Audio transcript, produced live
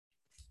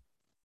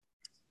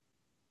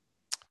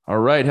All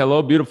right.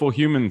 Hello, beautiful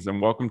humans,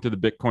 and welcome to the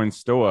Bitcoin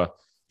Stoa.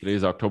 Today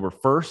is October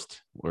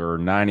 1st. We're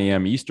 9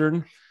 a.m.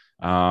 Eastern.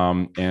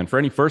 And for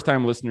any first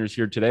time listeners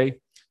here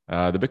today,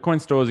 the Bitcoin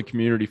Stoa is a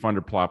community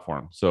funded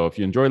platform. So if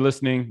you enjoy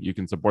listening, you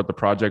can support the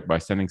project by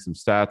sending some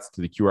stats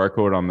to the QR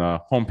code on the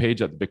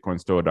homepage at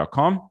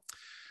thebitcoinstoa.com.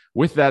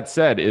 With that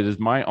said, it is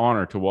my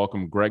honor to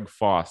welcome Greg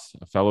Foss,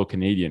 a fellow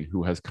Canadian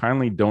who has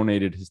kindly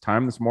donated his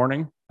time this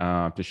morning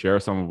to share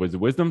some of his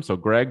wisdom. So,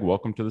 Greg,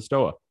 welcome to the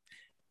Stoa.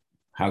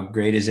 How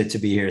great is it to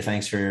be here?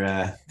 Thanks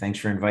for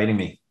inviting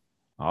me.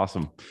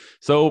 Awesome.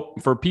 So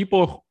for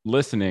people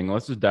listening,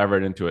 let's just dive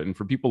right into it. And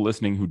for people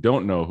listening who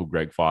don't know who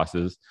Greg Foss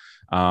is,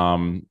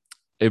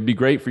 it'd be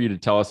great for you to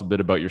tell us a bit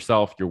about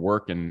yourself, your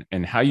work, and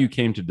how you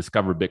came to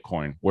discover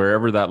Bitcoin.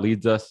 Wherever that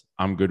leads us,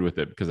 I'm good with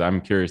it because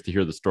I'm curious to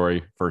hear the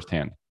story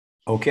firsthand.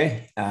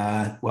 Okay.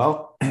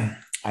 Well,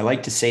 I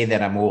like to say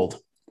that I'm old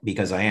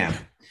because I am,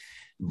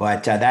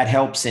 but that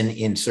helps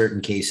in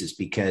certain cases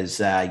because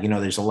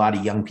there's a lot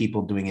of young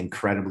people doing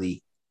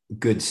incredibly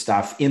good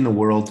stuff in the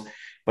world,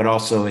 but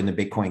also in the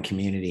Bitcoin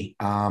community.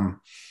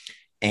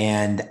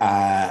 And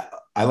I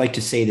like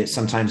to say that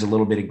sometimes a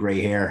little bit of gray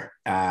hair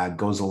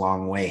goes a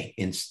long way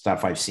in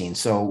stuff I've seen.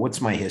 So what's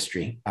my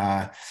history?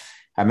 I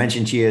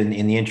mentioned to you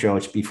in the intro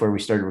before we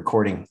started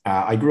recording.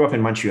 I grew up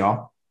in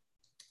Montreal.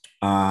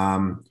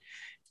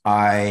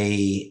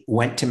 I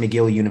went to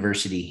McGill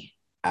University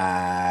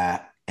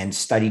and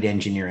studied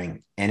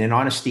engineering. And in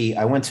honesty,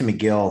 I went to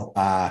McGill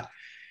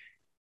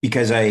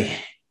because I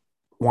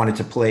wanted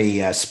to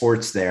play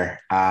sports there.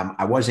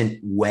 I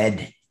wasn't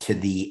wed to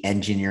the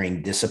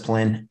engineering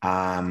discipline.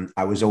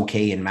 I was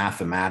okay in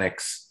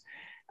mathematics.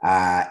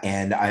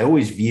 And I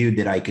always viewed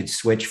that I could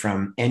switch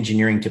from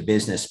engineering to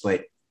business,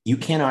 but you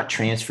cannot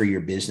transfer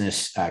your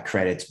business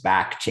credits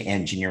back to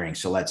engineering.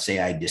 So let's say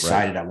I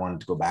decided I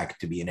wanted to go back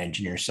to be an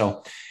engineer.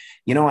 So,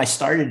 I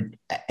started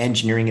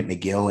engineering at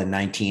McGill in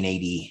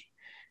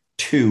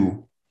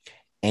 1982.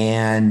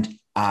 And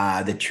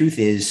the truth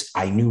is,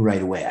 I knew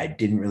right away I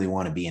didn't really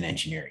want to be an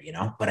engineer,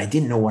 but I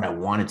didn't know what I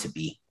wanted to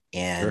be.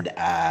 And Sure.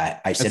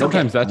 I said, And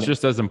sometimes okay. that's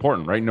just as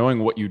important, right?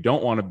 Knowing what you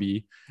don't want to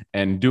be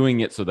and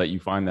doing it so that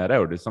you find that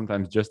out is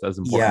sometimes just as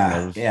important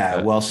Yeah, as yeah,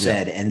 that. well Yeah.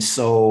 said. And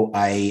so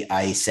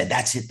I said,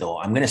 that's it though.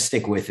 I'm going to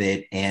stick with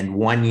it. And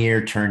 1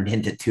 year turned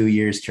into 2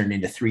 years, turned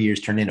into 3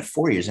 years, turned into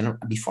 4 years. And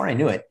before I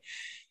knew it,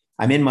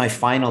 I'm in my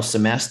final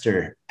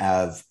semester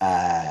of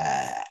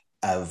at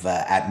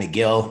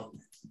McGill.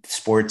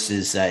 Sports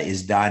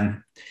is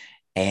done,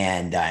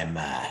 and I'm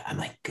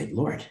like, good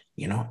Lord,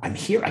 I'm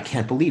here. I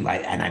can't believe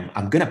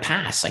I'm going to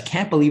pass. I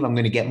can't believe I'm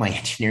going to get my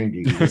engineering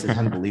degree. This is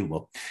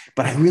unbelievable,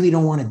 but I really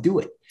don't want to do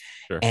it.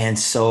 Sure. And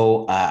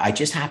so I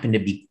just happened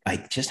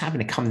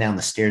to come down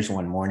the stairs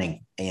one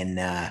morning in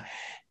a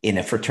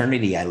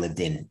fraternity I lived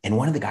in, and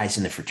one of the guys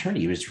in the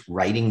fraternity was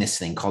writing this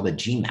thing called a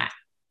GMAT,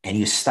 and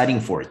he was studying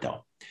for it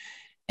though.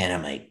 And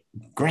I'm like,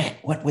 Grant,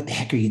 what the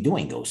heck are you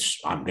doing? He goes,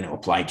 I'm going to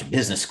apply to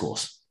business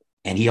schools.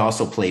 And he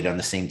also played on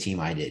the same team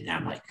I did. And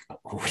I'm like,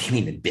 what do you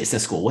mean a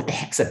business school? What the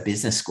heck's a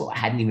business school? I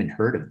hadn't even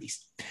heard of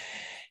these.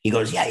 He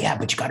goes, yeah,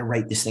 but you got to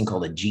write this thing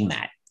called a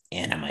GMAT.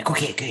 And I'm like,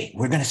 okay,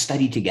 we're going to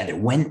study together.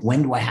 When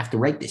do I have to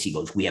write this? He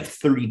goes, we have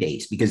 30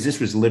 days because this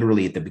was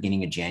literally at the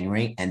beginning of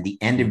January, and the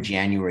end of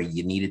January,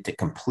 you needed to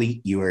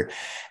complete your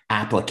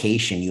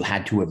application. You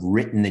had to have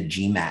written the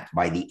GMAT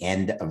by the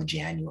end of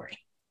January.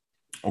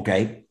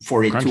 Okay,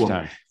 for Crunch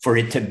time.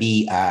 it to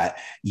be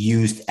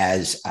used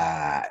as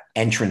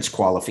entrance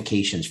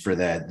qualifications for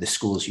the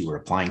schools you were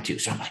applying to.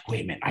 So I'm like,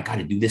 wait a minute, I got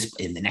to do this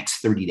in the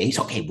next 30 days.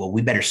 Okay, well,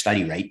 we better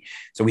study, right?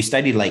 So we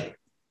studied like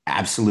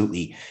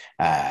absolutely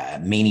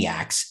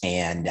maniacs,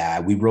 and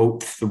we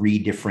wrote 3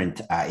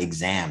 different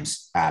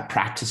exams,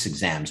 practice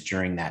exams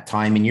during that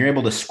time, and you're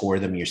able to score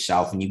them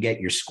yourself, and you get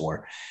your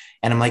score.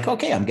 And I'm like,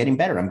 okay, I'm getting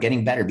better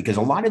because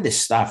a lot of this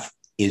stuff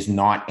is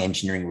not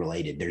engineering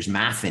related. There's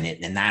math in it,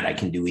 and that I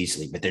can do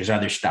easily, but there's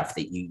other stuff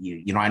that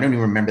I don't even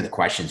remember the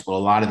questions, but a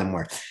lot of them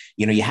were,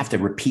 you have to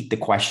repeat the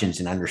questions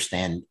and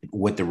understand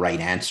what the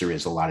right answer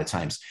is a lot of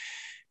times.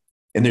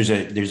 And there's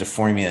a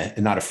formula,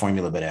 not a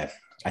formula, but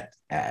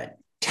a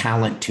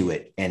talent to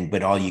it.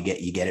 But all you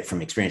get it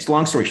from experience.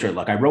 Long story short,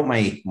 look, I wrote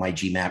my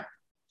GMAT.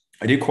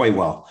 I did quite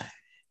well.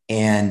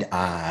 And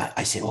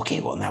I said,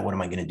 okay, well, now what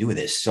am I going to do with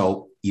this?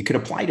 So you could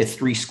apply to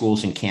 3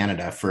 schools in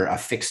Canada for a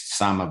fixed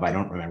sum of, I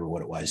don't remember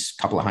what it was,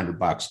 a couple of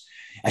 $100.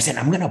 I said,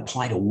 I'm going to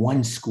apply to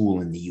 1 school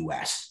in the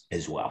US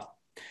as well,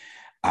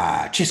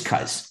 just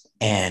because.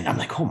 And I'm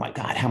like, oh my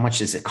God, how much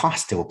does it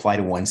cost to apply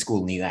to 1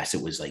 school in the US?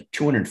 It was like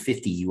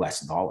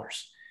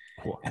 $250.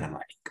 Cool. And I'm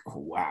like, oh,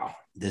 wow,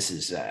 this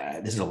is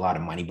a lot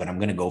of money, but I'm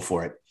going to go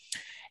for it.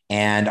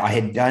 And I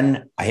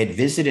had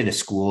visited a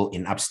school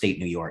in upstate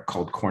New York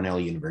called Cornell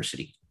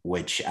University,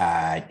 which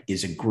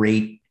is a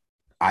great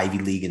Ivy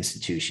League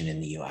institution in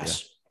the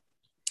US. Yeah.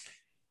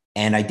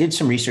 And I did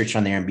some research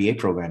on their MBA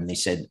program. And they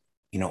said,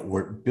 we want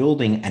to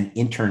build an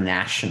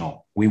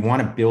international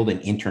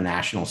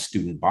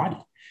student body.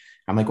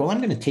 I'm like, well, I'm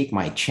going to take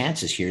my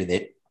chances here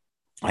that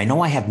I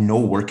know I have no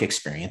work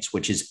experience,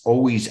 which is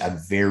always a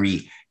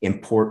very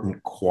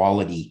important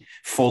quality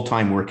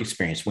full-time work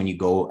experience when you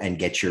go and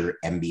get your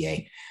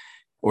MBA.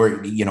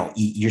 Or,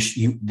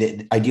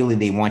 ideally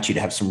they want you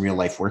to have some real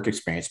life work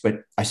experience.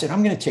 But I said,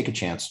 I'm going to take a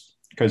chance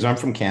because I'm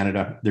from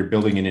Canada. They're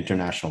building an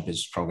international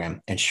business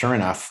program. And sure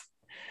enough,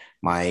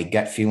 my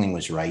gut feeling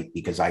was right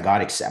because I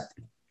got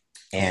accepted.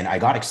 And I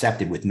got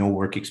accepted with no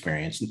work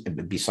experience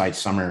besides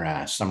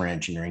summer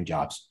engineering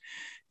jobs.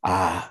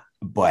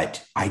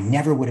 But I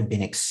never would have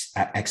been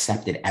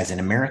accepted as an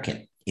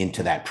American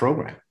into that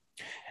program.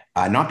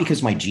 Not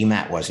because my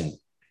GMAT wasn't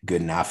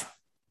good enough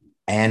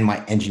and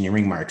my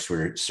engineering marks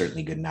were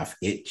certainly good enough.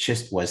 It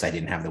just was, I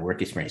didn't have the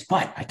work experience,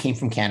 but I came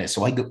from Canada.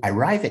 So I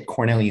arrive at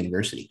Cornell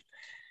University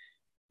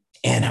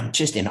and I'm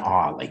just in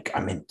awe. Like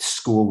I'm in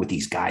school with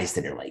these guys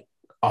that are like,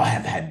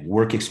 have had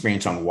work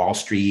experience on Wall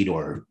Street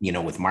or,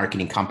 with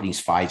marketing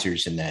companies,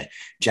 Pfizer's and the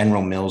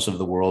General Mills of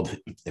the world,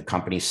 the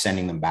companies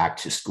sending them back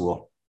to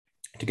school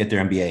to get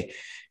their MBA.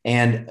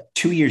 And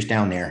 2 years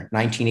down there,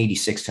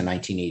 1986 to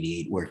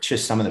 1988, were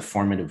just some of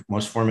the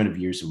most formative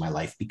years of my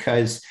life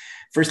because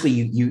firstly,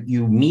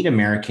 you meet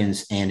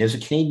Americans, and as a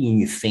Canadian,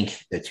 you think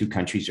the two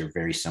countries are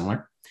very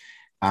similar.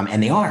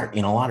 And they are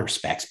in a lot of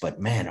respects,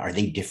 but man, are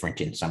they different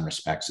in some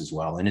respects as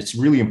well. And it's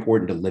really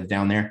important to live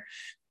down there,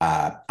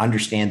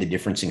 understand the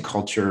difference in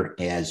culture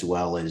as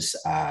well as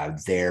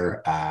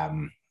their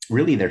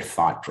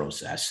thought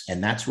process.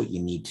 And that's what you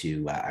need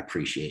to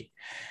appreciate.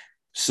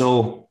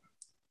 So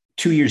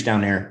 2 years down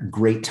there,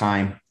 great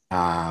time,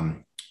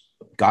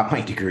 got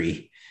my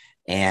degree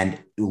and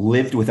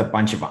lived with a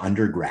bunch of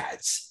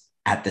undergrads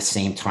at the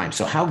same time.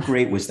 So how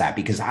great was that?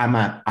 Because I'm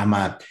in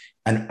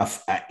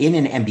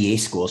an MBA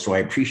school, so I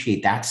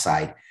appreciate that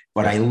side.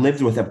 But I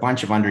lived with a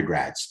bunch of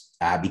undergrads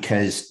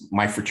because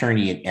my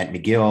fraternity at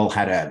McGill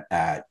had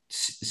a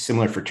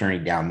similar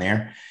fraternity down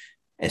there,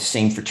 a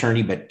same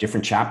fraternity but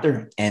different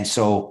chapter. And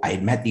so I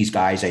had met these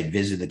guys. I'd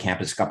visited the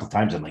campus a couple of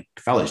times. I'm like,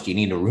 fellas, do you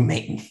need a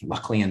roommate? And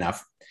luckily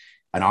enough,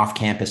 an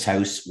off-campus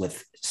house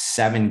with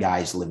 7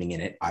 guys living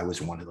in it. I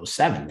was one of those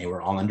 7. They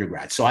were all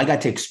undergrads, so I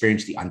got to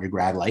experience the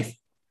undergrad life.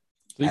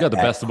 So you got the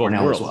best of both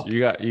worlds. Well. You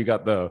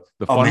got the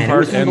fun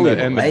part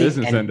and the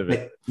business end of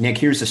it. Nick,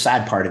 here's the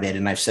sad part of it.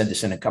 And I've said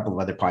this in a couple of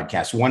other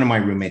podcasts. One of my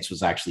roommates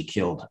was actually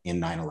killed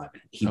in 9/11.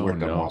 He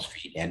worked on Wall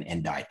Street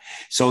and died.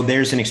 So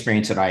there's an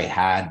experience that I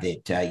had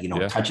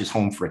that, touches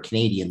home for a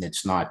Canadian.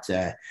 That's not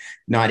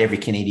every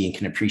Canadian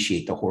can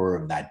appreciate the horror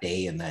of that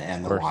day and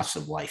the loss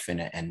of life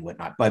and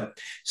whatnot. But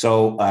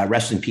so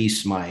rest in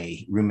peace, my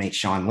roommate,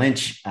 Sean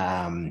Lynch.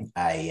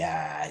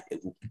 I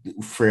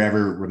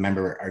forever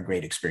remember our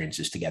great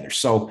experiences together.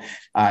 So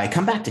I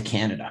come back to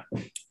Canada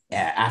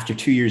after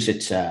 2 years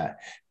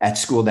at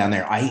school down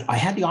there. I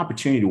had the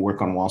opportunity to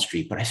work on Wall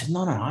Street, but I said,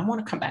 no, I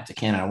want to come back to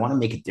Canada. I want to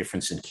make a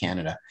difference in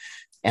Canada.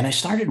 And I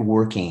started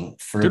working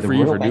for Good for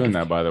you for doing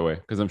that, by the way,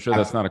 because I'm sure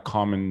that's not a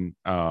common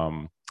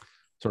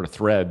sort of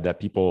thread that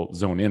people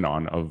zone in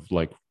on, of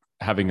like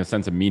having a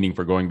sense of meaning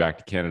for going back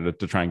to Canada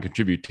to try and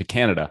contribute to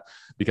Canada,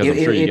 because I'm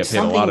sure you get paid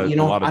a lot of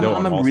dough.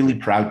 I'm a really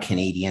proud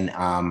Canadian.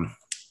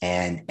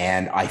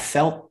 And I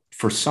felt,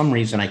 for some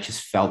reason, I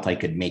just felt I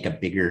could make a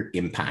bigger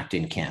impact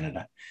in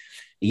Canada,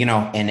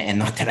 and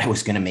not that I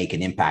was going to make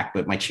an impact,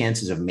 but my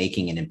chances of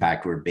making an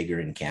impact were bigger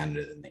in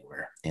Canada than they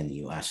were in the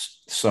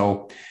US.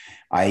 So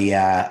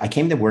I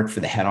came to work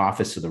for the head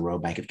office of the Royal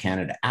Bank of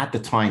Canada. At the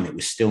time, it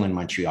was still in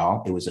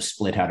Montreal. It was a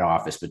split head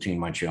office between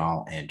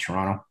Montreal and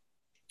Toronto.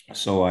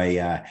 So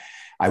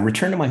I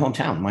returned to my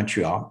hometown,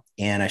 Montreal,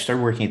 and I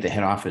started working at the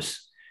head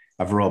office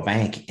of Royal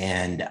Bank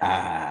and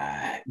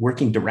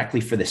working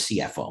directly for the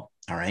CFO.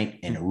 All right.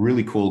 And a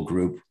really cool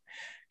group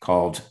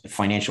called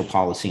Financial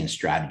Policy and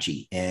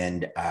Strategy.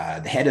 And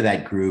the head of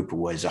that group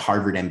was a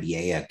Harvard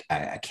MBA,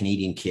 a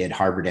Canadian kid,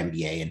 Harvard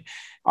MBA. And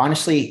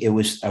honestly, it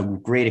was a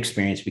great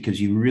experience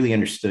because you really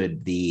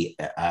understood the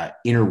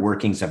inner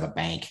workings of a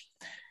bank.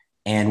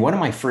 And one of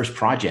my first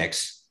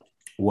projects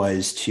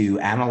was to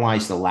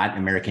analyze the Latin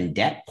American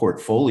debt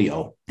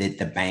portfolio that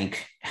the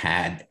bank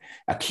had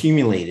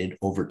accumulated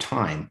over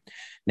time.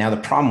 Now, the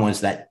problem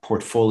was that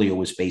portfolio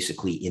was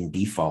basically in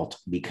default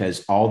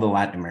because all the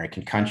Latin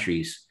American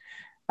countries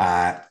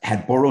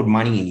had borrowed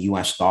money in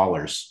US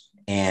dollars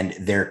and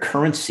their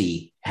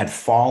currency had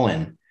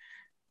fallen,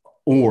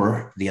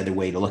 or the other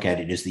way to look at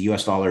it is the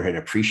US dollar had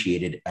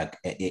appreciated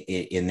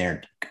in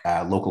their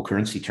local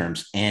currency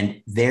terms,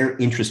 and their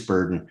interest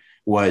burden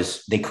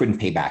was they couldn't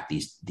pay back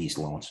these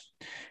loans.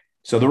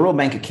 So the Royal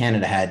Bank of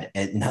Canada had,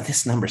 now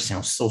this number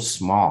sounds so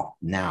small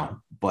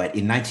now, but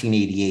in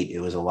 1988,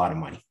 it was a lot of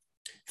money,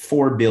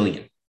 $4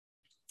 billion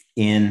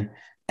in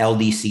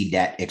LDC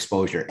debt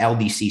exposure.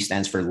 LDC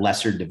stands for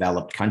lesser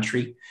developed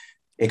country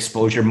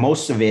exposure.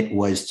 Most of it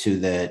was to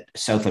the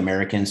South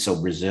Americans, so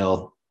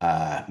Brazil,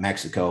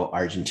 Mexico,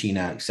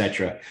 Argentina,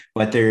 etc.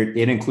 But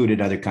it included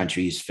other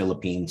countries,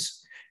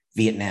 Philippines,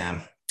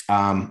 Vietnam.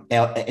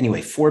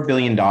 Anyway, $4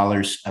 billion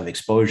of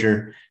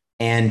exposure.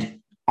 And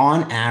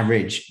on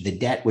average, the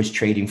debt was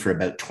trading for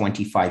about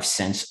 25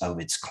 cents of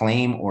its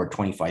claim or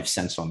 25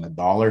 cents on the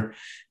dollar,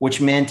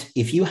 which meant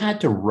if you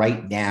had to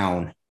write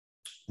down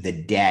the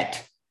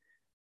debt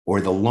or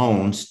the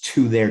loans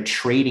to their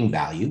trading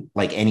value,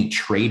 like any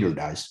trader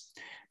does,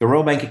 the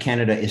Royal Bank of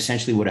Canada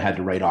essentially would have had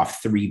to write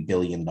off $3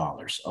 billion.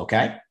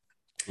 Okay.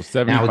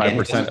 So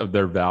 75% of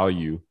their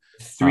value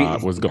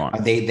was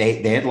gone.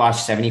 They had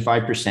lost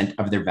 75%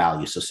 of their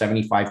value. So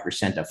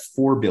 75% of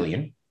 4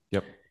 billion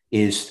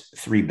is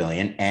 3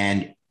 billion.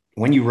 And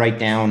when you write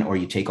down or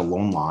you take a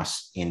loan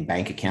loss in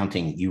bank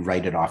accounting, you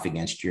write it off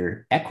against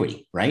your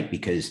equity, right?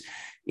 Because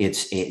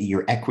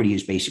your equity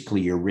is basically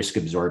your risk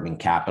absorbing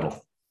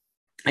capital.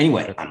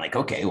 Anyway, I'm like,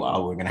 okay,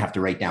 well, we're going to have to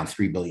write down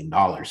 $3 billion.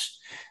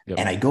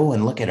 And I go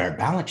and look at our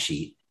balance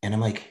sheet and I'm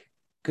like,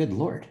 good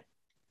Lord,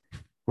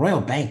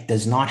 Royal Bank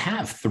does not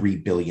have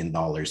 $3 billion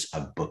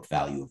of book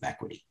value of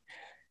equity,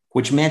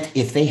 which meant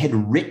if they had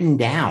written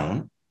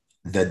down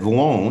the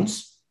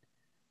loans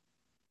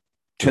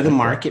to the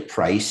market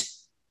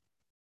price,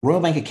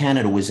 Royal Bank of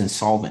Canada was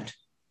insolvent.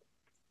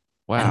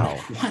 Wow.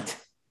 Like, what?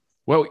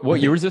 Well,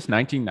 what year was this?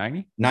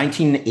 1990?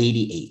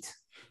 1988.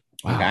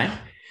 Wow. Okay.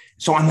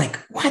 So I'm like,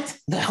 what?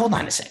 Hold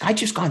on a sec. I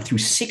just gone through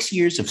 6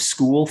 years of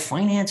school,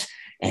 finance,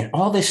 and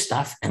all this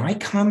stuff. And I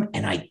come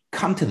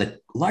to the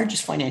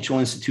largest financial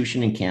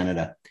institution in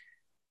Canada,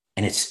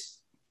 and it's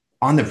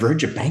on the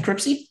verge of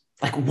bankruptcy.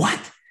 Like,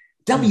 what?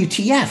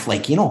 WTF?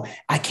 Like,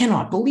 I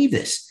cannot believe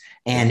this.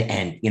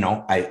 And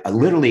I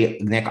literally,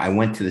 Nick, I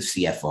went to the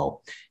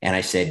CFO and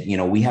I said,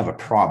 we have a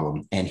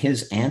problem. And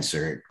his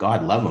answer,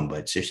 God love him,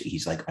 but seriously,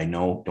 he's like, I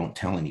know, don't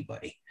tell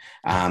anybody.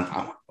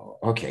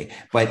 Okay.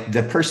 But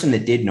the person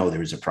that did know there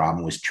was a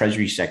problem was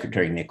Treasury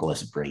Secretary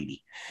Nicholas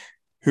Brady,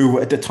 who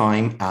at the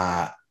time,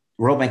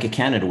 Royal Bank of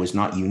Canada was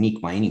not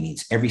unique by any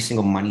means. Every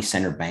single money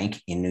center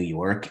bank in New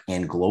York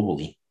and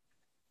globally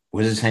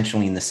was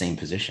essentially in the same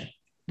position.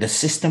 The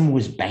system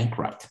was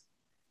bankrupt.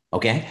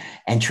 Okay.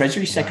 And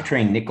Treasury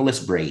Secretary Nicholas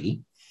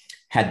Brady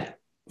had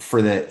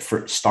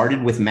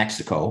started with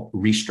Mexico,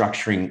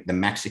 restructuring the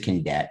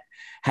Mexican debt,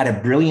 had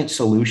a brilliant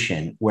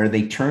solution where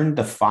they turned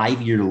the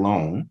 5-year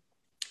loan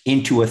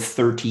into a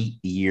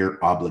 30-year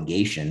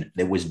obligation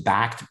that was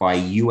backed by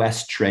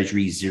US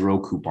Treasury zero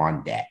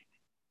coupon debt.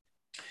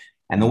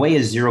 And the way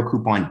a zero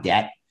coupon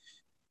debt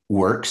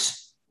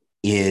works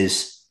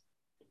is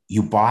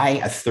you buy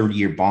a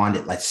 30-year bond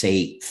at, let's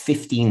say,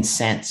 15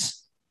 cents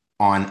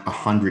on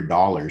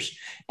 $100,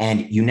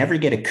 and you never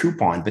get a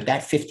coupon, but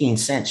that 15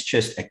 cents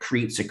just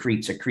accretes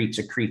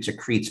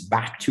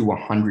back to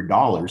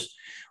 $100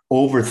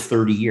 over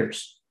 30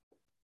 years.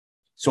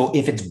 So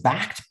if it's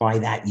backed by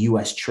that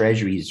US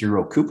Treasury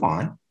zero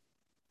coupon,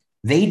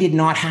 they did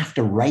not have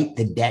to write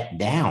the debt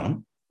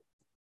down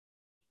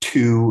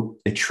to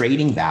the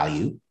trading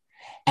value.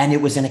 And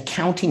it was an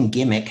accounting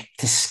gimmick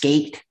to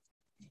skate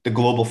the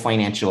global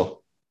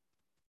financial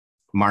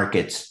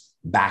markets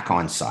back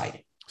on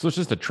side. So it's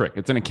just a trick.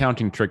 It's an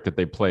accounting trick that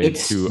they played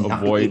to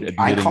avoid admitting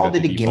I called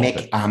it a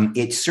defaulted. gimmick.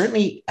 It's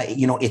certainly,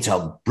 it's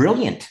a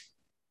brilliant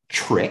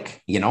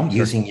trick,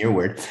 using your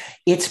word.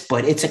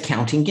 But it's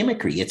accounting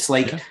gimmickry. It's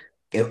like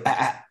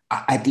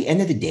at the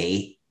end of the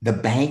day, the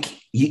bank,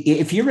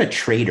 if you're a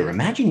trader,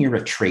 imagine you're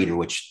a trader,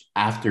 which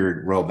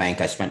after Royal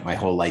Bank, I spent my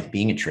whole life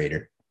being a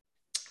trader.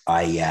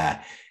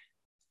 I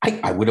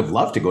would have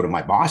loved to go to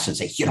my boss and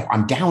say,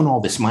 I'm down all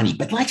this money,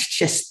 but let's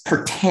just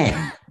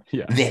pretend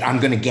that I'm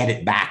going to get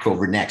it back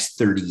over the next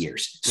 30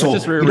 years. So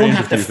you don't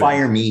have to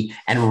fire me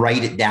and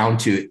write it down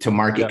to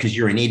market because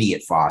you're an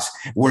idiot, Foss.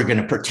 We're going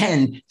to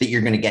pretend that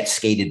you're going to get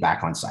skated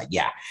back on side.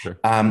 Yeah. Sure.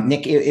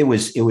 Nick, it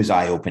was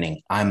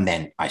eye-opening.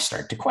 Then I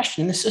start to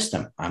question the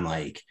system. I'm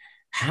like,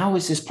 how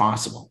is this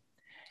possible?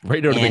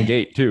 Right out of the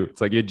gate too.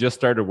 It's like you just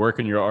started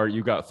working your art.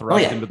 You got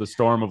thrust into the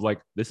storm of like,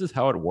 this is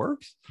how it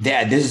works.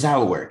 Yeah, this is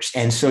how it works.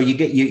 And so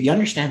you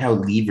understand how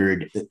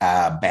levered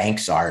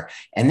banks are.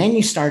 And then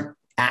you start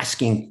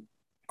asking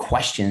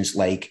questions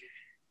like,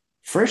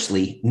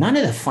 firstly, none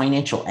of the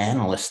financial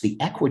analysts, the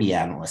equity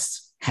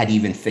analysts had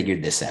even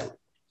figured this out.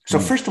 So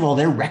first of all,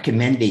 they're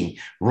recommending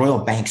Royal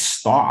Bank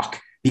stock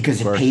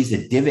because it pays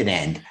a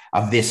dividend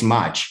of this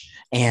much.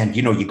 And,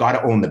 you got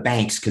to own the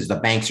banks because the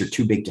banks are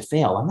too big to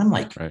fail. And I'm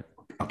like,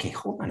 okay,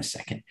 hold on a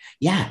second.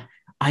 Yeah,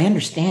 I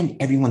understand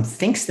everyone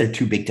thinks they're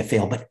too big to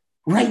fail, but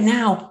right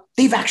now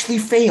they've actually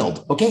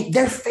failed. Okay,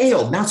 they're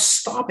failed. Now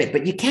stop it.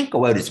 But you can't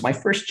go out. It's my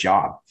first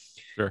job.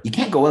 Sure. You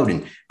can't go out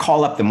and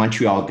call up the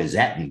Montreal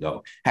Gazette and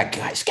go, hey,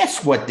 guys,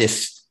 guess what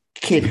this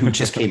kid who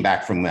just came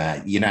back from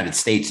the United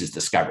States has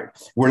discovered?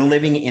 We're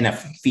living in a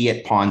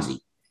fiat Ponzi.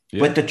 Yeah.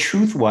 But the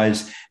truth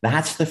was,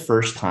 that's the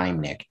first time,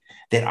 Nick,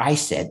 that I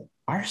said,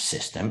 our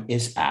system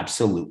is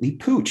absolutely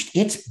pooched.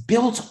 It's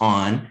built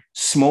on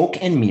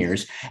smoke and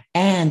mirrors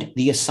and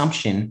the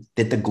assumption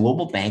that the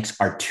global banks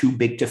are too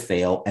big to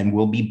fail and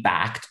will be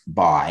backed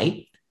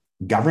by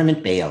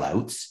government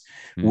bailouts,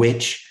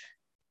 which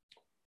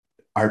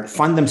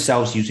fund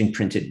themselves using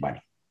printed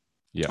money.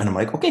 Yeah. And I'm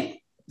like,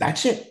 okay,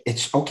 that's it.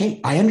 It's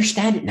okay. I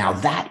understand it now.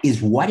 That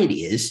is what it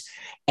is.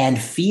 And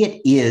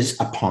fiat is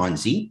a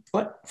Ponzi,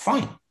 but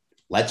fine.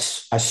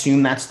 Let's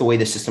assume that's the way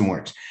the system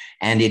works.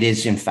 And it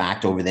is, in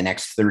fact, over the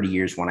next 30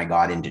 years when I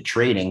got into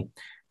trading.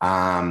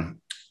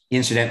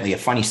 Incidentally, a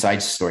funny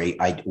side story.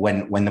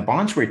 When the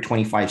bonds were at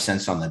 25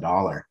 cents on the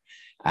dollar,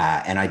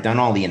 and I'd done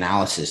all the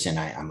analysis, and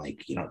I'm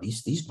like,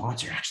 these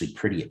bonds are actually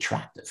pretty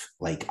attractive.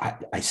 Like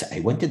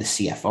I went to the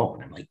CFO,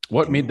 and I'm like,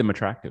 what made them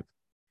attractive?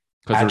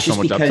 Because there's so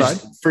much because,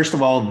 upside. first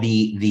of all,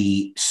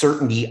 the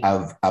certainty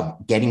of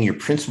getting your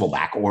principal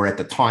back, or at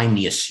the time,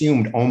 the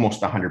assumed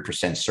almost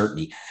 100%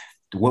 certainty.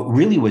 What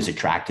really was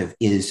attractive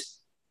is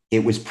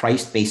it was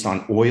priced based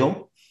on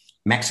oil,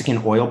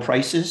 Mexican oil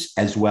prices,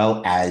 as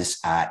well as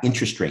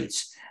interest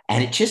rates.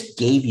 And it just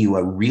gave you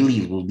a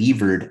really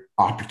levered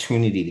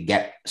opportunity to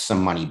get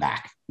some money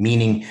back,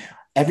 meaning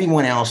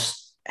everyone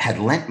else had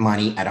lent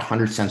money at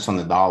 100 cents on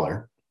the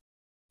dollar.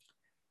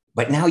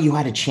 But now you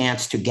had a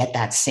chance to get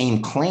that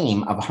same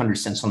claim of 100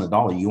 cents on the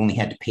dollar. You only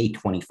had to pay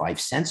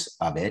 25 cents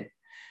of it.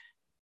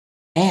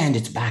 And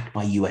it's backed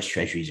by US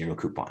Treasury zero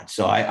coupon.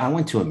 So I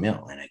went to a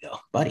mill and I go,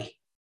 buddy,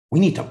 we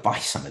need to buy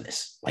some of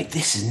this. Like,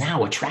 this is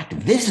now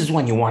attractive. This is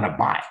when you want to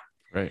buy.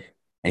 Right.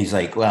 And he's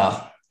like,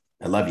 well,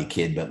 I love you,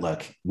 kid, but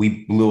look,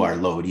 we blew our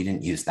load. He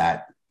didn't use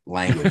that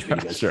language,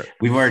 but he goes, sure.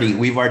 We've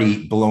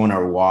already blown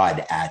our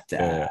wad at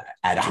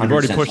 100 We've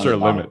already cents pushed our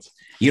limits.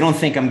 You don't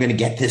think I'm going to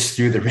get this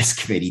through the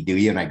risk committee, do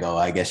you? And I go,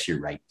 I guess you're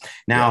right.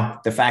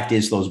 Now, The fact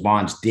is those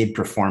bonds did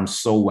perform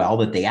so well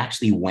that they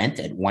actually went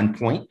at one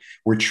point,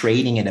 we're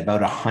trading at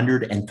about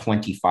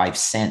 125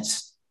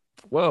 cents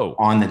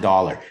on the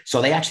dollar.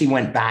 So they actually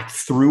went back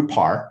through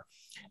par.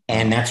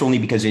 And that's only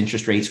because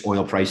interest rates,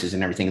 oil prices,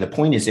 and everything. The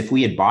point is, if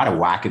we had bought a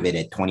whack of it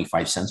at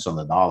 25 cents on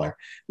the dollar,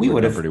 we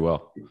would have pretty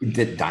well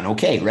done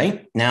okay,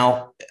 right?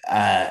 Now,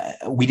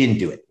 we didn't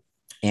do it.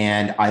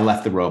 And I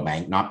left the Royal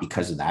Bank, not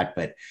because of that,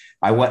 but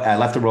I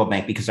left the Royal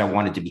Bank because I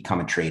wanted to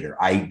become a trader.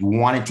 I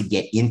wanted to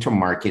get into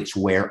markets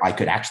where I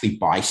could actually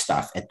buy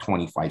stuff at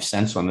 25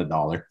 cents on the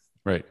dollar.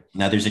 Right.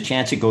 Now, there's a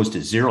chance it goes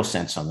to 0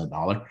 cents on the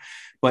dollar,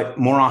 but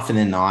more often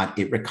than not,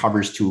 it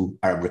recovers to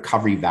a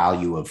recovery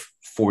value of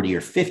 40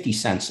 or 50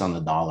 cents on the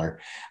dollar.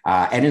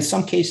 And in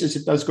some cases,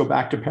 it does go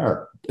back to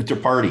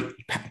parity.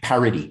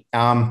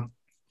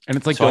 And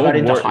it's like so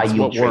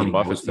what Warren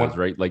Buffett says,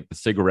 right? Like the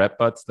cigarette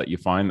butts that you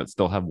find that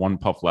still have one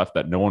puff left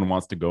that no one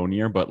wants to go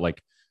near, but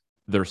like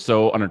they're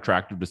so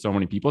unattractive to so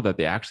many people that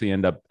they actually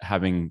end up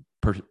having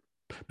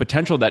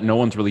potential that no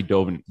one's really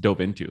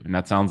dove into. And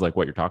that sounds like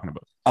what you're talking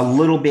about. A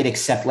little bit,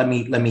 except let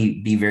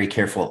me be very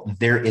careful.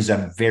 There is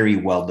a very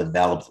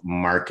well-developed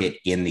market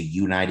in the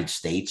United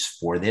States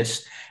for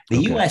this.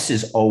 The US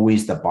is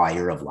always the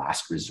buyer of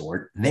last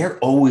resort. They're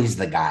always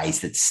the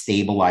guys that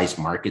stabilize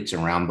markets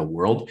around the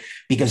world,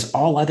 because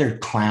all other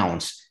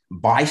clowns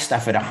buy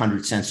stuff at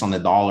 100 cents on the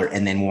dollar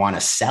and then want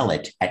to sell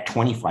it at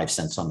 25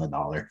 cents on the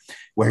dollar.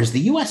 Whereas the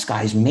US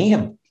guys may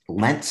have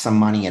lent some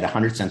money at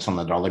 100 cents on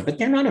the dollar, but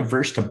they're not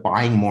averse to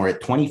buying more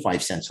at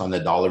 25 cents on the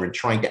dollar and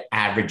trying to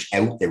average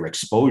out their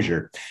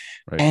exposure.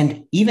 Right.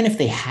 And even if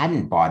they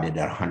hadn't bought it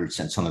at 100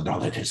 cents on the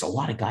dollar, there's a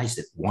lot of guys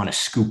that want to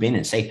scoop in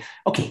and say,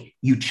 okay,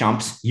 you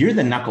chumps, you're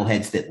the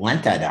knuckleheads that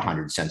lent at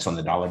 100 cents on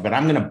the dollar, but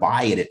I'm going to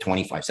buy it at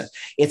 25 cents.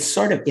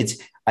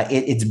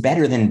 It's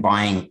better than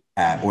buying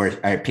or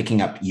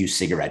picking up used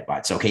cigarette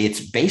butts. Okay.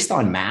 It's based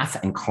on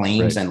math and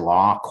claims and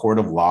law, court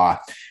of law,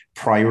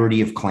 priority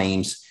of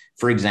claims.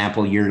 For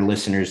example, your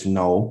listeners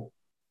know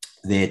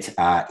that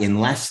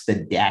unless the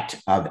debt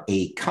of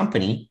a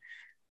company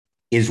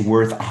is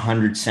worth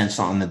 100 cents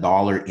on the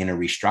dollar in a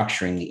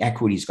restructuring, the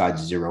equity's got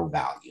zero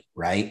value,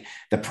 right?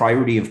 The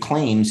priority of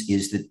claims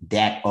is that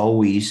debt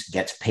always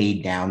gets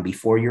paid down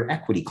before your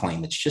equity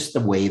claim. It's just the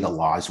way the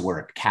laws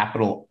work.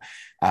 Capital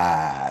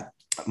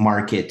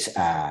market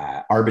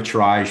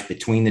arbitrage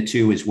between the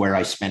two is where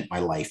I spent my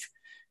life.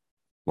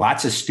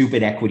 Lots of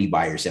stupid equity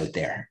buyers out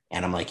there.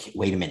 And I'm like,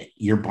 wait a minute,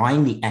 you're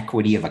buying the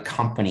equity of a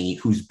company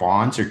whose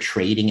bonds are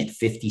trading at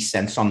 50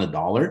 cents on the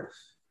dollar.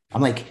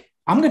 I'm like,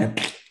 I'm going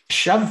to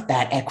shove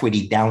that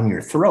equity down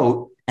your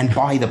throat and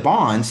buy the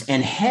bonds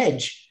and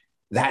hedge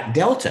that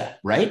delta,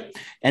 right?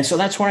 And so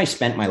that's where I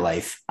spent my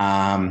life.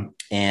 And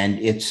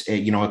it's,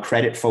 a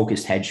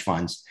credit-focused hedge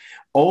funds,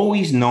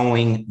 always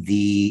knowing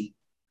the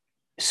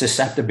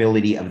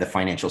susceptibility of the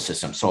financial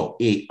system. So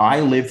I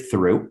lived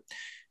through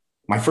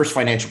my first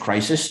financial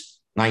crisis,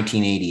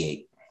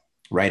 1988,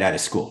 right out of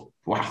school.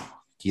 Wow,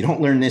 you don't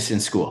learn this in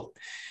school.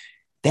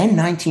 Then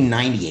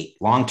 1998,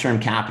 long-term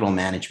capital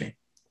management.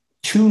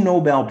 2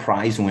 Nobel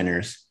Prize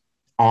winners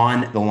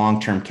on the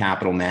long-term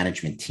capital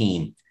management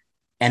team,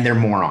 and they're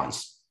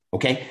morons,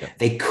 okay? Yeah.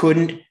 They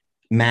couldn't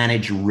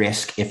manage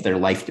risk if their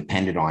life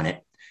depended on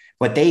it,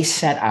 but they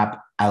set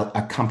up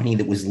a company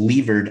that was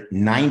levered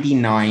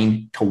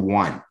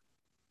 99-1.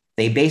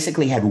 They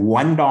basically had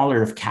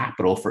 $1 of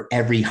capital for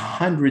every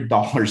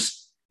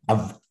 $100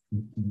 of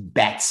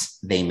bets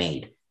they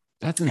made.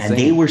 That's insane. And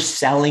they were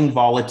selling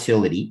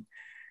volatility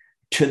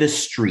to the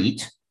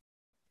street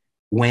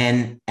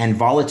and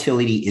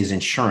volatility is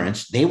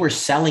insurance. They were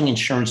selling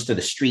insurance to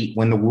the street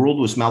when the world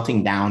was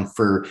melting down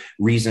for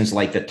reasons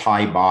like the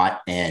Thai baht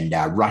and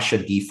Russia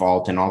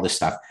default and all this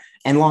stuff.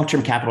 And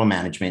long-term capital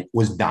management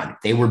was done.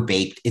 They were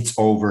baked. It's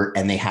over.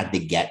 And they had to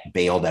get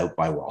bailed out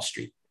by Wall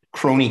Street.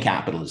 Crony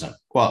capitalism.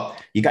 Well,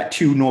 you got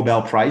 2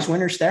 Nobel Prize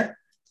winners there.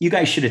 You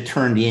guys should have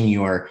turned in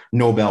your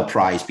Nobel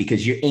Prize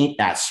because you ain't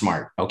that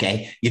smart.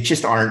 Okay. You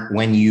just aren't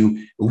when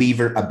you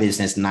lever a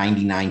business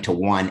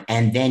 99-1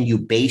 and then you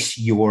base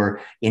your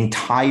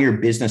entire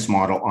business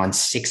model on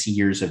 6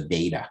 years of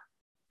data.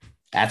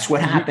 That's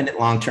what happened at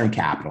long-term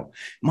capital.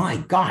 My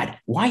God,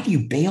 why do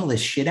you bail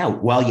this shit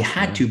out? Well, you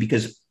had to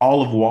because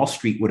all of Wall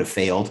Street would have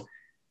failed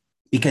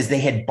because they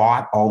had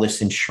bought all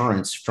this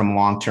insurance from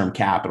long-term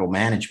capital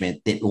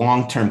management that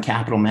long-term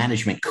capital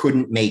management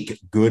couldn't make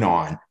good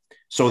on.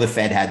 So the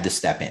Fed had to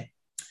step in.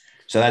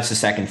 So that's the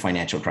second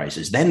financial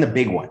crisis. Then the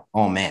big one,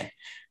 oh man,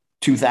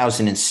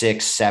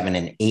 2006, 7,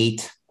 and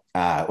 8,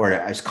 or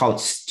I call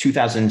it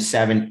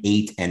 2007,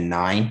 8, and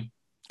 9.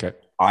 Okay.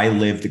 I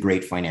lived the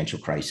great financial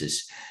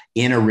crisis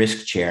in a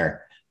risk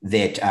chair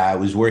that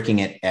was working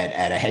at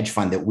a hedge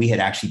fund that we had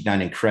actually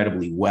done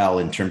incredibly well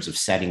in terms of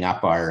setting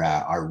up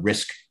our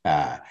risk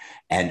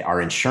and our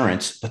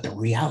insurance. But the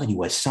reality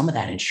was some of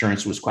that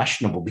insurance was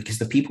questionable because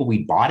the people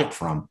we bought it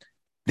from,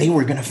 they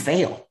were going to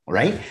fail,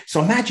 right? So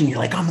imagine you're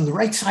like, I'm on the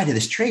right side of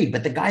this trade,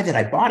 but the guy that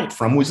I bought it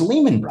from was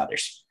Lehman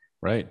Brothers.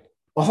 Right.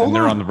 Well, hold and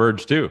they're on. on the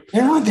verge too.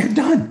 They're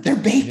done. They're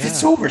baked. Yeah.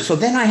 It's over. So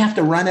then I have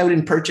to run out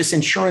and purchase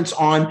insurance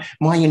on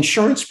my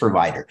insurance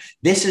provider.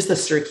 This is the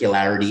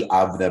circularity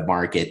of the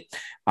market.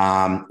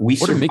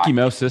 What a Mickey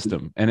Mouse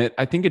system. And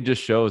I think it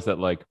just shows that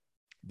like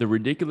the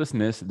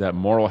ridiculousness that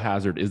moral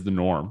hazard is the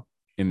norm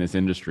in this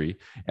industry.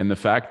 And the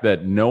fact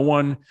that no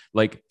one,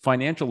 like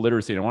financial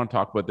literacy, and I want to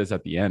talk about this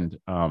at the end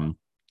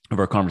of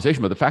our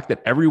conversation, but the fact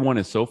that everyone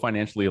is so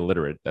financially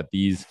illiterate that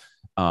these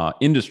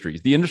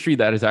industries, the industry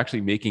that is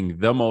actually making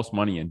the most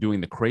money and doing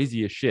the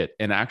craziest shit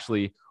and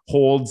actually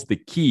holds the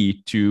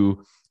key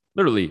to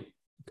literally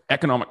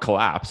economic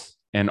collapse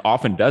and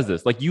often does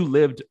this. Like you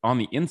lived on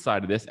the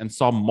inside of this and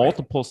saw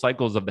multiple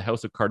cycles of the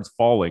house of cards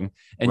falling.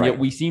 And yet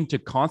we seem to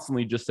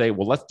constantly just say,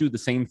 well, let's do the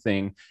same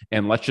thing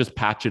and let's just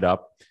patch it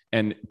up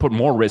and put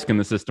more risk in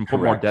the system,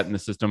 put more debt in the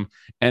system,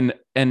 and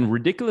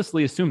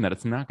ridiculously assume that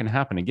it's not going to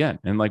happen again.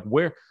 And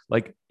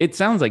it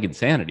sounds like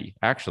insanity,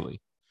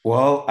 actually.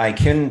 Well,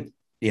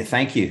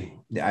 thank you.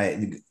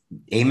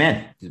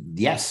 Amen.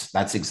 Yes,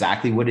 that's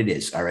exactly what it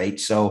is. All right.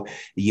 So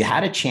you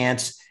had a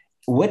chance.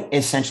 What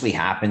essentially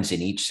happens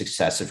in each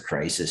successive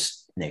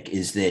crisis, Nick,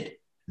 is that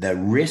the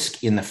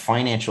risk in the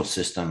financial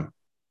system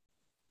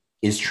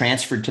is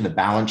transferred to the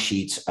balance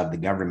sheets of the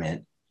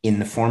government in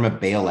the form of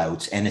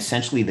bailouts. And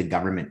essentially the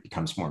government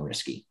becomes more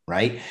risky,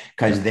 right?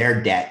 Because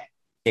their debt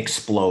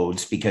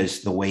explodes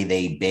because the way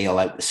they bail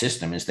out the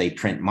system is they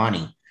print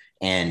money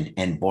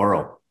and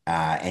borrow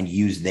and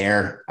use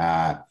their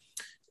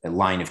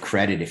line of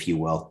credit, if you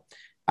will,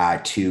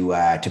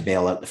 to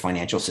bail out the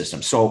financial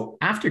system. So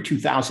after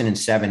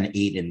 2007,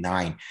 8, and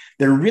 9,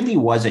 there really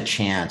was a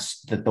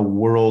chance that the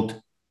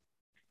world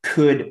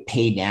could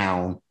pay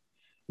down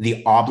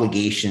the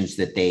obligations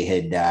that they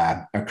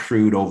had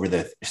accrued over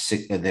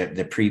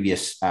the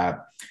previous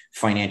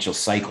financial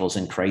cycles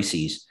and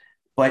crises.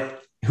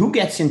 But who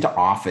gets into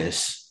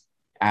office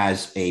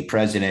as a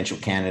presidential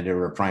candidate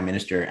or a prime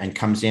minister and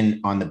comes in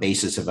on the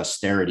basis of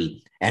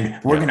austerity? And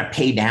we're going to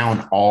pay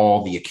down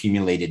all the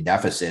accumulated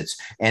deficits.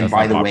 And that's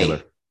by the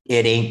way,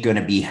 it ain't going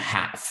to be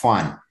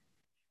fun. Yeah.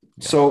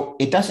 So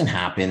it doesn't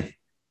happen.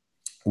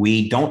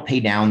 We don't pay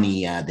down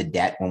the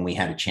debt when we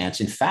had a chance.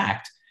 In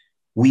fact,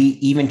 we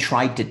even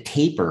tried to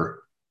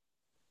taper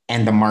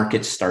and the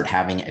markets start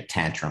having a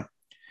tantrum.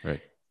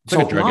 Right.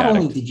 So not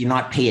only did you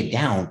not pay it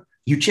down,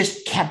 you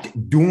just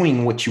kept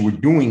doing what you were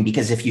doing,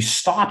 because if you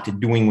stopped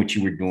doing what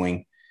you were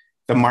doing,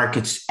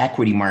 the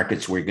equity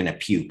markets were going to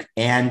puke.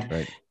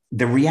 And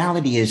the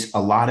reality is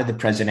a lot of the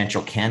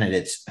presidential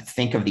candidates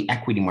think of the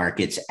equity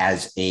markets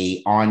as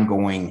a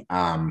ongoing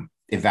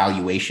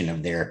evaluation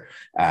of their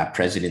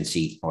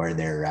presidency or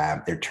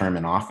their term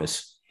in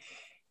office.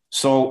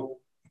 So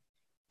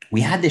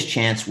we had this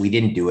chance. We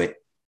didn't do it.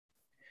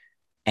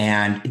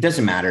 And it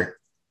doesn't matter.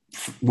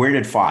 Where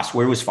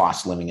was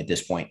Foss living at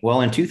this point?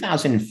 Well, in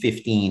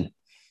 2015,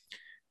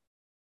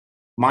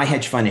 my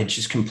hedge fund had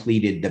just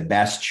completed the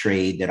best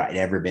trade that I'd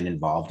ever been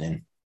involved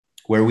in,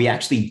 where we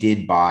actually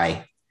did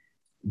buy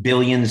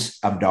billions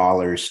of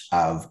dollars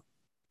of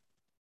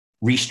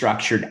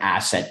restructured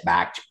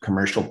asset-backed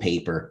commercial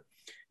paper,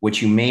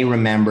 which you may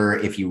remember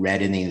if you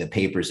read any of the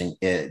papers in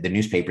the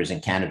newspapers in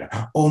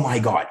Canada. Oh my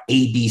God,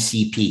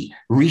 ABCP,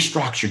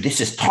 restructured.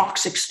 This is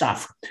toxic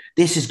stuff.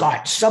 This has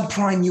got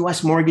subprime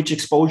US mortgage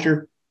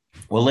exposure.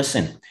 Well,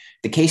 listen,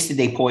 the Caisse de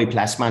dépôt et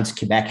placements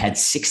Quebec had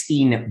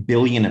 16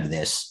 billion of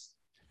this,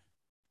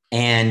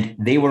 and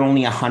they were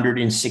only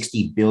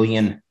 160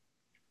 billion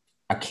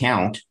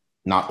account,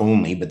 not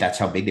only, but that's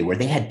how big they were.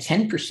 They had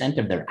 10%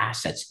 of their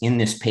assets in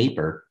this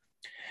paper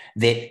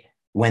that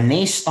when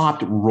they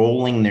stopped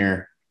rolling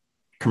their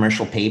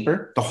commercial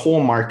paper, the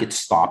whole market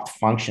stopped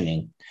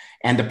functioning.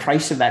 And the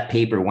price of that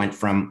paper went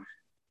from,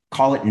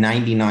 call it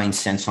 99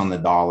 cents on the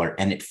dollar,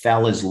 and it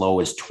fell as low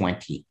as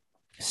 20.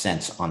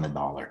 cents on the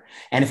dollar.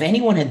 And if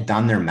anyone had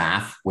done their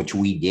math, which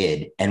we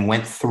did, and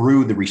went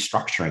through the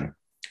restructuring,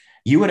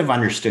 you would have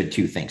understood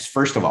two things.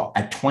 First of all,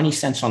 at 20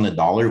 cents on the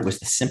dollar, it was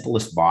the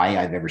simplest buy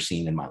I've ever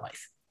seen in my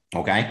life.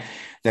 Okay.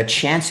 The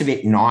chance of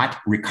it not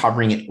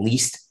recovering at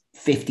least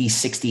 50,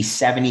 60,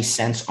 70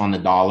 cents on the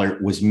dollar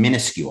was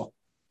minuscule.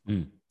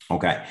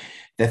 Okay.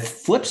 The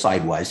flip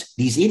side was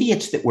these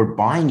idiots that were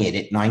buying it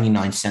at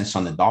 99 cents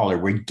on the dollar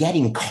were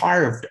getting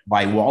carved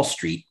by Wall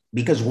Street,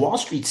 because Wall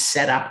Street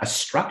set up a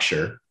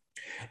structure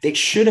that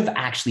should have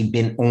actually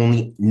been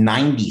only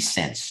 90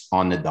 cents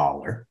on the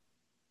dollar.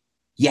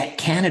 Yet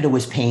Canada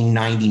was paying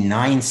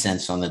 99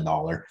 cents on the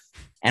dollar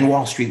and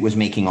Wall Street was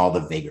making all the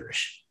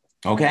vigorish.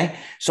 Okay.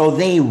 So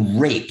they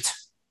raped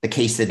the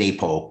Caisse de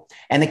dépôt.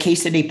 And the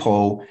Caisse de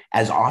dépôt,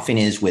 as often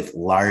is with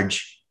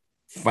large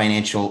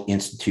financial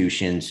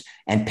institutions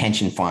and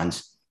pension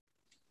funds,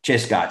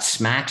 just got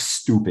smack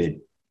stupid.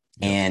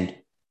 And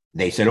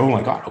they said, oh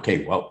my God,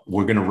 okay, well,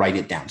 we're going to write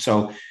it down.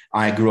 So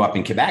I grew up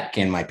in Quebec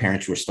and my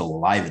parents were still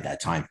alive at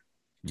that time.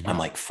 I'm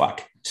like,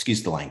 fuck,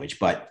 excuse the language,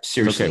 but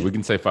seriously, okay, we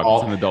can say fuck.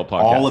 It's an adult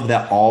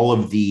podcast. All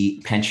of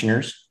the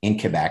pensioners in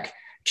Quebec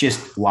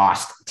just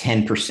lost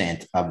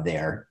 10% of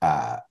their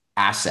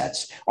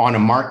assets on a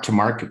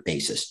mark-to-market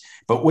basis.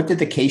 But what did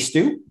the Caisse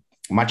do?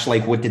 Much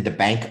like what did the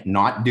bank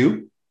not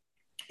do?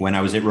 When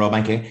I was at Royal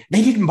Bank,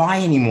 they didn't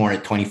buy anymore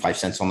at 25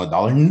 cents on the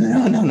dollar.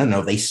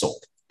 No. They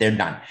sold. They're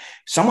done.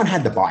 Someone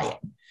had to buy it.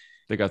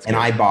 They got scared,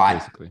 and I bought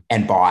basically.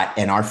 and bought,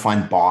 and our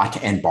fund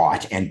bought and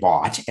bought and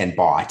bought and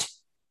bought.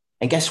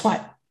 And guess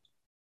what?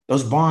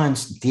 Those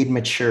bonds did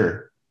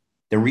mature.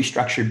 The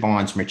restructured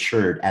bonds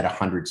matured at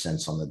 100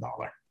 cents on the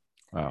dollar.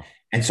 Wow.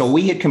 And so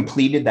we had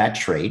completed that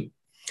trade.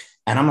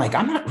 And I'm like,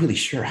 I'm not really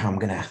sure how I'm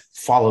going to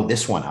follow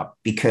this one up,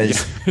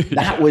 because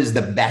that was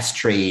the best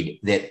trade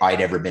that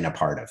I'd ever been a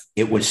part of.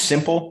 It was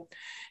simple.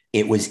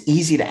 It was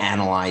easy to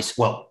analyze.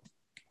 Well,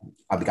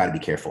 I've got to be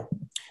careful.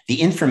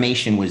 The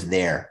information was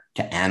there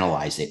to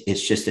analyze it.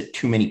 It's just that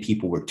too many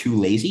people were too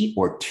lazy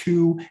or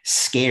too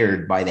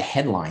scared by the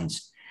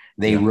headlines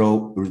they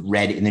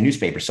read in the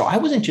newspaper. So I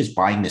wasn't just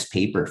buying this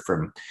paper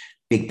from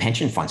big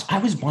pension funds. I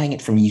was buying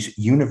it from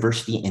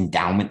university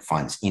endowment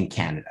funds in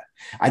Canada.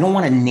 I don't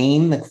want to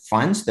name the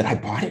funds that I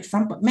bought it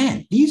from, but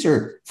man, these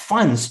are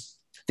funds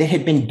that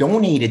had been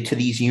donated to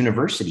these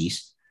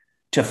universities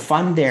to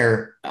fund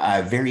their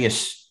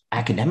various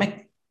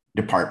academic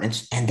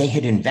departments. And they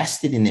had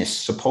invested in this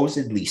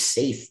supposedly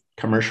safe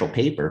commercial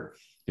paper.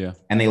 Yeah.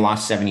 And they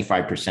lost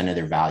 75% of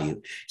their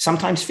value,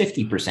 sometimes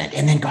 50%.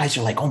 And then guys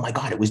are like, oh my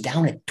God, it was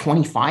down at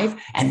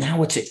 25 and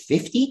now it's at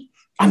 50.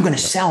 I'm going to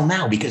sell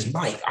now because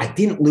I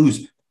didn't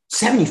lose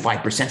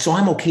 75%. So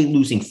I'm okay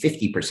losing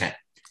 50%.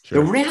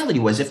 Sure. The reality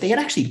was, if they had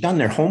actually done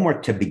their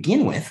homework to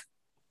begin with,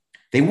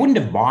 they wouldn't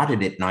have bought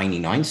it at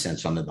 99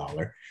 cents on the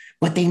dollar,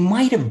 but they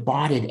might have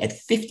bought it at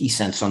 50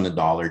 cents on the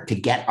dollar to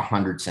get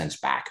 100 cents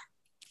back.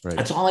 Right.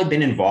 That's all I've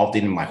been involved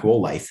in my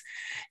whole life.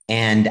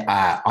 And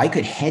I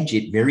could hedge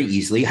it very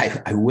easily.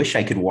 I wish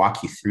I could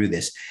walk you through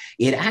this.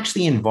 It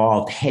actually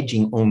involved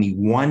hedging only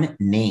one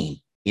name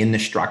in the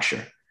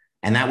structure,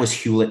 and that was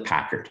Hewlett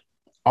Packard.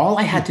 All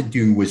I had to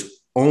do was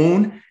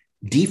own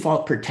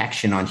default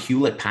protection on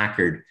Hewlett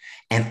Packard,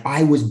 and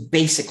I was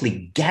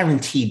basically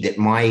guaranteed that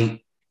my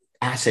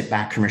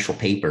asset-backed commercial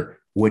paper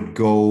would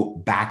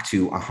go back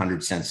to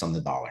 100 cents on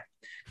the dollar.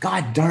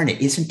 God darn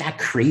it. Isn't that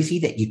crazy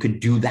that you could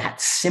do that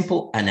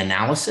simple an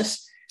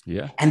analysis?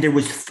 Yeah. And there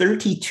was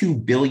 32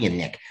 billion,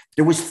 Nick.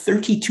 There was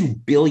 32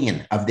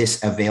 billion of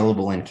this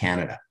available in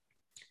Canada.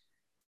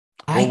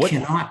 I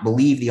cannot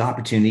believe the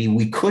opportunity.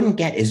 We couldn't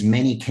get as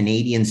many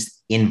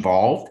Canadians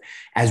involved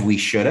as we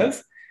should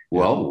have.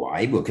 Well,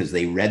 why? Because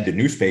they read the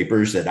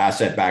newspapers that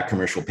asset-backed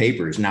commercial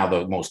paper is now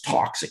the most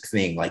toxic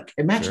thing. Like,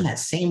 imagine that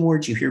same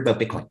words you hear about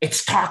Bitcoin.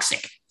 It's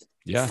toxic.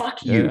 Yeah.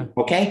 Fuck you. Yeah.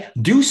 Okay.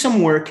 Do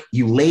some work,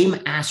 you lame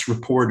ass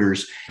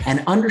reporters,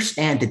 and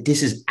understand that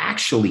this is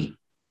actually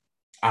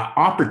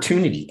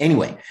opportunity.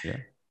 Anyway. Yeah.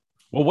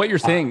 Well, what you're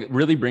saying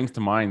really brings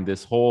to mind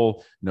this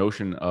whole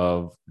notion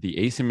of the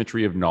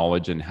asymmetry of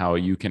knowledge and how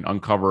you can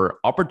uncover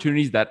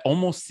opportunities that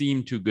almost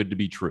seem too good to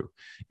be true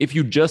if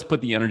you just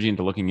put the energy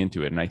into looking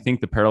into it. And I think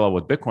the parallel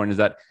with Bitcoin is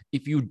that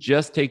if you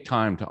just take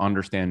time to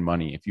understand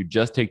money, if you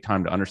just take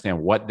time to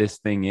understand what this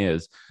thing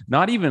is,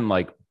 not even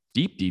like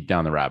deep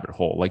down the rabbit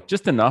hole, like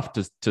just enough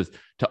to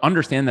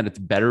understand that it's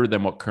better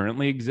than what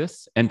currently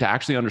exists, and to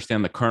actually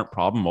understand the current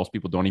problem most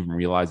people don't even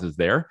realize is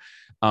there.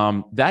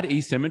 That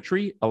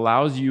asymmetry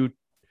allows you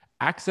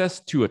access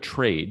to a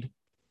trade,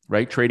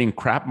 right? Trading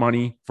crap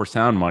money for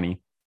sound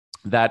money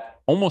that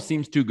almost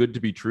seems too good to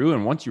be true.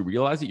 And once you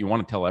realize it, you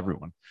want to tell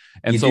everyone.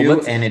 And so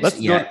let's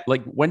go,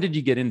 like, when did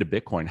you get into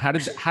Bitcoin? How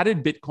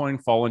did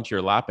Bitcoin fall into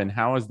your lap, and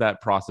how has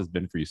that process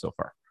been for you so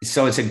far?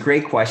 So it's a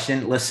great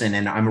question. Listen,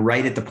 and I'm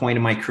right at the point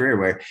in my career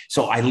where,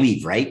 so I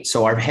leave, right?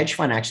 So our hedge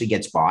fund actually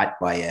gets bought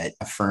by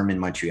a firm in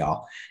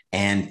Montreal.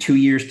 And 2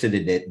 years to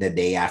the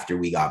day after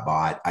we got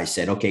bought, I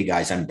said, okay,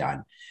 guys, I'm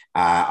done.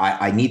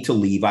 I need to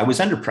leave. I was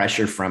under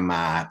pressure from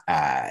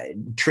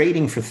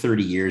trading for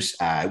 30 years,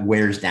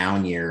 wears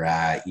down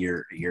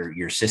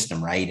your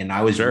system, right? And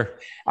Sure.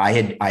 I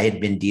had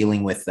been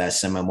dealing with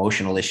some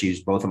emotional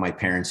issues. Both of my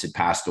parents had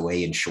passed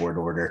away in short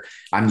order.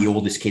 I'm the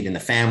oldest kid in the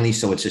family,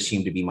 so it just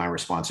seemed to be my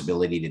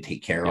responsibility to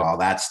take care of Yep. all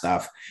that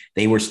stuff.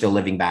 They were still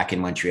living back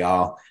in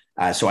Montreal.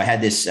 So I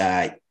had this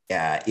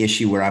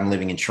issue where I'm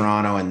living in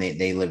Toronto and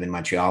they live in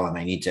Montreal, and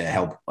I need to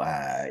help,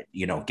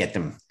 get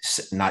them,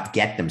 not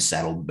get them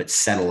settled, but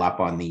settle up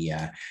on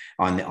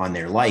on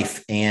their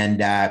life.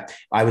 And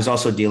I was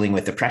also dealing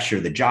with the pressure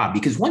of the job,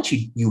 because once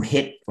you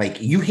hit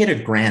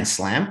a grand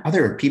slam,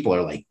 other people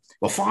are like,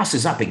 well, Foss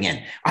is up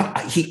again.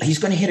 He's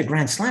going to hit a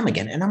grand slam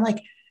again. And I'm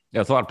like,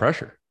 Yeah, it's a lot of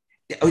pressure.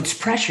 it's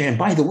pressure. And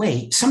by the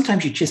way,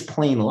 sometimes you're just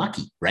plain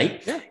lucky,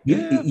 right? Yeah.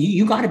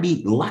 You got to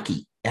be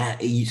lucky.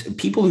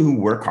 People who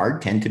work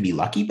hard tend to be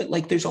lucky, but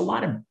like there's a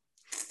lot of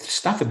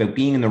stuff about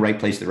being in the right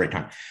place at the right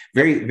time.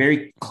 Very,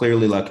 very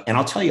clearly luck. And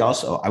I'll tell you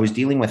also, I was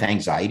dealing with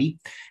anxiety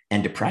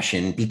and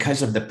depression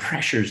because of the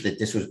pressures that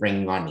this was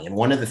bringing on me. And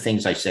one of the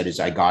things I said is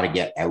I got to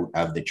get out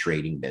of the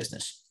trading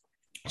business.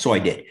 So I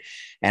did.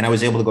 And I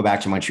was able to go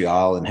back to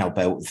Montreal and help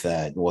out with,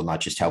 not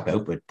just help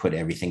out, but put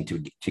everything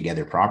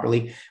together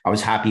properly. I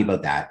was happy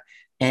about that.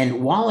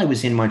 And while I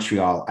was in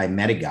Montreal, I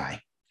met a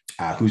guy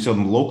who's a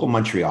local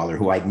Montrealer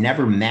who I'd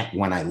never met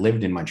when I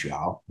lived in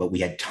Montreal, but we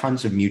had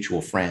tons of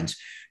mutual friends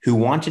who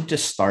wanted to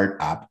start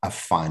up a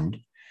fund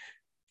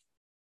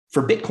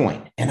for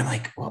Bitcoin. And I'm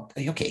like, well,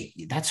 okay,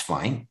 that's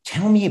fine.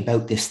 Tell me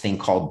about this thing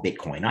called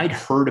Bitcoin. I'd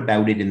heard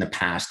about it in the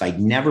past. I'd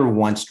never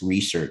once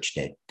researched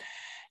it.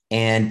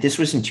 And this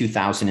was in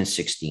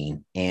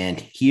 2016. And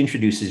he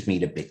introduces me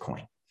to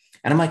Bitcoin.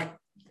 And I'm like,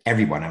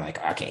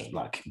 okay,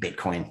 look,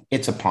 Bitcoin,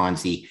 it's a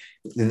Ponzi.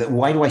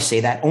 Why do I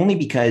say that? Only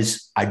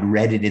because I'd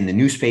read it in the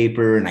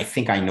newspaper and I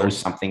think I know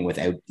something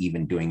without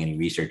even doing any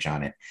research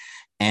on it.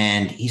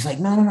 And he's like,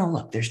 no,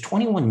 look, there's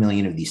 21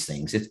 million of these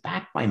things. It's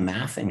backed by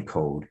math and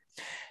code.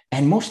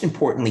 And most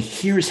importantly,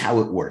 here's how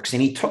it works.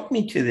 And he took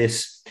me to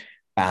this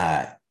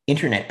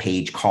internet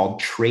page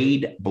called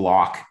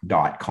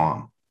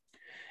tradeblock.com.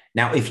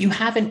 Now, if you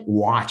haven't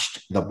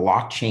watched the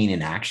blockchain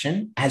in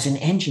action, as an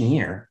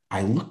engineer,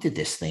 I looked at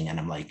this thing and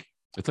I'm like,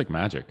 it's like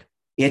magic.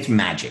 It's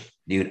magic,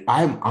 dude.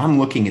 I'm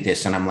looking at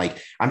this and I'm like,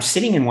 I'm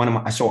sitting in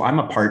I'm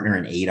a partner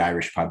in 8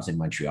 Irish pubs in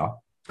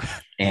Montreal.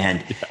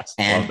 And Yes,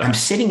 I'm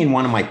sitting in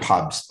one of my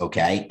pubs,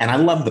 okay, and I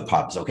love the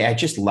pubs, okay. I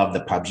just love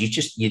the pubs. When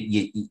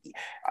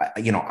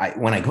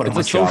I go to it's Montreal,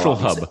 a social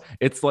hub.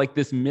 It's like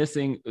this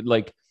missing,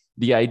 like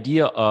the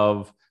idea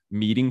of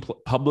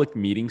public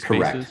meeting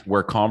spaces. Correct.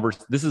 Where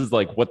this is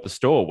like what the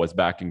Stoa was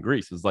back in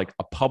Greece. It's like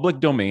a public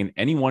domain.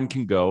 Anyone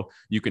can go.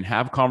 You can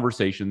have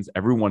conversations.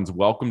 Everyone's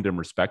welcomed and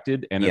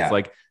respected, and it's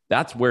like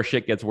that's where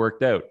shit gets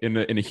worked out in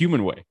a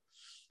human way.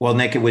 Well,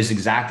 Nick, it was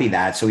exactly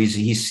that. So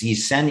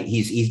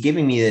he's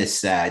giving me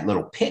this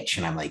little pitch,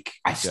 and I'm like,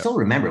 I still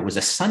remember it was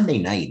a Sunday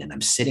night, and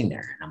I'm sitting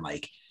there, and I'm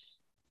like,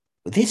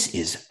 this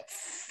is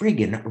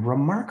friggin'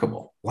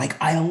 remarkable. Like,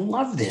 I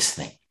love this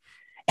thing,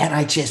 and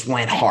I just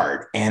went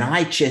hard, and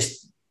I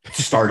just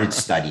started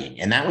studying,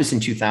 and that was in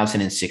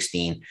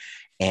 2016,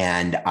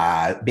 and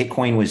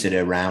Bitcoin was at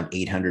around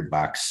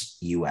 $800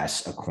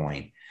 US a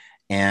coin,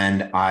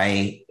 and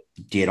I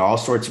did all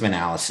sorts of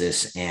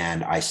analysis,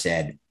 and I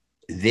said,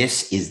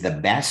 this is the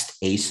best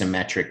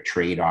asymmetric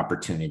trade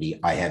opportunity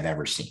I have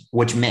ever seen,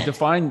 which meant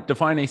define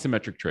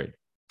asymmetric trade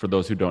for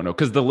those who don't know.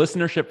 Because the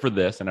listenership for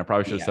this, and I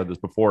probably should have said this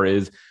before,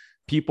 is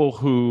people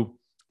who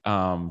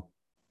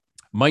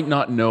might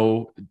not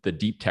know the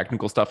deep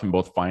technical stuff in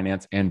both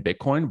finance and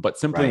Bitcoin, but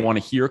simply want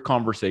to hear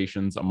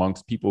conversations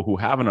amongst people who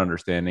have an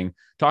understanding,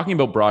 talking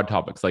about broad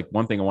topics. Like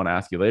one thing I want to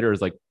ask you later is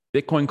like,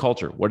 Bitcoin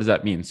culture, what does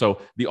that mean?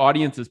 So the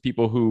audience is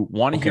people who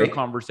want to hear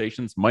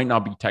conversations, might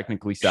not be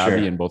technically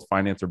savvy in both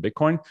finance or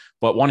Bitcoin,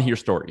 but want to hear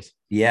stories.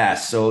 Yeah.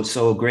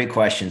 So great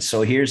question.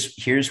 So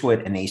here's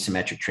what an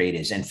asymmetric trade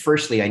is. And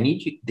firstly, I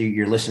need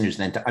your listeners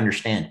then to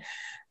understand,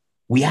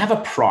 we have a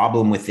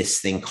problem with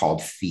this thing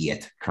called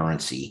fiat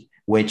currency,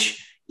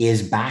 which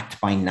is backed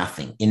by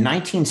nothing. In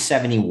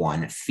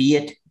 1971,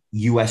 fiat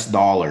US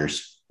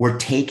dollars were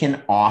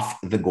taken off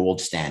the gold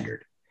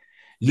standard.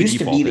 Used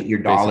to be that your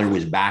dollar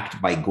was backed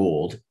by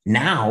gold.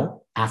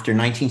 Now, after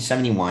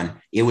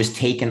 1971, it was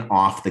taken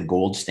off the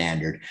gold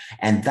standard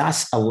and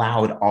thus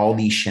allowed all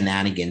these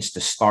shenanigans to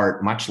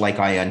start, much like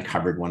I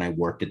uncovered when I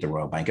worked at the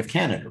Royal Bank of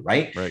Canada,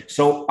 right?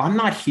 So I'm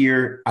not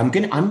here. I'm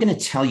gonna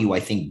tell you,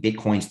 I think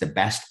Bitcoin's the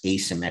best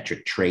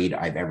asymmetric trade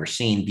I've ever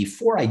seen.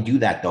 Before I do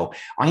that, though,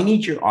 I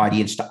need your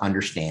audience to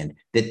understand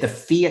that the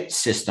fiat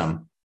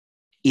system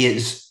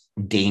is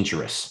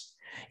dangerous.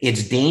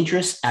 It's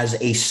dangerous as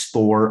a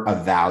store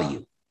of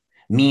value.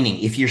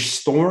 Meaning, if you're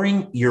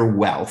storing your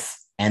wealth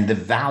and the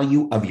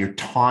value of your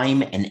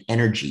time and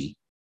energy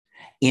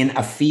in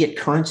a fiat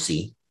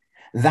currency,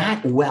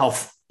 that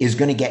wealth is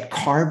going to get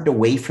carved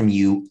away from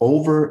you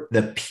over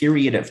the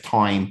period of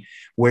time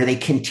where they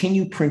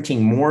continue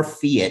printing more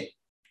fiat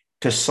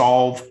to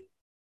solve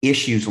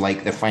issues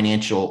like the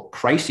financial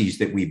crises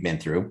that we've been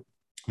through.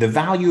 The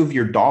value of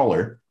your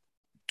dollar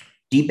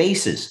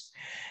debases.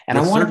 And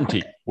with I want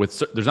certainty.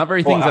 There's not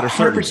very things that are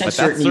certain, but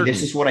certainty. certain.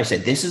 This is what I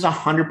said. This is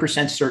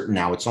 100% certain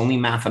now. It's only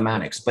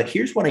mathematics. But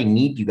here's what I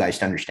need you guys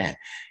to understand.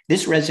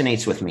 This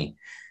resonates with me.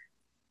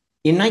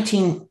 In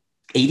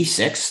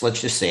 1986,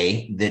 let's just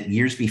say that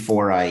years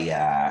before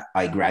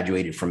I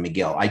graduated from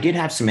McGill, I did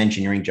have some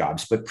engineering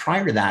jobs. But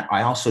prior to that,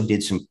 I also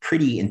did some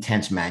pretty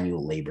intense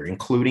manual labor,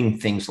 including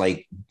things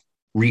like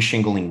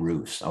reshingling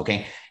roofs.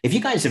 Okay. If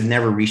you guys have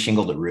never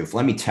reshingled a roof,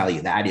 let me tell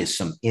you, that is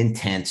some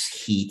intense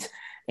heat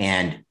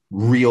and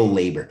real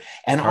labor.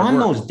 And on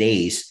those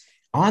days,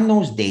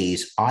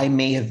 I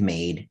may have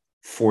made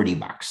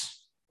 $40.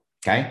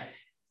 Okay.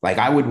 Like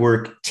I would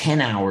work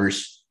 10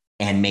 hours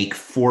and make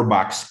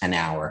 $4 an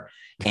hour.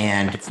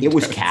 And it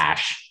was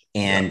cash.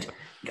 And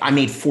I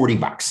made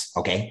 $40.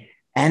 Okay.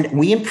 And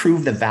we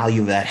improved the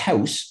value of that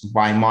house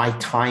by my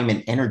time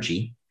and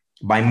energy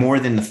by more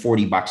than the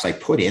 $40 I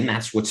put in.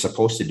 That's what's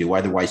supposed to do.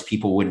 Otherwise,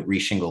 people wouldn't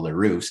reshingle their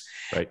roofs.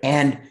 Right.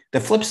 And the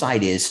flip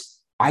side is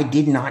I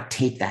did not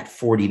take that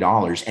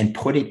 $40 and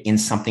put it in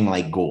something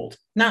like gold.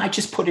 No, I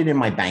just put it in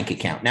my bank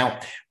account. Now,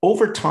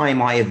 over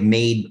time, I have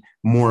made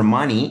more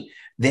money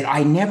that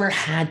I never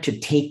had to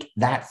take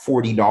that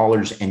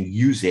 $40 and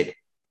use it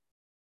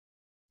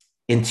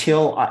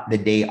until the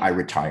day I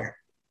retire.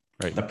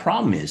 Right. The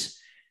problem is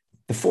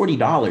the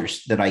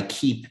 $40 that I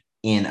keep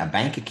in a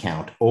bank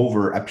account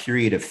over a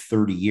period of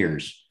 30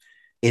 years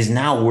is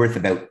now worth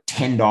about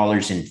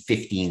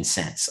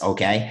 $10.15.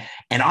 Okay.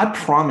 And I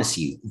promise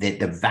you that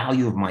the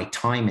value of my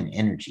time and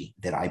energy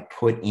that I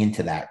put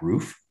into that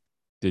roof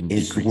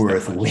is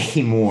worth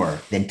way more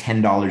than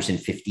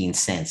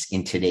 $10.15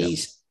 in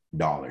today's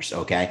dollars.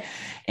 Okay.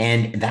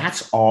 And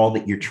that's all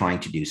that you're trying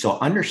to do. So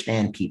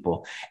understand,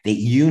 people, that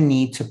you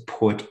need to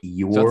put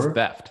your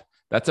theft.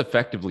 That's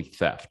effectively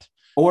theft.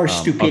 Or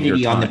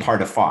stupidity on the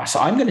part of Foss. So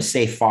I'm going to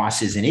say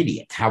Foss is an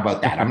idiot. How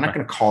about that? I'm not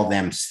going to call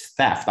them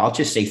theft. I'll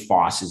just say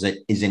Foss is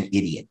an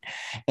idiot.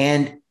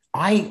 And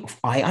I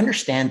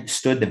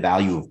understood the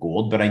value of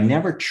gold, but I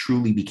never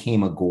truly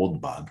became a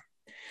gold bug.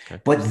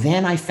 Okay. But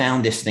then I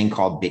found this thing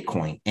called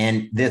Bitcoin.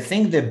 And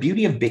the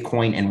beauty of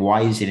Bitcoin, and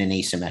why is it an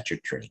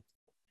asymmetric trade?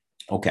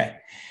 Okay.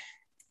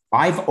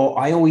 I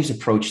always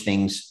approach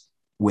things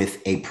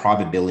with a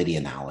probability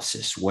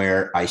analysis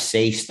where I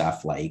say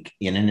stuff like,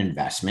 in an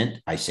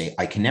investment, I say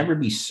I can never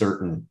be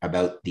certain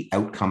about the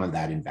outcome of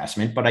that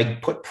investment, but I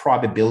put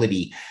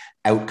probability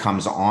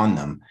outcomes on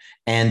them.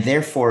 And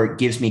therefore it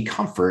gives me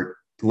comfort.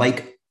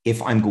 Like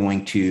if I'm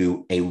going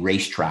to a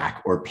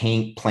racetrack or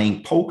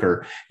playing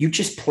poker, you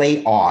just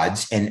play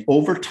odds. And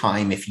over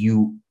time, if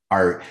you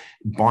are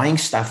buying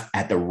stuff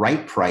at the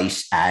right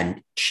price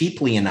and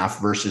cheaply enough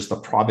versus the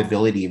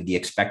probability of the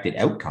expected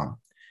outcome,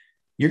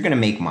 you're going to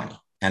make money.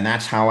 And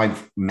that's how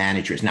I've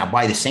managed it. Now,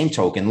 by the same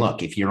token,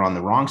 look, if you're on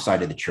the wrong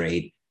side of the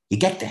trade, you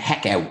get the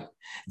heck out.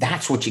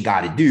 That's what you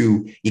got to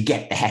do. You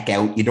get the heck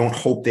out. You don't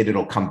hope that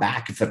it'll come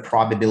back. If the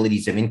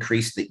probabilities have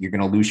increased that you're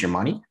going to lose your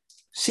money,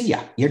 see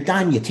ya. You're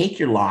done. You take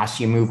your loss,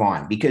 you move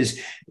on, because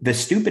the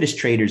stupidest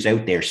traders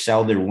out there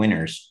sell their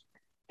winners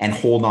and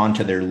hold on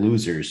to their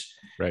losers.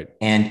 Right.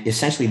 And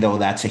essentially, though,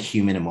 that's a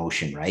human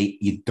emotion, right?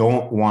 You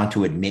don't want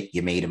to admit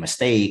you made a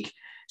mistake.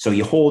 So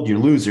you hold your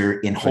loser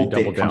in hope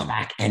that it comes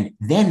back. And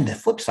then the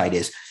flip side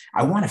is,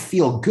 I want to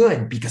feel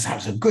good because I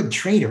was a good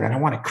trader and I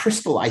want to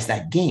crystallize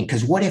that gain.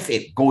 Because what if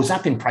it goes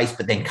up in price,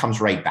 but then comes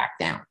right back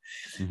down?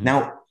 Mm-hmm.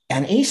 Now,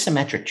 an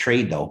asymmetric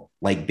trade, though,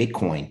 like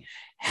Bitcoin,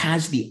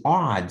 has the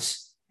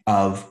odds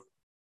of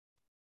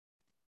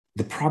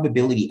the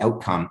probability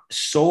outcome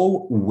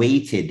so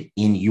weighted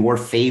in your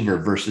favor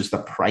versus the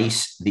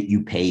price that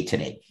you pay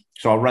today.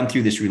 So I'll run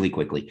through this really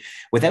quickly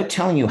without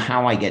telling you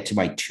how I get to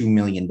my $2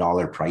 million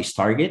price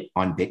target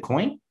on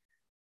Bitcoin.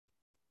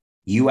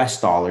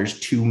 US dollars,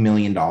 $2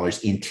 million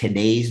in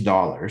today's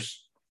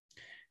dollars.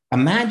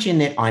 Imagine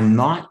that I'm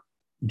not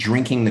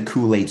drinking the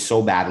Kool-Aid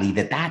so badly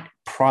that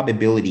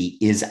probability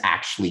is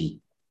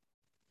actually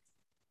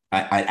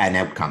an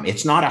outcome.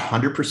 It's not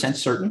 100%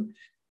 certain,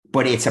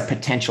 but it's a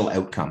potential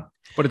outcome.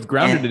 But it's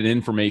grounded in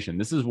information.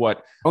 This is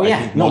what. Oh,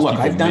 yeah. No, look,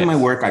 I've done my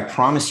work. I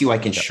promise you, I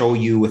can show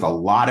you with a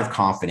lot of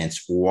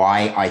confidence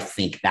why I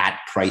think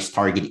that price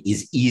target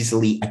is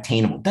easily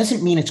attainable.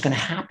 Doesn't mean it's going to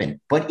happen,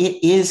 but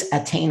it is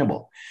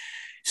attainable.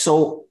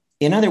 So,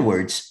 in other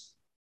words,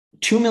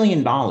 $2 million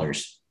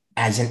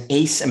as an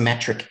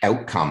asymmetric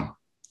outcome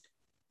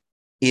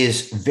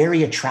is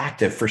very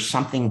attractive for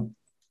something,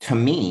 to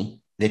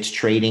me, that's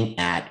trading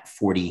at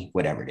 40,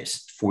 whatever it is,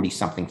 40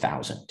 something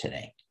thousand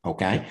today.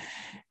 Okay.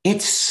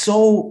 It's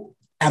so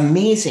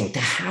amazing to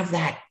have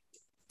that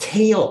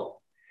tail,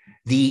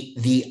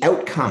 the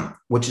outcome,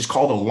 which is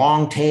called a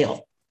long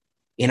tail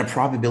in a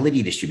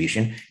probability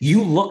distribution.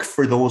 You look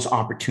for those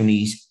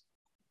opportunities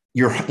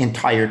your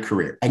entire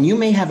career, and you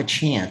may have a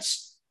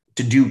chance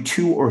to do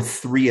 2 or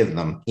 3 of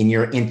them in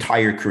your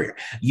entire career.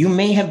 You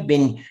may have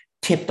been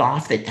tipped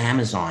off that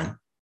Amazon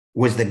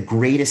was the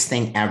greatest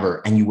thing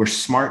ever, and you were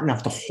smart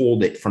enough to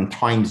hold it from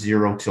time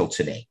zero till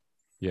today.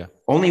 Yeah.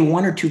 Only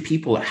one or two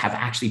people have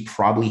actually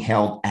probably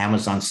held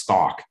Amazon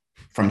stock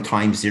from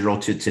time zero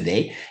to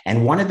today.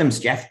 And one of them's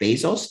Jeff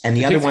Bezos, and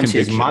the other one's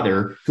his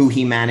mother, who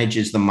he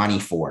manages the money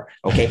for.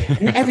 Okay.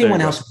 And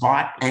everyone else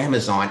bought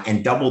Amazon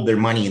and doubled their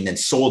money and then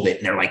sold it.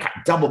 And they're like, I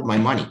doubled my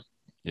money.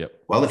 Yep.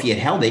 Well, if you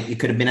had held it, you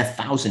could have been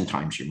 1,000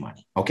 times your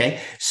money. Okay.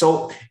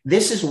 So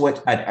this is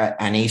what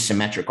an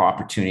asymmetric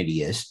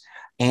opportunity is.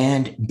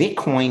 And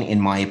Bitcoin, in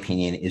my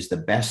opinion, is the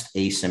best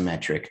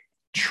asymmetric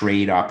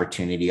trade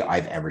opportunity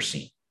I've ever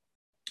seen.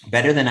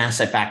 Better than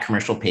asset-backed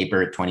commercial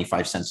paper at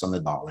 25 cents on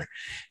the dollar.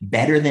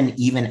 Better than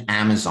even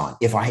Amazon.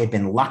 If I had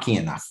been lucky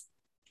enough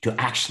to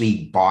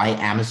actually buy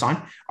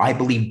Amazon, I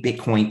believe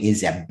Bitcoin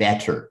is a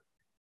better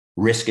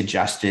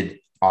risk-adjusted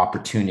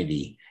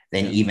opportunity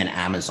than even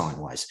Amazon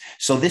was.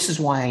 So this is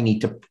why I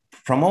need to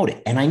promote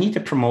it. And I need to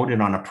promote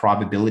it on a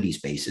probabilities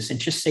basis and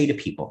just say to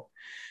people,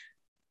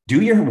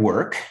 do your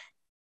work.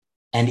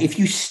 And if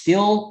you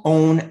still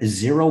own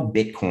 0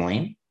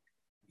 Bitcoin,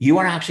 you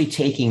are actually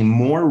taking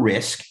more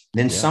risk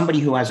than somebody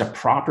who has a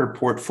proper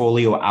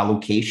portfolio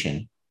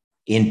allocation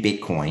in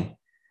Bitcoin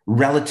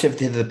relative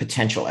to the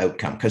potential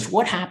outcome. Because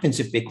what happens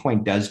if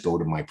Bitcoin does go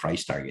to my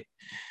price target?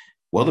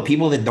 Well, the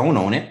people that don't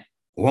own it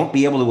won't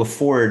be able to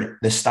afford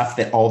the stuff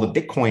that all the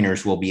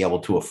Bitcoiners will be able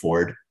to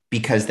afford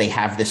because they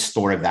have this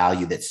store of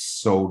value that's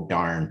so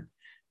darn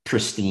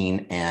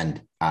pristine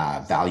and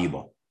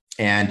valuable.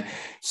 And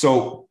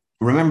so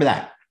remember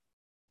that.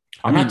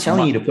 I'm not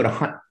telling you to put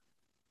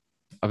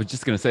I was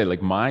just going to say,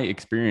 like, my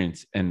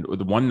experience, and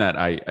the one that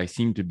I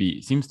seems to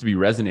be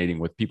resonating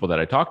with people that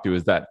I talk to,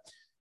 is that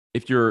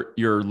if your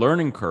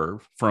learning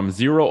curve from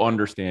zero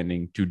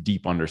understanding to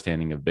deep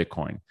understanding of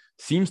Bitcoin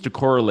seems to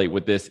correlate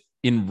with this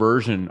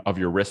inversion of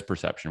your risk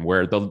perception,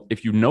 where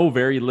if you know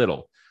very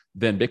little,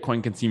 then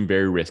Bitcoin can seem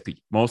very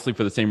risky, mostly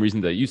for the same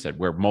reason that you said,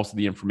 where most of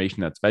the information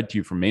that's fed to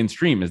you from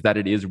mainstream is that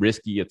it is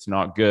risky, it's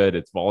not good,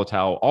 it's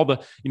volatile,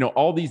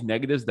 all these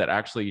negatives that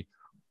actually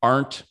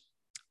aren't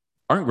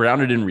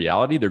grounded in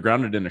reality. They're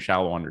grounded in a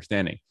shallow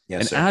understanding. Yes,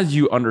 and sir. As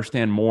you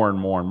understand more and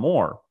more and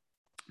more,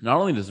 not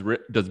only does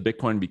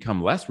Bitcoin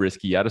become less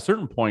risky, at a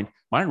certain point,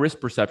 my risk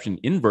perception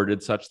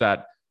inverted such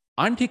that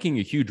I'm taking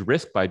a huge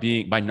risk by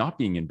not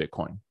being in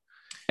Bitcoin.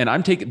 And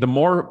I'm taking, the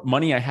more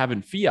money I have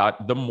in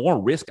fiat, the more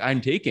risk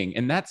I'm taking.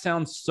 And that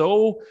sounds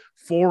so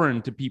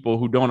foreign to people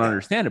who don't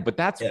understand it, but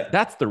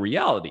that's the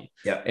reality.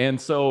 Yeah.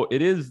 And so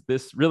it is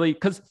this really,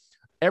 because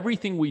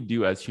everything we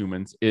do as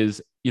humans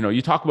is,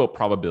 you talk about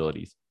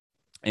probabilities.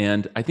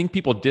 And I think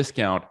people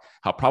discount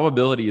how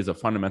probability is a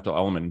fundamental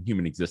element in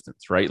human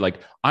existence, right? Like,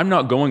 I'm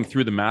not going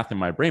through the math in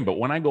my brain, but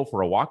when I go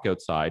for a walk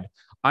outside,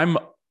 I'm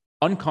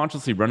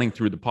unconsciously running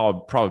through the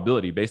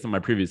probability based on my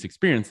previous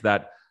experience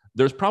that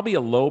there's probably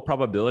a low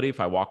probability if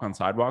I walk on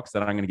sidewalks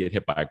that I'm going to get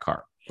hit by a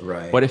car.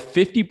 Right. But if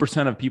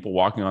 50% of people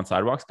walking on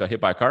sidewalks got hit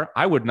by a car,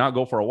 I would not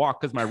go for a walk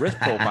because my risk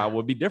profile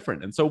would be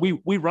different. And so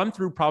we run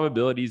through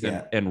probabilities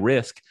and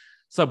risk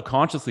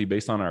subconsciously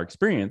based on our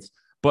experience.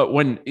 But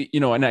when,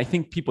 and I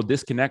think people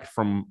disconnect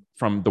from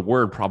the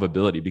word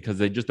probability because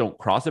they just don't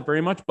cross it very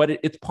much, but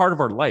it's part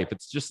of our life.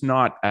 It's just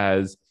not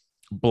as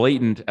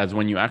blatant as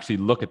when you actually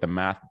look at the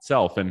math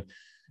itself. And,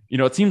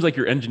 it seems like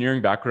your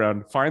engineering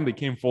background finally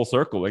came full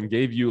circle and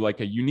gave you like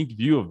a unique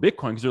view of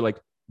Bitcoin, because you're like,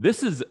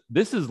 this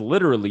is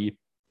literally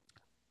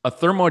a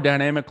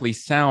thermodynamically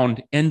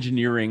sound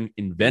engineering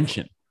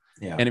invention.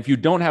 Yeah. And if you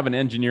don't have an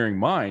engineering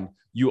mind,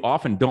 you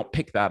often don't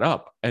pick that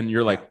up. And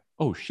you're like,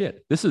 oh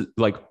shit, this is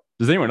like,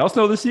 does anyone else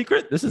know the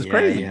secret? This is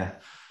crazy. Yeah,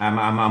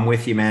 I'm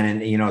with you,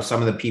 man. And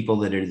some of the people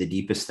that are the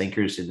deepest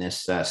thinkers in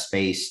this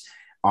space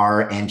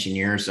are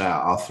engineers.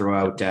 I'll throw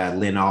out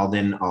Lynn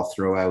Alden. I'll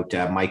throw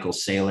out Michael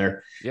Saylor.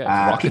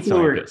 Yeah, people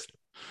who are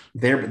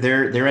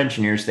they're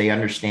engineers. They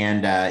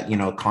understand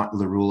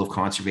the rule of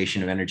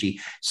conservation of energy.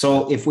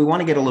 So if we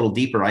want to get a little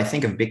deeper, I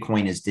think of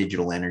Bitcoin as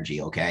digital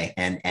energy. Okay,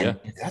 and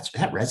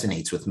that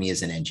resonates with me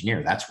as an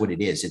engineer. That's what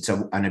it is. It's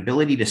an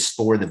ability to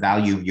store the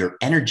value of your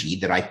energy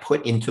that I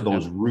put into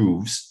those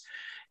roofs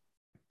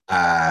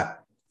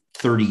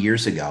 30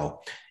 years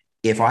ago.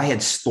 If I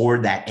had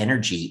stored that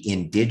energy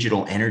in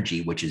digital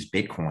energy, which is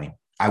Bitcoin,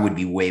 I would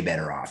be way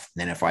better off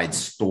than if I had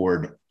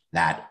stored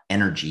that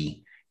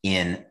energy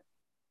in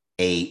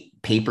a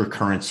paper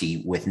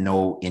currency with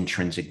no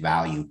intrinsic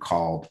value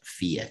called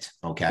fiat.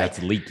 Okay.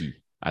 That's leaky.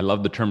 I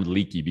love the term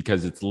leaky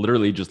because it's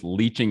literally just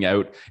leaching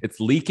out. It's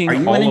leaking. Are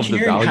you all an of the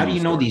value. How do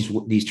you know these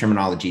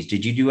terminologies?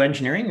 Did you do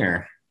engineering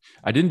or?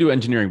 I didn't do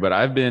engineering, but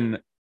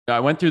I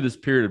went through this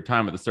period of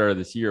time at the start of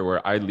this year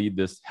where I lead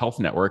this health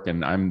network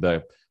and I'm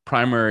the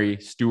primary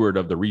steward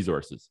of the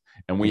resources.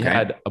 And we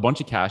had a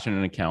bunch of cash in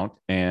an account,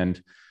 and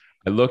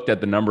I looked at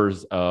the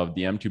numbers of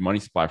the M2 money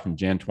supply from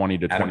Jan 20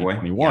 to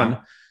 2021.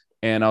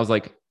 And I was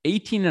like,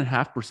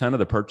 18.5% of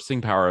the purchasing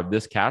power of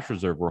this cash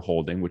reserve we're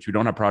holding, which we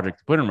don't have project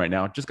to put in right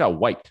now, just got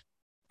wiped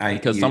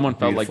because someone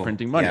felt like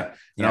printing money.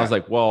 And I was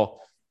like,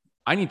 well,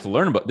 I need to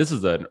learn about this.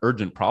 Is an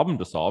urgent problem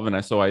to solve. And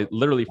I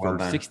literally Well for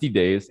done. 60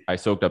 days, I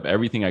soaked up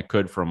everything I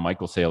could from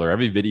Michael Saylor,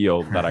 every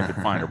video that I could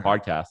find or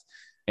podcast.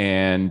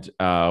 And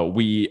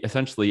we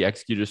essentially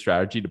executed a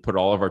strategy to put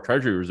all of our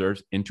treasury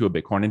reserves into a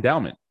Bitcoin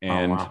endowment. Oh,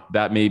 And wow.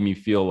 that made me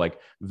feel like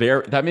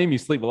that made me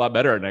sleep a lot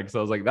better at night. Because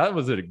I was like, that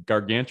was a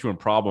gargantuan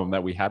problem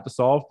that we had to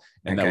solve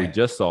and that we Okay.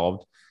 just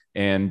solved.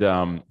 And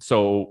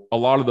so a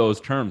lot of those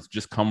terms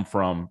just come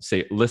from,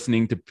 say,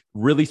 listening to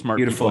really smart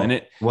people in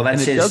Beautiful. it. Well, And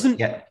that's it his, doesn't,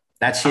 yeah,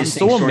 that's I'm his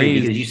same so story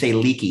because amazed. you say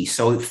leaky.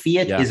 So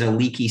fiat Yeah. is a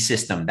leaky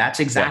system. That's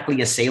Yeah.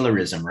 exactly a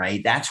Saylorism,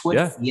 right? That's what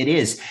Yeah. fiat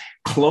is.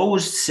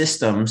 Closed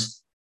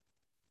systems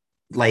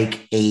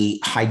like a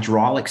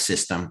hydraulic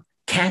system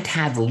can't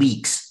have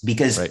leaks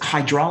because Right.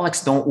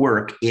 hydraulics don't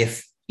work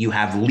if you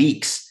have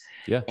leaks.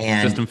 Yeah.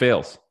 And System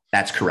fails.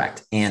 that's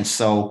correct. And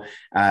so,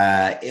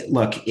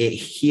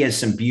 he has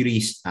some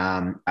beauties.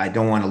 I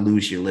don't want to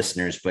lose your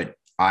listeners, but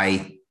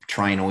I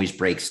try and always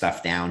break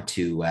stuff down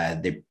to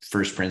the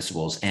first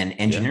principles, and Yeah.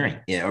 engineering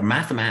or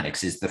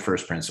mathematics is the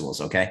first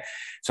principles. Okay.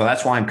 So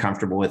that's why I'm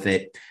comfortable with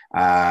it.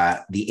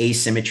 The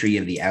asymmetry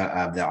of the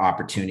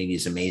opportunity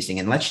is amazing.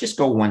 And let's just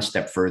go one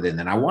step further. And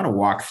then I want to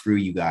walk through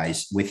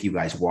with you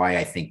guys, why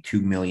I think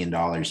 $2 million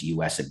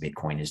US of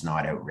Bitcoin is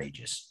not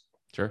outrageous.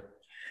 Sure.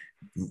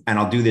 And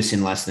I'll do this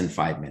in less than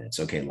 5 minutes.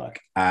 Okay, look,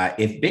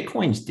 if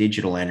Bitcoin's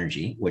digital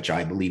energy, which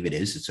I believe it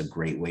is, it's a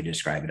great way to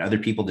describe it. Other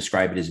people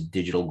describe it as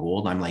digital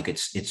gold. I'm like,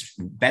 it's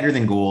better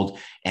than gold.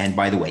 And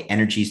by the way,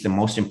 energy is the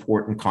most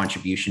important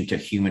contribution to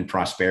human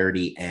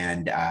prosperity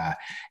and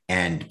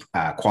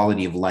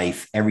quality of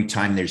life. Every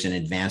time there's an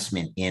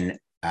advancement in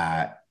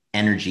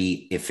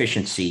energy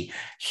efficiency,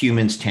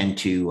 humans tend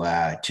to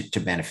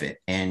benefit.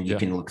 And you Yeah.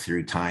 can look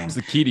through time. It's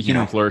the key to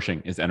human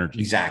flourishing is energy.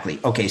 Exactly.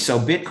 Okay, so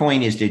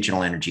Bitcoin is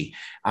digital energy.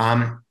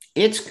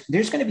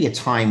 There's going to be a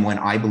time when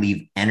I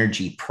believe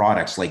energy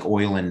products like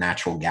oil and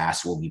natural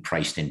gas will be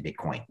priced in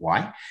Bitcoin.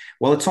 Why?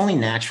 Well, it's only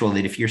natural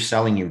that if you're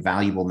selling your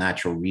valuable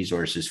natural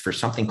resources for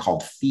something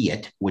called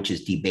fiat, which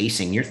is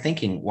debasing, you're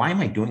thinking, why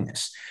am I doing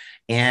this?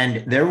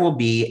 And there will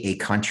be a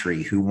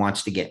country who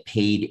wants to get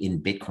paid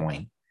in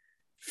Bitcoin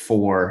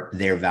for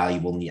their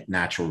valuable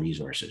natural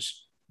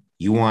resources.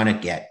 You want to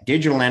get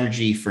digital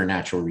energy for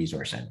natural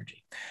resource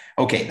energy.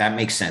 Okay, that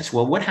makes sense.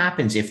 Well, what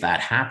happens if that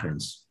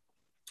happens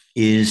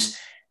is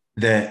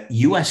the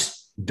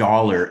US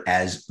dollar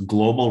as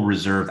global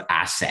reserve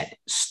asset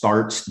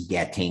starts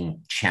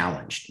getting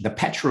challenged. The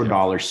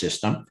petrodollar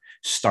system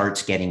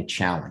starts getting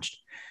challenged.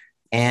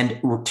 And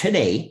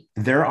today,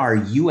 there are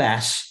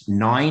US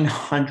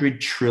 $900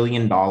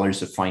 trillion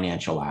of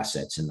financial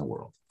assets in the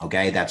world.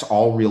 Okay, that's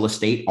all real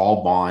estate,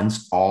 all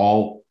bonds,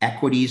 all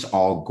equities,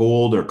 all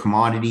gold or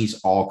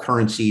commodities, all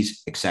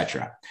currencies,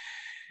 etc.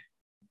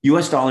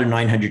 US dollar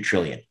 900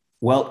 trillion.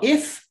 Well,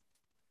 if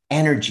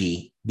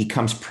energy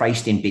becomes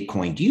priced in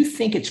Bitcoin, do you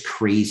think it's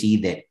crazy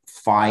that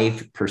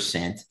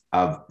 5%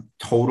 of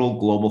total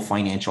global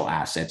financial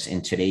assets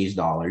in today's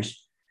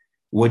dollars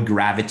would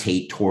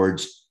gravitate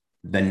towards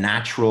the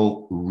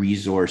natural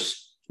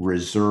resource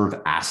reserve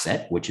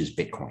asset, which is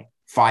Bitcoin?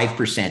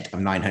 5% of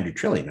 900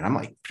 trillion. And I'm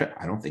like,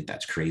 I don't think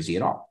that's crazy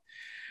at all.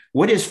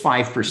 What is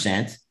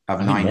 5%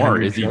 of I think more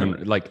 900 is trillion?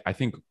 even like, I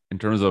think in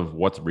terms of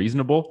what's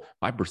reasonable,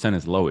 5%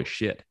 is low as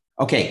shit.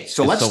 Okay,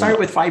 so It's let's so start low.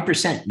 with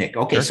 5%, Nick.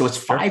 Okay, Sure. so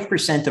it's Sure.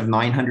 5% of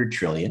 900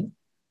 trillion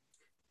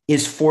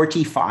is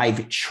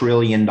 $45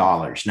 trillion.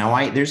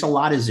 Now, there's a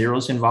lot of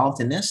zeros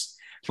involved in this,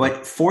 Sure.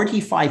 but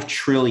 45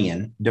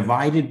 trillion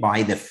divided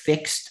by the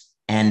fixed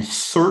and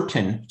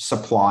certain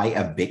supply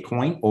of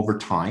Bitcoin over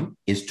time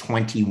is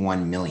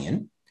 21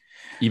 million.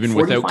 Even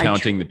without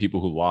counting the people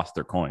who lost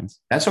their coins.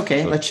 That's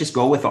okay. So, let's just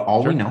go with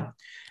all sure. we know.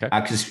 Okay.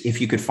 Because if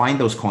you could find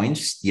those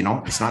coins,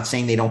 it's not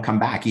saying they don't come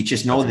back. You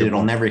just know That's a that good it'll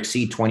point. never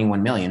exceed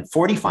 21 million.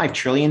 45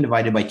 trillion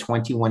divided by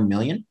 21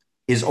 million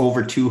is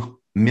over $2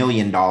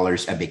 million a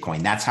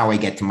Bitcoin. That's how I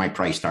get to my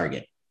price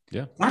target.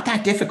 Yeah. Not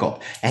that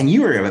difficult. And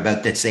you were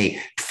about to say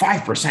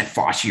 5%,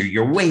 Foss,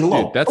 you're way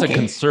low. Dude, that's okay. A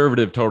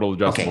conservative total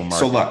addressable market.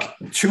 So look,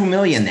 2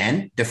 million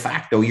then, de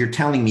facto, you're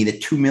telling me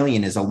that 2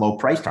 million is a low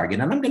price target.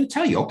 And I'm going to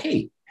tell you,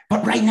 okay,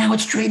 but right now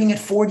it's trading at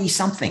 40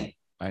 something.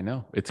 I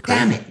know. It's crazy.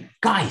 Damn it,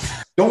 guys,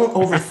 don't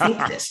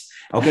overthink this.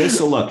 Okay,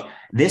 so look,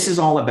 this is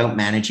all about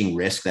managing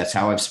risk. That's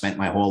how I've spent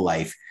my whole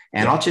life.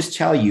 And I'll just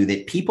tell you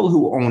that people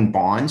who own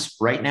bonds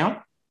right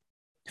now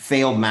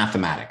failed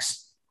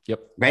mathematics. Yep.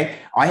 Right.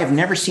 I have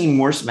never seen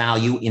worse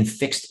value in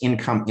fixed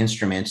income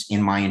instruments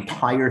in my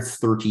entire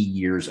 30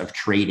 years of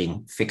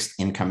trading fixed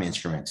income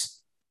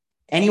instruments.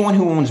 Anyone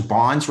who owns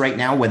bonds right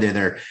now, whether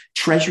they're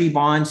treasury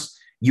bonds,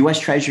 US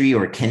Treasury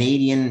or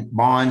Canadian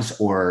bonds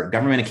or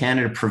Government of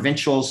Canada,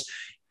 provincials,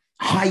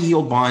 high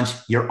yield bonds,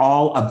 you're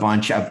all a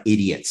bunch of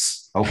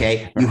idiots.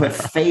 Okay. You have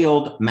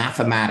failed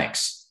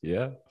mathematics.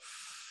 Yeah.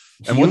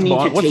 And you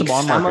need to take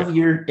some of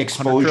your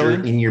exposure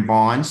in your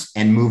bonds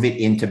and move it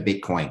into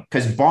Bitcoin,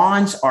 because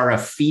bonds are a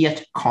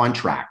fiat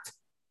contract.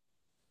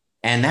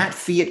 And that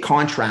fiat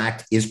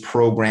contract is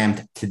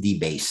programmed to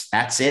debase.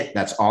 That's it.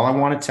 That's all I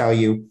want to tell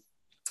you.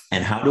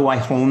 And how do I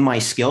hone my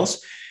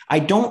skills? I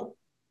don't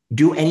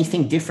do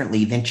anything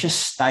differently than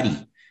just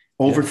study.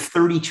 Over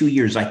 32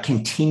 years, I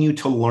continue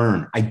to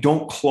learn. I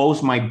don't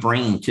close my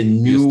brain to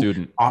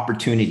new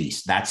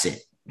opportunities. That's it.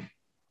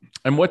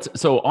 And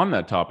so on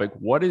that topic,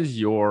 what is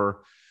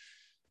your,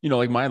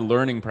 like my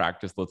learning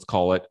practice, let's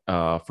call it,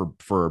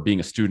 for being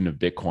a student of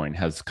Bitcoin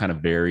has kind of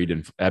varied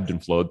and ebbed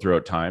and flowed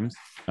throughout times.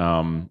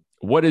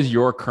 What is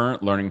your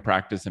current learning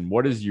practice, and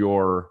what is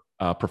your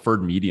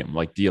preferred medium?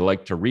 Like, do you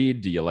like to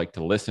read? Do you like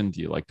to listen? Do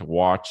you like to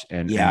watch?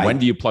 And when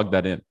do you plug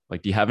that in?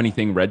 Like, do you have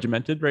anything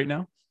regimented right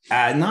now?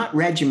 Not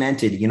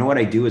regimented. You know what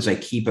I do is I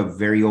keep a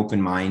very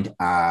open mind.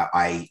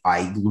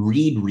 I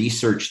read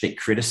research that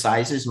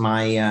criticizes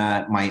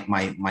my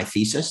my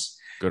thesis,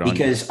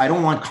 because I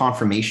don't want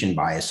confirmation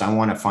bias. I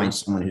want to find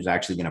someone who's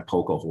actually going to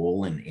poke a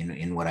hole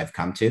in what I've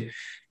come to.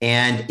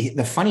 And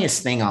the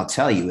funniest thing I'll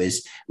tell you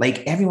is,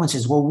 like, everyone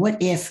says, well,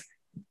 what if,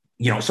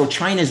 so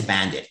China's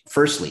banned it.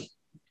 Firstly,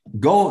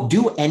 go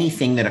do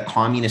anything that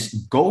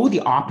go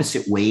the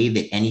opposite way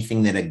that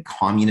anything that a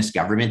communist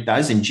government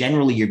does. And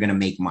generally you're going to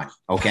make money.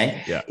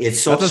 Okay. Yeah.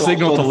 That's a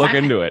signal to look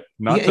into it,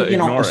 not to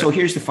ignore it. So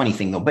here's the funny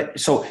thing though.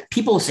 So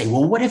people will say,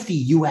 well, what if the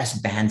US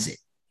bans it?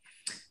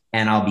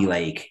 And I'll be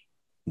like,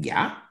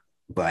 yeah,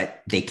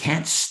 but they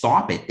can't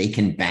stop it. They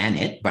can ban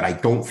it, but I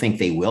don't think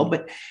they will.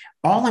 But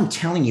all I'm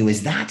telling you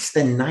is that's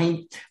the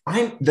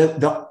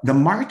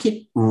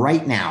market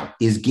right now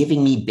is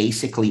giving me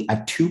basically a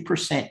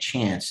 2%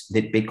 chance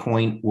that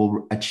Bitcoin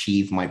will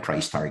achieve my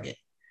price target.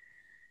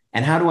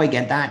 And how do I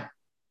get that?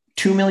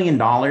 $2 million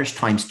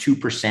times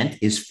 2%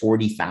 is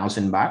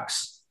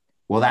 $40,000.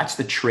 Well, that's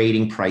the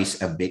trading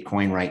price of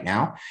Bitcoin right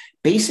now.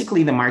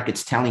 Basically, the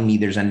market's telling me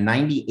there's a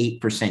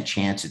 98%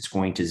 chance it's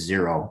going to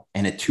zero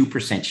and a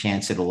 2%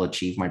 chance it'll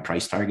achieve my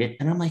price target.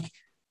 And I'm like,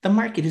 the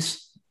market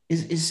is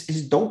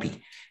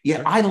dopey.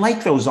 Yeah, I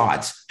like those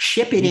odds.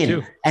 Ship it in.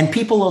 Too. And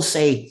people will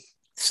say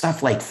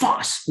stuff like,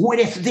 Foss, what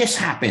if this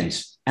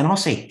happens? And I'll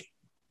say,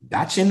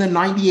 that's in the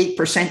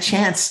 98%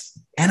 chance.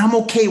 And I'm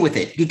okay with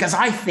it, because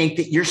I think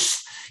that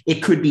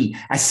it could be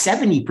a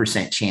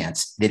 70%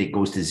 chance that it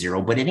goes to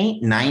zero, but it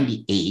ain't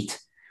 98.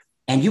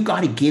 And you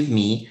got to give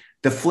me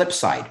the flip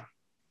side.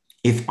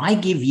 If I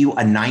give you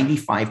a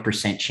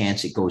 95%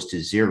 chance it goes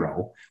to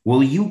zero,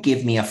 will you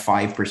give me a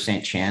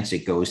 5% chance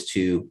it goes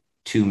to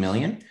 2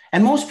 million?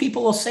 And most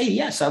people will say,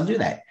 yes, I'll do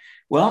that.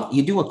 Well,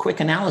 you do a quick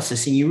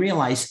analysis and you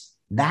realize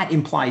that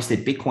implies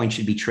that Bitcoin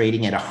should be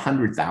trading at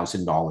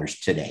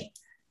 $100,000 today.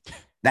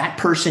 That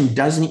person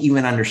doesn't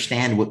even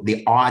understand what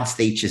the odds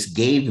they just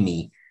gave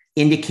me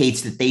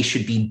indicates that they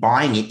should be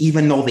buying it,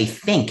 even though they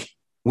think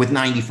with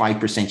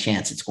 95%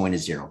 chance it's going to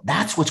zero.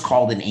 That's what's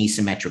called an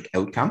asymmetric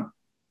outcome,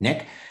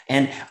 Nick.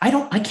 And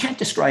I can't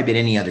describe it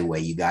any other way,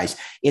 you guys.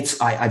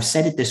 I've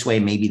said it this way.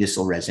 Maybe this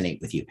will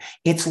resonate with you.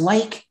 It's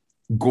like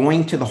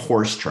going to the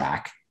horse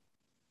track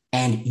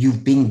and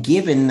you've been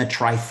given the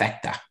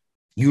trifecta.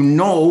 You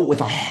know,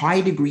 with a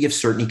high degree of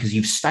certainty, because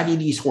you've studied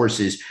these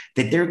horses,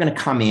 that they're going to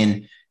come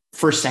in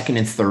first, second,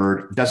 and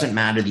third. Doesn't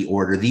matter the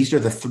order. These are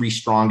the three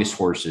strongest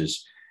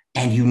horses.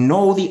 And you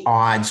know the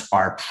odds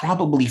are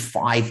probably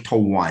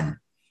 5-1,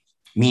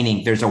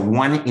 meaning there's a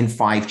 1 in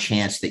 5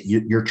 chance that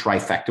your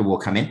trifecta will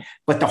come in.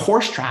 But the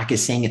horse track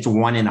is saying it's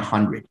 1 in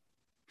 100.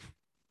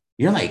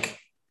 You're like,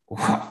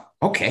 wow,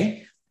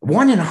 okay.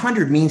 1 in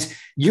 100 means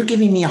you're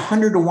giving me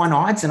 100-1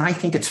 odds, and I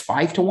think it's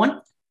 5-1.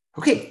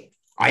 Okay,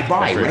 I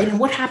buy, right? And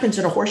what happens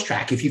at a horse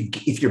track if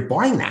you're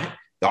buying that?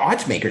 The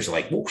odds makers are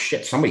like, "Whoa,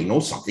 shit! Somebody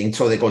knows something."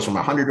 So it goes from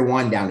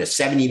 100-1 down to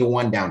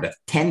 70-1 down to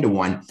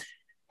 10-1.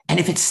 And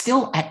if it's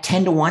still at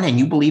 10-1 and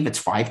you believe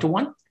it's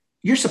 5-1,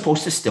 you're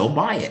supposed to still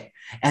buy it.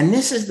 And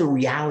this is the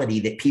reality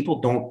that people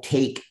don't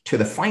take to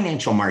the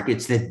financial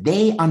markets that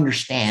they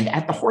understand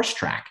at the horse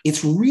track.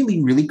 It's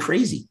really, really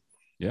crazy.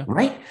 Yeah.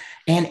 Right.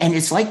 And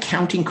it's like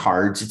counting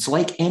cards. It's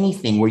like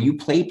anything where you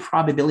play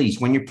probabilities.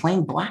 When you're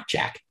playing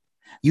blackjack,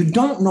 you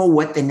don't know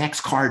what the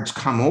next cards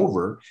come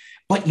over,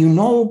 but you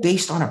know,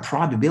 based on a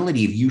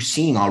probability of you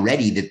seeing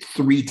already that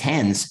 3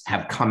 10s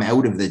have come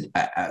out of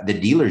the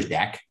dealer's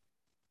deck,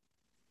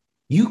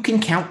 you can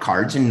count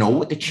cards and know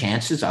what the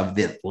chances of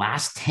the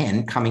last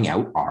 10 coming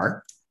out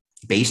are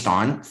based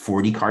on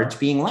 40 cards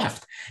being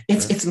left.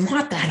 It's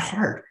not that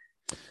hard.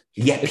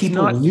 Yet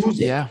people use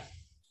it. Yeah.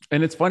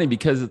 And it's funny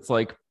because it's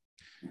like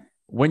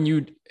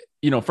when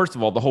first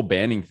of all, the whole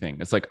banning thing,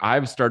 it's like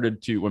I've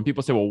started to, when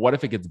people say, well, what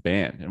if it gets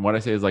banned? And what I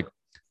say is like,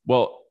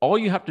 well, all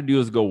you have to do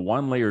is go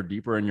one layer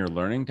deeper in your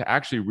learning to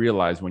actually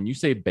realize when you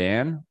say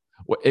ban,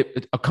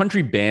 a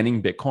country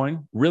banning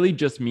Bitcoin really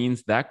just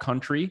means that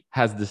country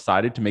has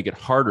decided to make it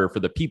harder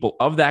for the people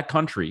of that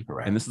country.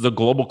 Correct. And this is a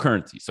global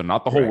currency, so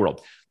not the whole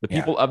world. The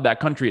people of that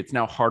country, it's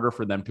now harder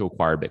for them to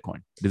acquire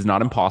Bitcoin. It is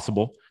not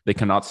impossible. They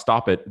cannot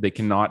stop it. They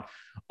cannot.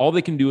 All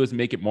they can do is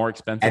make it more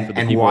expensive for the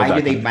people. And why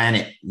do they ban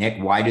it,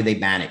 Nick? Why do they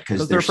ban it?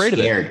 Because they're afraid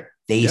scared. Of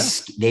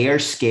it. They are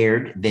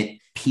scared that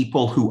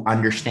people who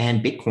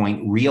understand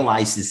Bitcoin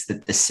realizes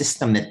that the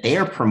system that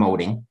they're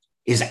promoting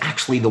is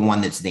actually the one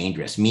that's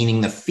dangerous,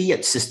 meaning the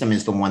fiat system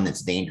is the one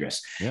that's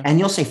dangerous. Yeah. And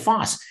you'll say,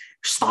 Foss,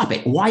 stop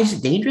it. Why is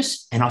it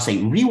dangerous? And I'll say,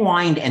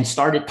 rewind and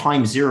start at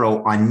time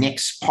 0 on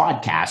Nick's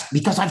podcast,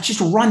 because I've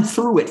just run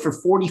through it for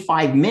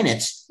 45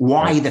 minutes,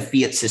 why the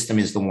fiat system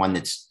is the one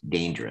that's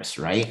dangerous,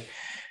 right?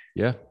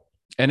 Yeah.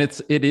 And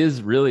it's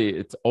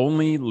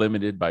only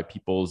limited by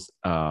people's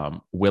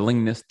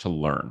willingness to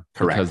learn.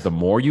 Correct. Because the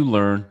more you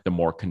learn, the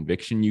more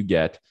conviction you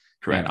get.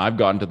 Correct. And I've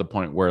gotten to the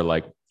point where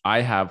like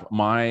I have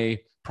my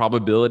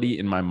probability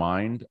in my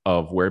mind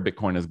of where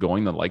Bitcoin is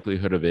going, the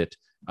likelihood of it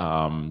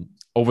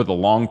over the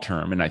long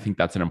term. And I think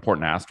that's an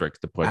important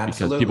asterisk to put.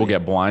 Absolutely. Because people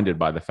get blinded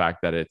by the fact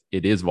that it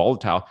is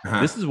volatile.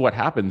 This is what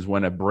happens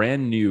when a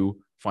brand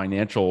new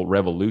financial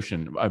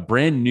revolution, a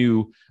brand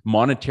new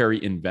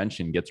monetary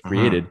invention gets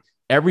created.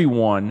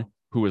 Everyone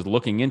who is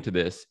looking into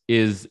this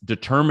is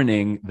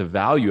determining the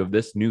value of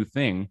this new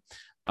thing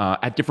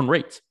at different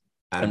rates.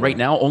 And right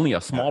now, only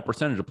a small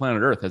percentage of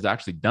planet Earth has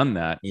actually done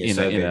that in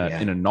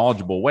a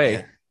knowledgeable way.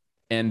 Yeah.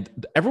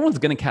 And everyone's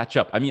going to catch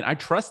up. I mean, I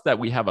trust that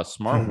we have a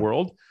smart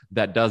world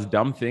that does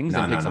dumb things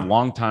and takes a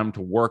long time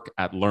to work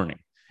at learning.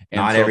 And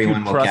not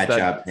everyone will catch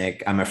up,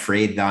 Nick. I'm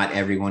afraid not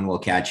everyone will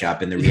catch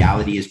up. And the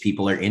reality is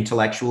people are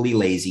intellectually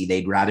lazy.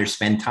 They'd rather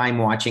spend time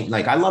watching.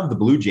 Like, I love the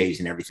Blue Jays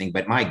and everything,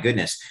 but my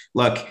goodness,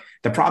 look,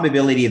 the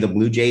probability of the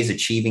Blue Jays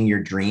achieving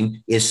your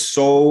dream is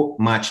so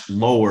much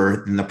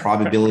lower than the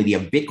probability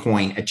of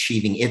Bitcoin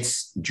achieving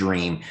its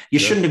dream. You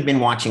shouldn't have been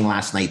watching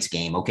last night's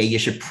game. Okay. You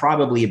should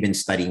probably have been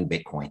studying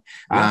Bitcoin.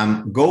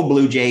 Go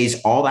Blue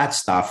Jays, all that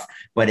stuff.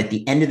 But at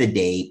the end of the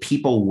day,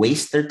 people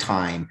waste their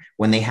time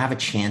when they have a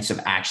chance of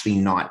actually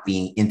not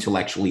being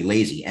intellectually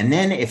lazy. And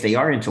then if they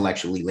are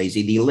intellectually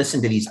lazy, they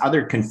listen to these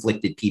other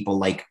conflicted people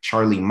like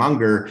Charlie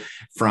Munger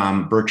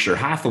from Berkshire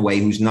Hathaway,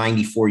 who's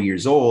 94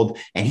 years old,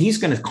 and he's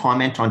going to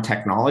comment on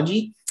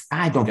technology.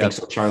 I don't think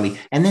so, Charlie.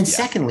 And then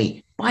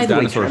secondly, by the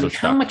way, Charlie,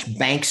 how much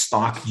bank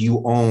stock do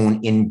you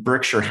own in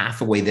Berkshire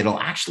Hathaway that'll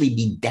actually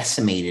be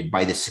decimated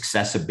by the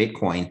success of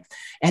Bitcoin?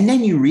 And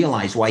then you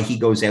realize why he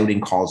goes out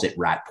and calls it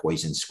rat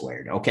poison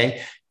squared.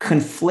 Okay.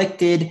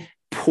 Conflicted,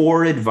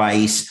 poor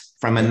advice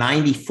from a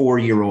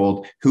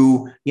 94-year-old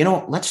who,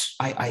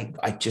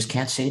 I just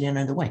can't say it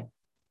another way.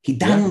 He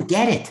doesn't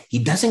get it. He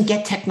doesn't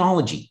get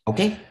technology.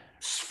 Okay.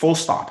 Full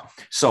stop.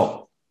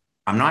 So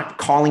I'm not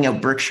calling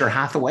out Berkshire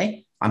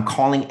Hathaway. I'm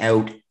calling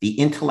out the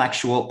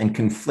intellectual and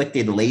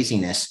conflicted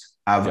laziness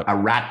of a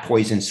rat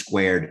poison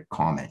squared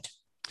comment.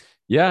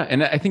 Yeah.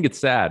 And I think it's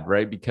sad,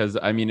 right? Because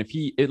I mean,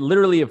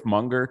 if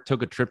Munger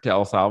took a trip to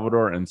El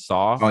Salvador and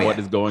saw what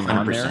is going 100%.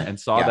 On there and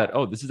saw that,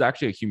 this is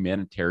actually a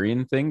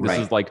humanitarian thing. This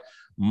is like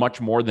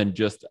much more than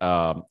just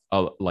a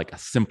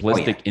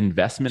simplistic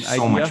investment idea.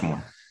 So much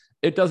more.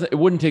 It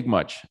wouldn't take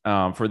much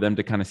for them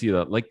to kind of see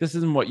that, like, this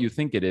isn't what you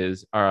think it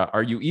is.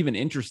 Are you even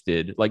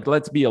interested? Like,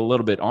 let's be a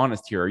little bit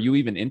honest here. Are you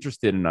even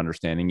interested in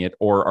understanding it?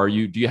 Or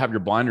do you have your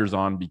blinders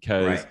on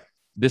because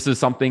this is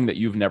something that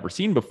you've never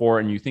seen before,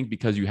 and you think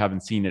because you haven't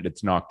seen it,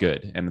 it's not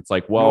good? And it's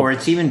like, well, or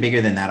it's even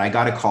bigger than that. I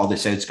got to call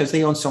this out. It's because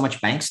they own so much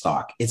bank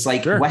stock. It's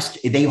like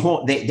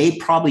they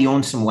probably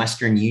own some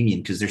Western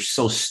Union because they're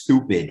so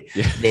stupid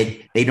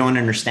that they don't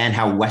understand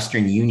how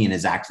Western Union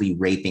is actually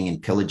raping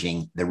and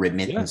pillaging the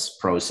remittance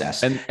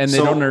process. And they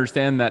don't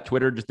understand that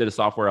Twitter just did a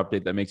software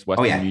update that makes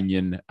Western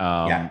Union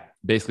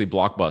basically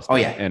blockbuster.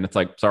 And it's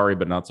like, sorry,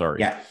 but not sorry.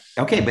 Yeah.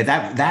 Okay. But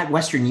that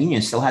Western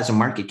Union still has a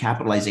market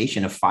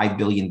capitalization of $5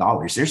 billion.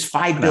 There's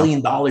 $5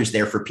 billion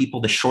there for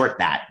people to short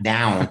that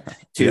down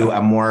to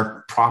a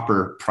more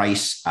proper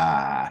price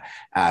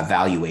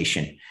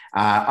valuation.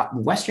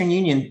 Western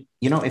Union,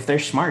 if they're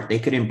smart, they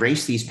could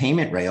embrace these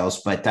payment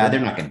rails, but they're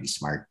not going to be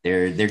smart.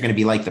 They're going to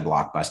be like the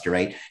Blockbuster,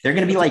 right? They're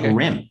going to be like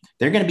RIM.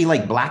 They're going to be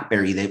like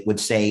BlackBerry that would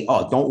say,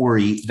 oh, don't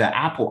worry, the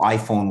Apple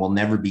iPhone will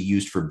never be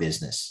used for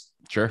business.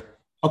 Sure.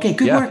 Okay,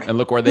 good work. And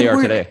look where they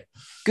are today.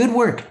 Good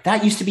work.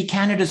 That used to be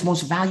Canada's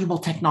most valuable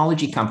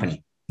technology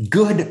company.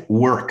 Good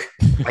work.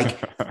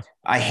 Like,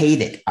 I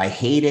hate it. I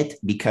hate it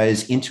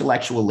because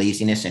intellectual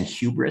laziness and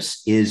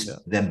hubris is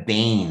the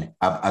bane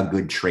of a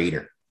good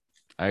trader.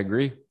 I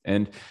agree.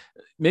 And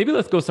maybe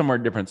let's go somewhere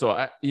different.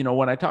 So,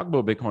 when I talk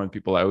about Bitcoin with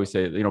people, I always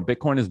say,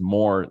 Bitcoin is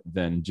more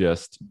than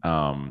just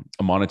a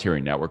monetary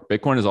network.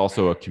 Bitcoin is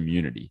also a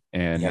community.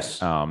 And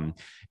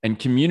and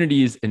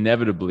communities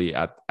inevitably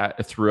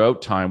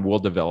throughout time will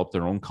develop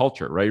their own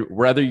culture, right?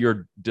 Whether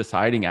you're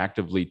deciding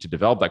actively to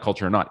develop that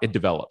culture or not, it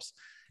develops.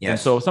 Yes. And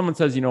so if someone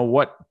says,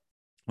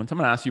 when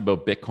someone asks you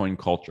about Bitcoin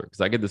culture, because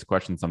I get this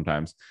question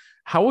sometimes,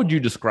 how would you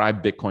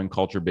describe Bitcoin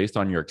culture based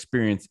on your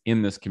experience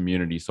in this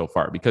community so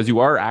far? Because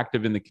you are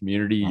active in the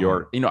community.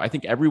 I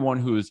think everyone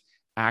who's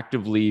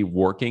actively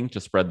working to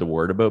spread the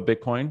word about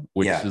Bitcoin,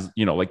 which is,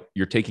 like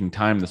you're taking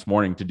time this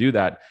morning to do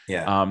that,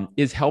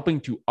 is helping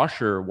to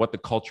usher what the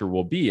culture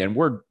will be. And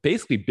we're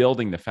basically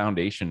building the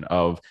foundation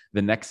of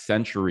the next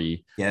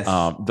century. Yes.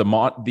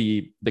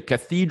 The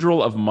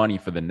cathedral of money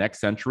for the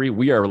next century.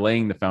 We are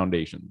laying the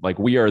foundation. Like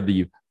we're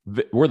the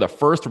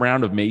first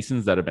round of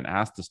Masons that have been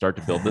asked to start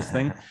to build this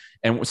thing.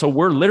 And so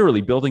we're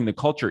literally building the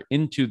culture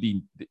into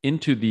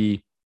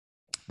the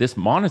this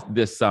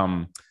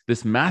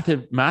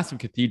massive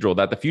cathedral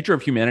that the future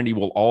of humanity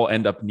will all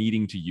end up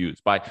needing to use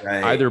by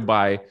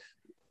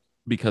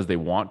because they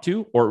want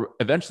to, or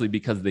eventually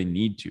because they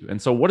need to. And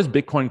so what does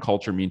Bitcoin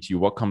culture mean to you?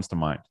 What comes to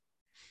mind?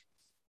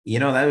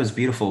 That was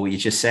beautiful what you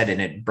just said.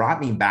 And it brought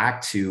me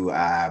back to,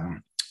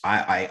 I'm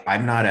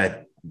not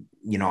a,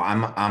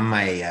 I'm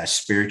a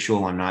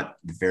spiritual, I'm not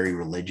very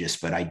religious,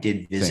 but I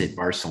did visit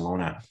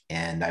Barcelona,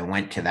 and I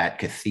went to that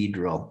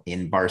cathedral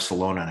in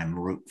Barcelona, and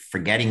I'm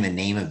forgetting the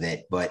name of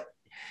it, but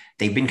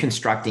they've been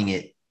constructing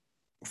it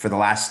for the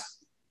last,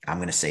 I'm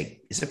going to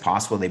say, is it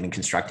possible they've been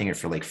constructing it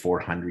for like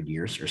 400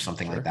 years or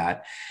something like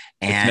that?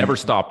 And it's never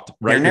stopped,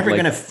 right? They're never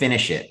going to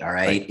finish it. All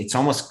right. It's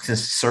almost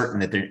certain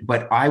that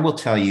but I will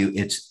tell you,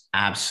 it's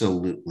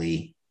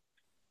absolutely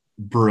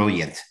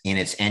brilliant in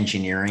its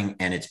engineering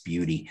and its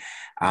beauty.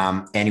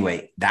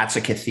 Anyway, that's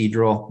a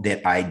cathedral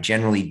that I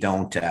generally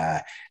don't,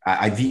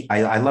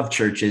 I love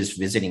churches.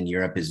 Visiting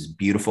Europe is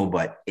beautiful,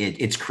 but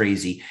it's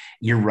crazy.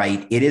 You're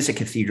right. It is a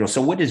cathedral.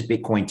 So what is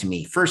Bitcoin to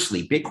me?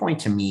 Firstly, Bitcoin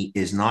to me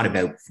is not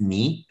about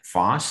me,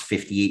 Foss,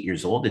 58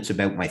 years old. It's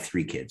about my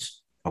 3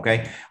 kids.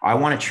 Okay. I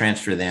want to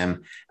transfer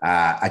them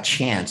a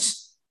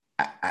chance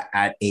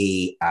at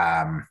a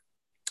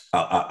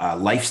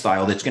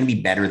lifestyle that's going to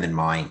be better than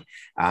mine.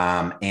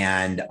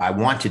 And I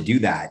want to do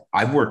that.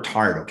 I've worked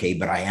hard. Okay.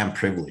 But I am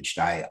privileged.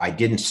 I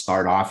didn't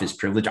start off as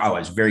privileged. I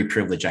was very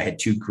privileged. I had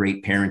 2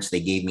 great parents.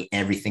 They gave me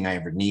everything I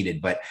ever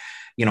needed, but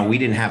we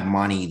didn't have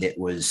money that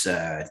was,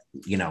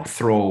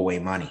 throwaway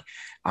money.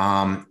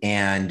 But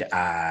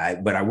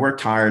I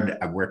worked hard.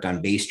 I worked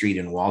on Bay Street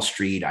and Wall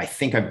Street. I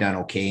think I've done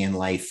okay in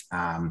life.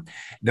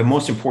 The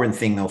most important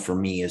thing though, for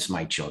me, is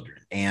my children.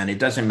 And it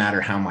doesn't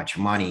matter how much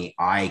money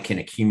I can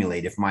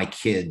accumulate if my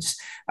kids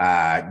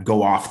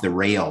go off the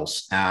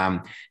rails.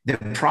 The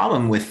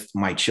problem with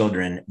my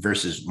children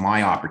versus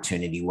my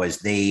opportunity was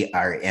they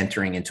are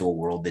entering into a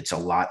world that's a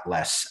lot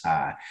less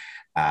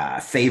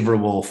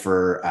favorable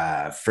for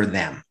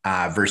them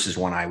versus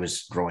when I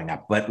was growing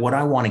up. But what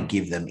I want to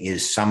give them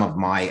is some of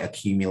my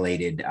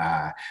accumulated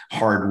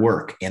hard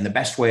work. And the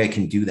best way I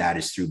can do that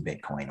is through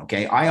Bitcoin.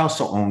 Okay. I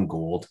also own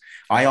gold.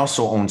 I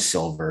also own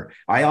silver.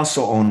 I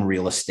also own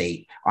real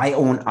estate. I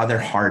own other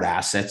hard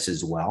assets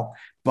as well.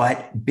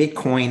 But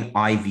Bitcoin,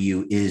 I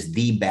view, is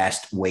the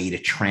best way to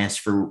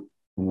transfer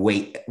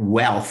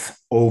wealth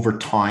over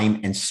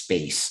time and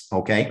space.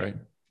 Okay. Right.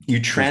 You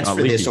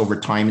transfer this over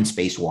time and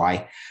space.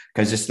 Why?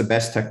 Because it's the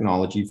best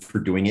technology for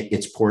doing it.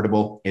 It's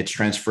portable, it's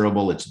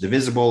transferable, it's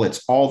divisible,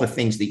 it's all the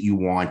things that you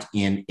want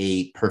in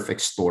a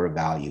perfect store of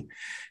value.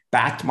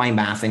 Backed by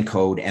math and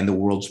code and the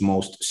world's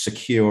most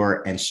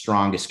secure and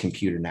strongest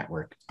computer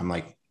network. I'm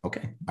like,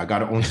 okay, I got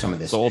to own some of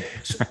this.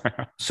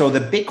 So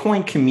the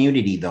Bitcoin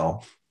community,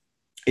 though,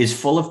 is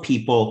full of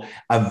people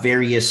of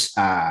various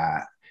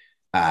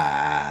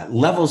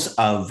levels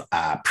of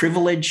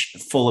privilege,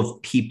 full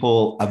of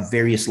people of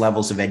various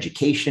levels of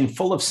education,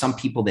 full of some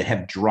people that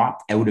have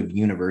dropped out of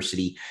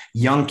university,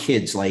 young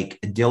kids like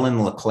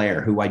Dylan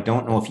LeClaire, who I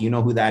don't know if you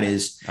know who that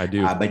is. I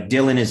do. But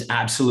Dylan is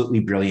absolutely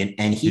brilliant.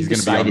 And he's going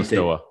to be on the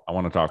STOA. I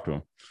want to talk to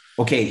him.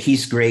 Okay,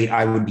 he's great.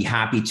 I would be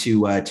happy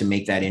to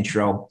make that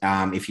intro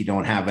if you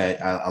don't have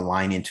a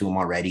line into him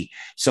already.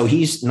 So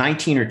he's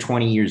 19 or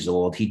 20 years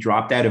old. He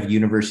dropped out of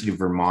University of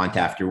Vermont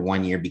after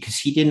 1 year because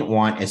he didn't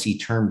want, as he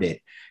termed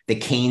it, the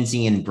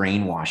Keynesian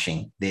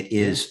brainwashing that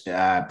is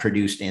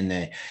produced in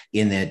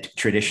the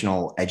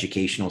traditional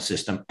educational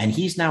system. And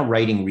he's now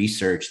writing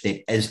research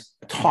that is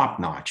top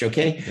notch.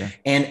 Okay. Yeah.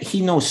 And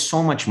he knows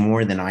so much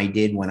more than I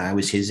did when I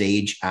was his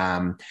age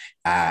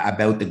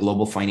about the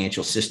global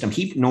financial system.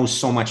 He knows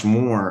so much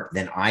more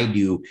than I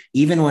do,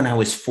 even when I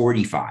was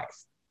 45.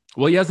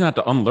 Well, he doesn't have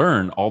to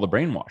unlearn all the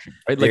brainwashing,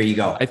 right? There you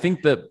go. I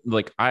think that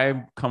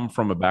I come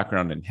from a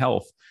background in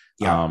health.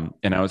 Yeah.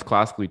 And I was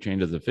classically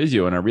trained as a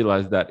physio. And I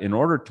realized that in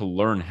order to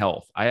learn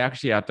health, I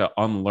actually had to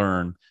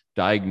unlearn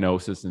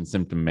diagnosis and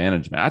symptom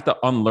management. I have to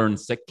unlearn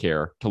sick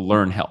care to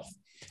learn health.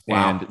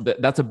 Wow. And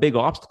that's a big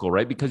obstacle,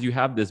 right? Because you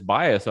have this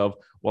bias of,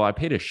 well, I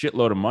paid a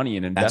shitload of money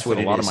and invested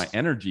a lot of my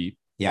energy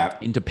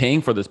into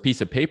paying for this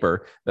piece of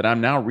paper that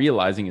I'm now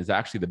realizing is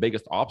actually the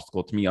biggest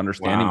obstacle to me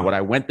understanding what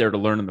I went there to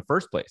learn in the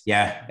first place.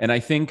 Yeah. And I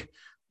think,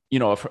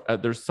 if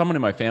there's someone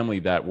in my family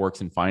that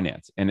works in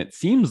finance, and it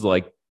seems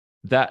like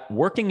that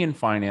working in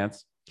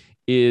finance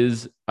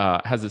has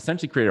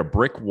essentially created a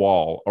brick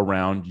wall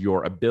around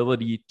your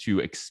ability to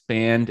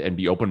expand and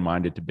be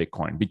open-minded to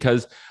Bitcoin.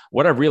 Because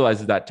what I've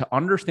realized is that to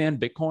understand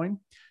Bitcoin,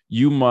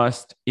 you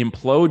must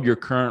implode your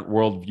current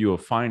worldview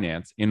of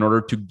finance in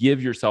order to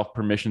give yourself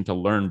permission to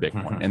learn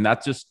Bitcoin. Mm-hmm. And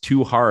that's just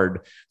too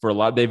hard for a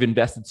lot. They've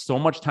invested so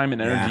much time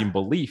and energy and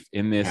belief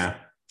in this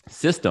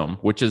system,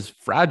 which is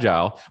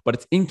fragile, but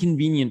it's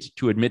inconvenient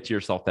to admit to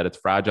yourself that it's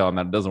fragile and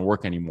that it doesn't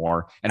work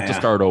anymore and to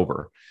start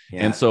over.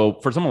 Yeah. And so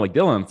for someone like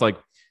Dylan, it's like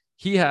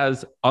he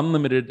has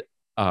unlimited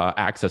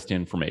access to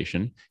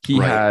information. He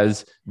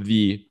has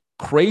the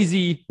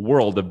crazy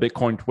world of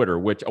Bitcoin Twitter,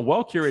 which a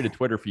well-curated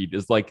Twitter feed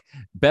is like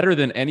better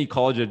than any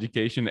college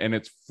education, and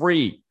it's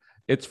free.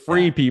 It's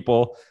free,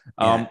 people.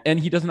 And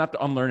he doesn't have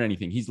to unlearn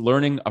anything. He's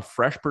learning a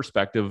fresh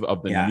perspective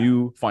of the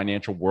new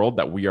financial world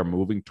that we are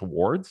moving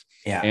towards.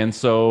 And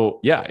so,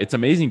 it's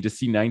amazing to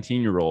see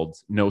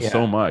 19-year-olds know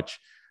so much.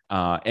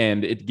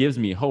 And it gives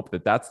me hope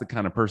that that's the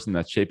kind of person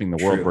that's shaping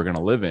the world we're going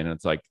to live in. And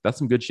it's like, that's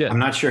some good shit. I'm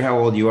not sure how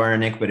old you are,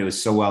 Nick, but it was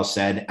so well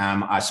said.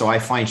 So I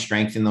find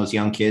strength in those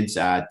young kids.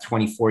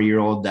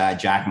 24-year-old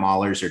Jack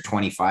Mahlers, or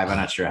 25. I'm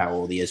not sure how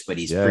old he is, but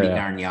he's pretty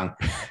darn young.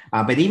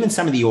 But even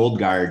some of the old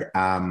guard,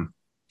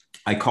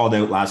 I called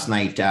out last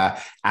night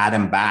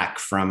Adam Back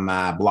from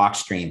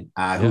Blockstream,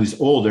 who's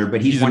older,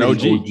 but he's one of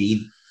the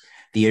OG.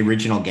 The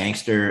original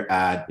gangster.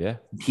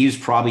 He was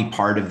probably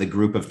part of the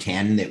group of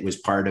 10 that was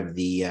part of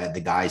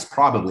the guys.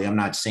 Probably, I'm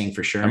not saying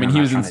for sure. I mean, he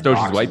was in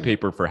Stoche's white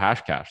paper for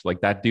Hash Cash.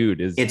 Like, that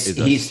dude is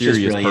he's serious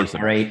just brilliant,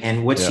 person, right?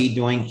 And what's he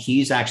doing?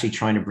 He's actually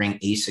trying to bring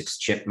ASICs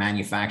chip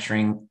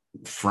manufacturing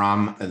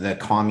from the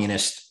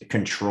communist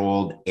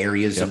controlled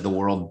areas of the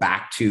world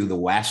back to the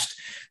West,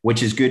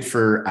 which is good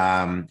for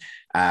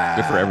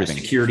everything.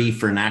 Security,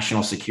 for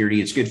national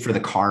security. It's good for the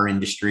car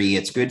industry.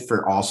 It's good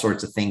for all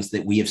sorts of things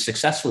that we have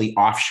successfully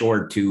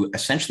offshored to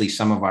essentially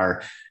some of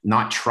our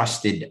not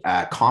trusted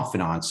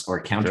confidants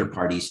or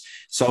counterparties.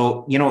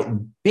 So,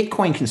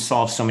 Bitcoin can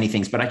solve so many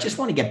things, but I just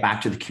want to get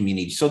back to the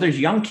community. So there's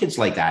young kids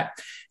like that.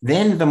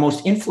 Then the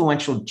most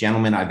influential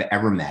gentleman I've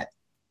ever met,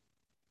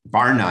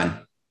 bar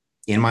none,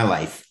 in my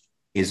life,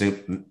 is a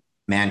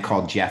man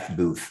called Jeff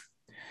Booth,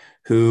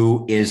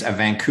 who is a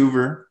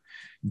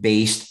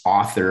Vancouver-based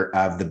author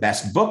of the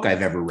best book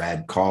I've ever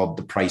read, called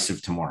The Price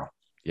of Tomorrow.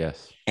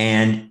 Yes.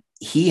 And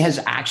he has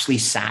actually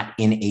sat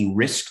in a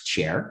risk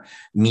chair,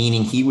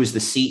 meaning he was the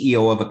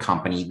CEO of a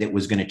company that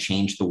was going to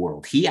change the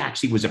world. He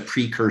actually was a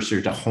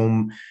precursor to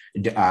Home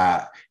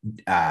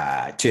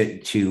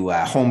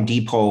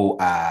Depot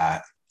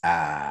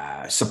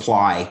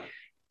Supply,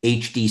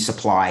 HD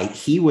Supply.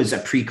 He was a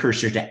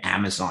precursor to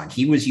Amazon.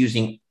 He was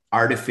using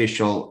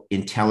artificial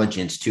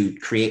intelligence to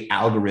create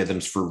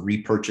algorithms for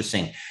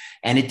repurchasing.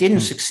 And it didn't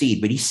succeed,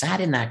 but he sat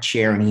in that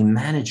chair and he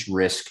managed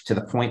risk to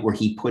the point where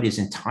he put his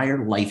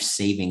entire life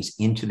savings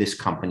into this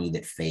company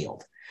that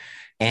failed.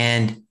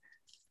 And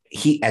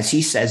he, as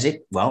he says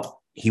it,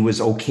 well, he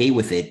was okay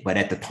with it, but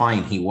at the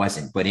time he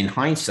wasn't. But in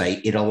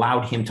hindsight, it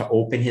allowed him to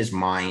open his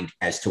mind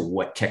as to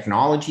what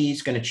technology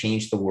is going to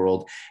change the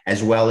world,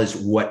 as well as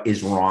what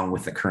is wrong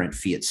with the current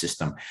fiat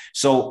system.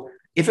 So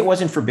if it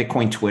wasn't for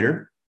Bitcoin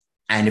Twitter,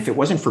 and if it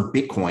wasn't for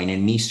Bitcoin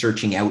and me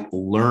searching out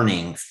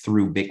learning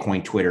through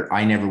Bitcoin Twitter,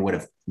 I never would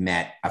have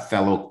met a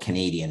fellow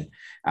Canadian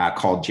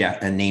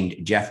named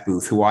Jeff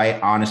Booth, who I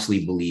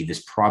honestly believe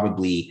is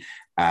probably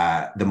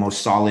the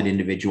most solid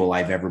individual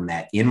I've ever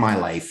met in my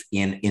life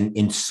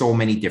in so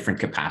many different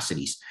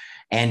capacities.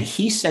 And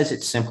he says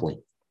it simply.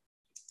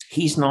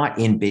 He's not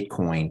in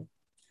Bitcoin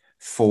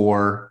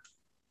for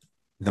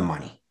the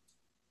money.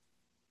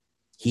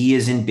 He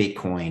is in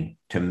Bitcoin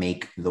to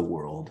make the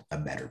world a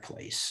better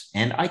place.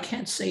 And I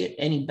can't say it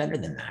any better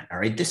than that. All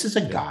right. This is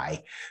a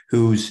guy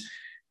who's,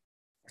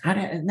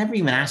 I never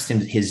even asked him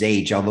his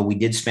age, although we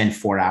did spend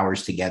 4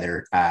 hours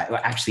together.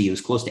 Actually, it was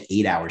close to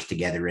 8 hours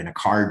together in a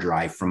car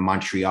drive from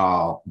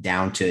Montreal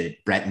down to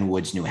Bretton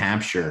Woods, New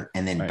Hampshire,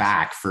 and then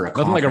back for a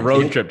nothing like a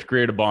road trip to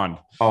create a bond.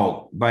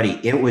 Oh, buddy,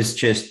 it was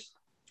just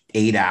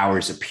 8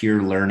 hours of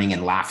pure learning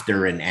and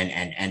laughter,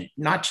 and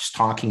not just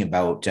talking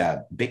about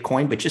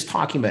Bitcoin, but just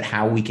talking about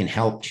how we can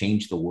help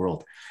change the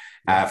world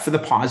for the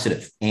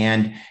positive.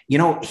 And,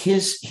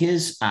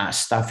 his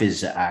stuff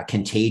is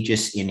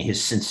contagious in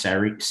his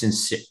sincerity.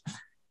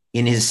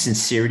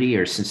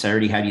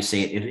 How do you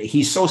say it?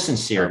 He's so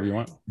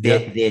sincere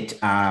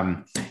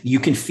that you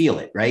can feel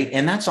it, right?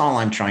 And that's all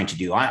I'm trying to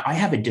do. I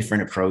have a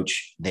different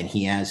approach than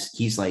he has.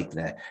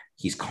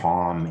 He's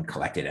calm and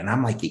collected, and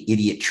I'm like the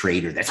idiot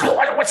trader that's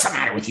what's the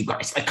matter with you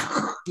guys? Like,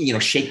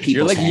 shake people.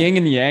 You're like yin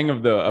and yang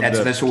of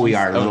that's what we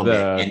are a little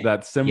bit.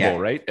 That symbol,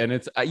 right? And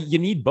it's you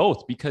need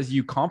both because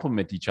you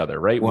complement each other,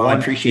 right? Well, I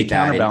appreciate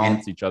that.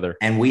 Counterbalance each other.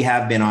 And we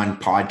have been on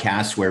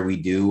podcasts where we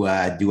do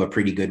a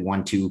pretty good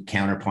 1-2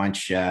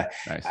 counterpunch.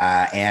 Nice.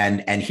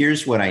 And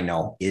here's what I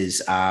know is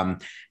the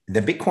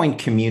Bitcoin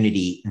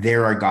community.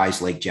 There are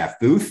guys like Jeff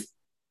Booth,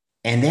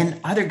 and then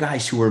other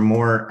guys who are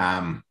more.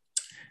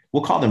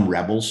 We'll call them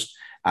rebels,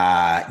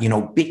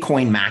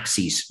 Bitcoin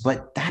maxis.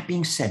 But that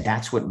being said,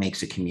 that's what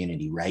makes a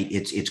community, right?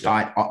 It's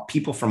got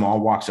people from all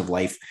walks of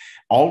life,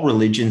 all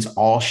religions,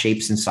 all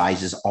shapes and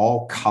sizes,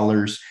 all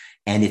colors,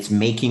 and it's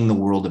making the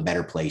world a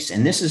better place.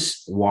 And this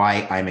is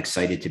why I'm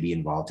excited to be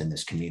involved in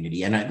this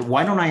community. And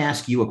why don't I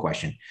ask you a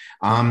question?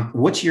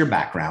 What's your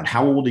background?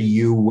 How old are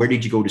you? Where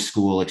did you go to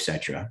school,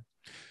 etc.?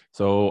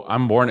 So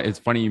I'm born. It's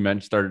funny you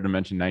started to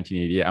mention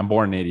 1988. I'm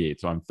born in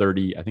 88, so I'm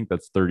 30. I think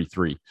that's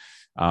 33.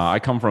 I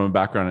come from a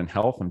background in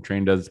health. I'm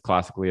trained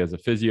classically as a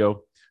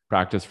physio,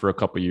 practiced for a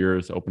couple of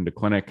years, opened a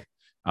clinic,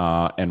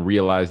 and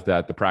realized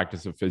that the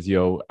practice of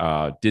physio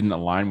didn't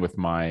align with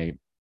my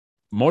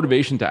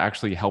motivation to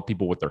actually help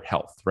people with their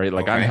health, right?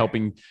 Like I'm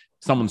helping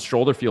someone's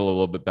shoulder feel a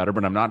little bit better,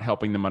 but I'm not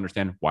helping them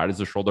understand why does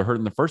the shoulder hurt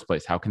in the first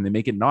place? How can they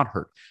make it not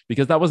hurt?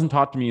 Because that wasn't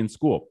taught to me in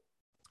school.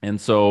 And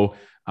so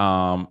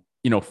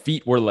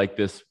feet were like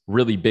this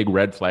really big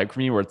red flag for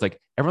me, where it's like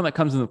everyone that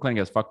comes in the clinic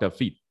has fucked up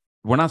feet.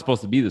 We're not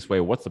supposed to be this way.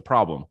 What's the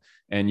problem?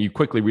 And you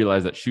quickly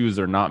realize that shoes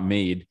are not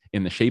made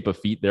in the shape of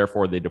feet.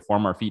 Therefore, they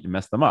deform our feet and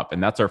mess them up.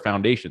 And that's our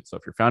foundation. So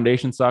if your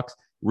foundation sucks,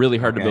 really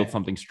hard to build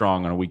something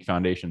strong on a weak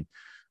foundation.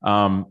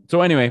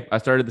 So anyway, I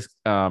started this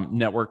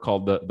network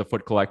called the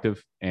Foot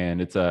Collective,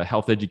 and it's a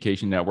health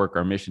education network.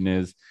 Our mission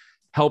is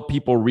help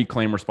people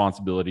reclaim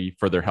responsibility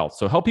for their health.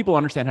 So help people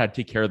understand how to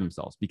take care of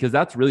themselves, because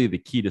that's really the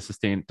key to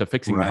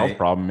fixing the health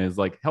problem, is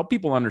like help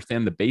people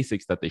understand the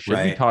basics that they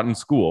should be taught in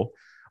school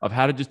of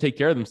how to just take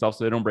care of themselves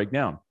so they don't break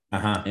down.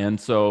 And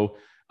so,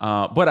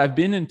 but I've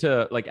been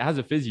into, like, as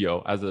a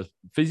physio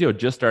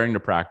just starting to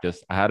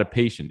practice, I had a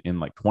patient in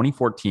like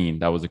 2014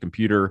 that was a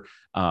computer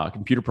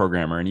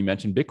programmer, and he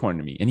mentioned Bitcoin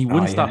to me, and he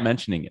wouldn't stop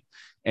mentioning it.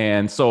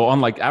 And so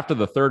on, like, after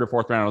the third or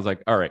fourth round, I was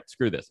like, all right,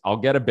 screw this. I'll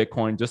get a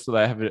Bitcoin just so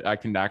that I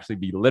can actually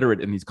be literate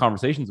in these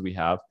conversations we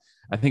have.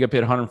 I think I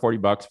paid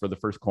 $140 for the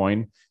first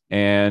coin.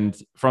 And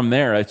from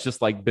there, it's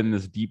just like been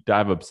this deep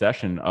dive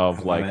obsession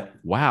of like,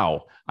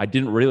 wow, I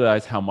didn't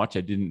realize how much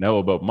I didn't know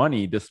about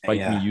money, despite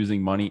me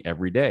using money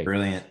every day.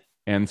 Brilliant.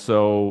 And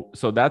so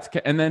that's,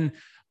 and then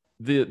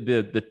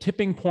the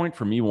tipping point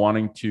for me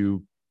wanting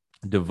to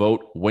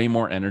devote way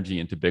more energy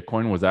into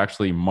Bitcoin was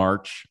actually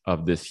March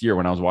of this year,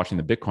 when I was watching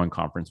the Bitcoin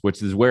conference,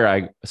 which is where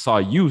I saw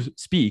you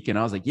speak. And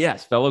I was like,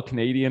 yes, fellow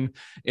Canadian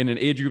in an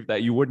age group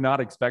that you would not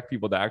expect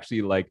people to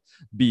actually like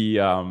be,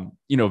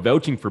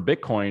 vouching for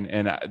Bitcoin.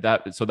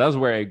 And so that was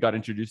where I got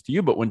introduced to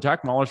you. But when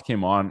Jack Mallers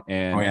came on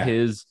and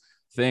his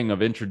thing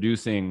of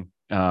introducing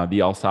the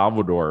El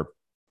Salvador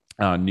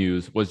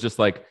news was just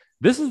like,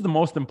 this is the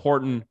most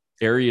important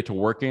area to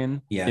work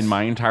in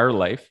my entire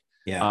life.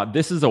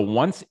 This is a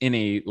once in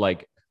a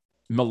like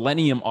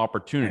millennium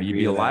opportunity to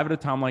be alive at a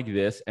time like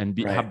this and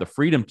have the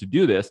freedom to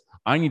do this.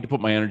 I need to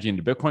put my energy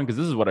into Bitcoin because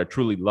this is what I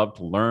truly love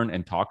to learn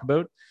and talk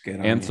about.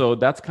 And so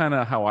that's kind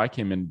of how I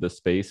came into the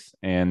space.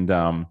 And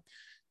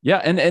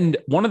and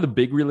one of the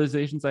big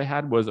realizations I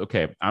had was,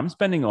 okay, I'm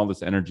spending all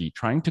this energy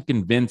trying to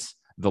convince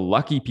the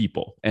lucky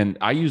people. And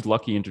I use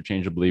lucky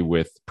interchangeably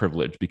with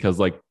privilege, because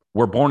like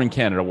we're born in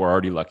Canada, we're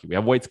already lucky. We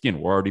have white skin,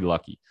 we're already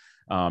lucky.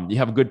 You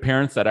have good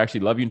parents that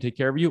actually love you and take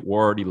care of you,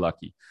 we're already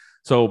lucky.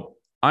 So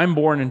I'm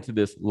born into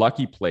this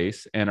lucky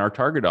place, and our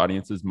target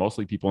audience is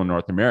mostly people in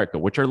North America,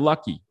 which are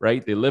lucky,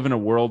 right? They live in a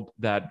world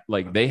that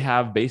like they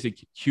have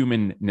basic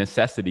human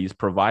necessities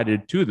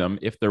provided to them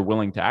if they're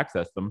willing to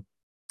access them.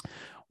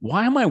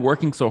 Why am I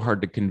working so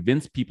hard to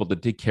convince people to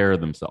take care of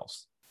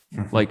themselves?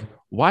 Like,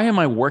 why am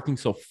I working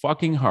so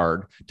fucking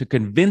hard to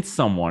convince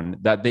someone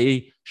that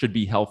they should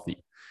be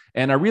healthy?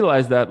 And I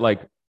realized that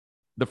like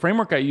the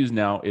framework I use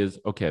now is,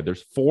 okay,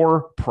 there's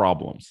 4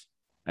 problems,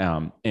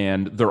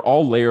 and they're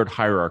all layered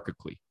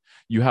hierarchically.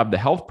 You have the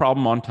health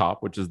problem on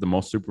top, which is the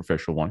most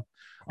superficial one.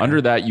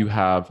 Under that, you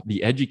have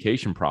the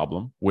education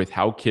problem with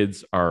how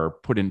kids are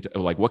put into,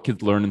 like, what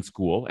kids learn in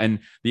school. And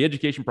the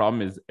education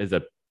problem is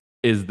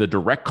the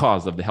direct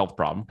cause of the health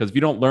problem, because if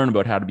you don't learn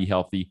about how to be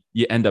healthy,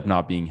 you end up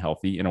not being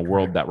healthy in a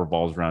world that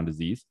revolves around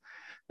disease.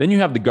 Then you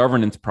have the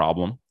governance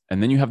problem,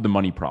 and then you have the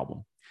money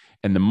problem.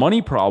 And the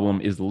money problem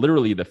is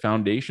literally the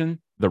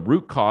foundation, the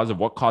root cause of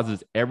what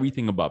causes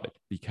everything above it,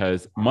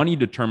 because money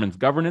determines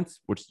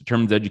governance, which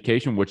determines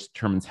education, which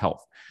determines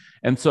health.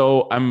 And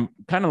so I'm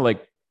kind of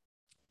like,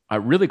 I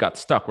really got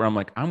stuck where I'm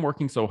like, I'm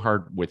working so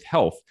hard with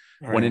health,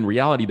 when in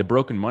reality, the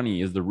broken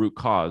money is the root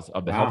cause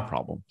of the health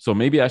problem. So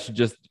maybe I should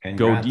just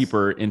go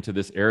deeper into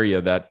this area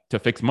to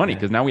fix money,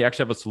 because now we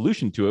actually have a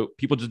solution to it.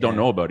 People just don't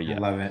know about it yet. I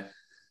love it.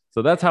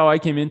 So that's how I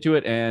came into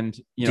it. And,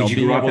 did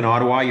you grow up in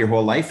Ottawa your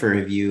whole life, or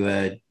have you,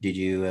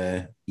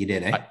 you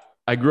did, eh?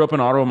 I grew up in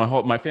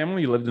Ottawa. My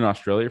family lived in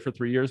Australia for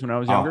 3 years when I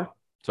was younger.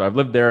 So I've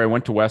lived there. I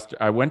went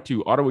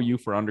to Ottawa U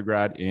for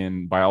undergrad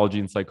in biology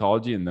and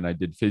psychology. And then I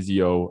did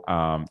physio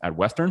at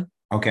Western.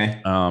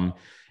 Okay.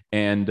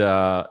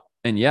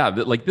 And yeah,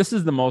 like this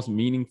is the most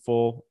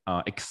meaningful,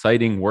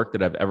 exciting work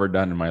that I've ever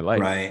done in my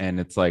life. And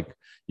it's like,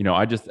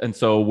 and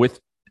so with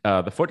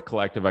the Foot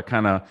Collective, I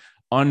kind of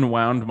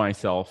unwound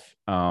myself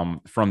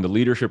from the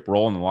leadership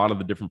role in a lot of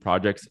the different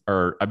projects,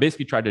 or I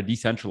basically tried to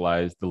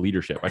decentralize the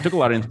leadership. I took a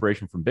lot of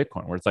inspiration from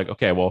Bitcoin, where it's like,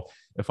 okay, well,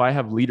 if I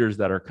have leaders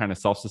that are kind of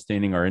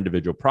self-sustaining our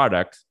individual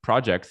projects, I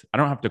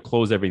don't have to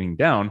close everything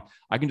down.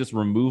 I can just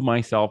remove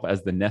myself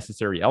as the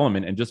necessary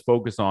element and just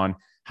focus on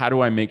how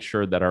do I make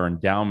sure that our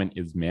endowment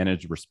is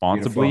managed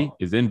responsibly,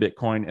 is in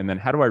Bitcoin, and then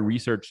how do I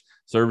research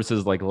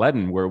services like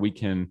Ledden, where we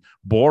can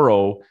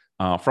borrow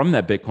from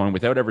that Bitcoin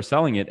without ever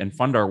selling it and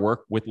fund our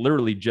work with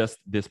literally just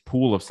this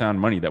pool of sound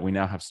money that we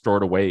now have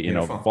stored away in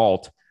a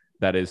vault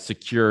that is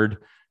secured,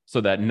 so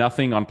that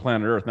nothing on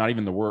planet Earth, not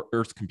even the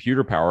Earth's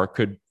computer power,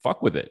 could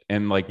fuck with it.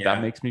 And like, that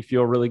makes me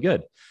feel really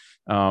good.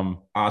 Awesome,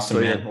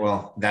 so, man.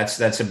 Well, that's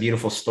a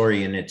beautiful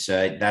story. And it's,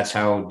 that's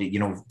how,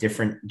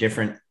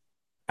 different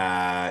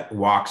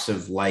walks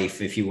of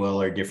life, if you will,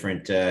 or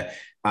different,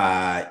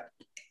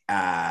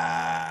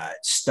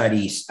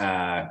 studies,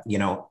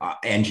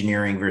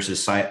 engineering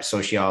versus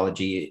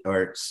sociology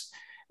or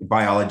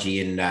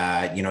biology,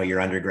 and your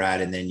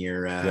undergrad, and then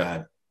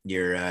your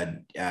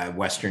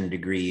Western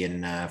degree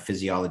in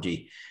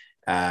physiology.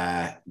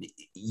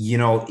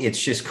 It's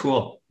just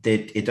cool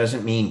that it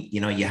doesn't mean,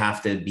 you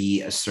have to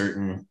be a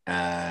certain,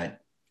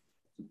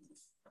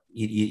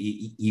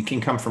 you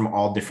can come from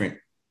all different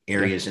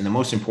areas. And the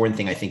most important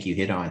thing I think you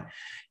hit on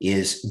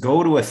is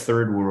go to a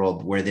third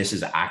world where this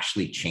is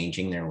actually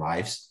changing their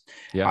lives.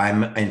 Yeah.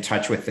 I'm in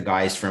touch with the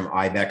guys from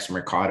Ibex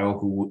Mercado,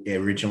 who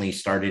originally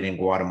started in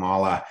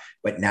Guatemala,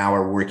 but now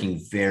are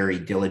working very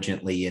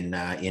diligently in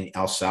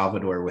El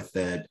Salvador with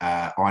the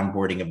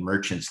onboarding of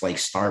merchants like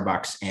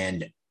Starbucks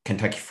and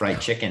Kentucky Fried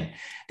Chicken.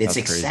 That's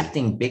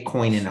accepting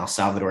Bitcoin in El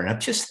Salvador. Now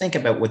just think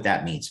about what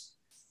that means.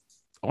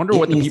 I wonder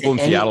what the people in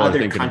Seattle are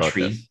thinking about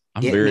this.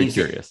 I'm very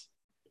curious.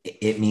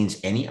 It means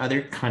any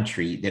other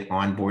country that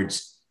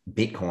onboards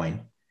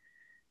Bitcoin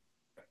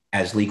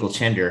as legal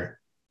tender,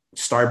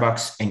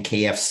 Starbucks and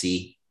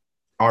KFC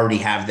already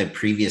have the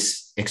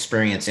previous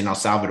experience in El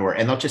Salvador,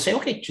 and they'll just say,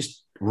 okay,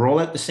 just roll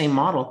out the same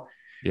model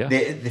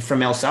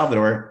from El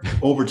Salvador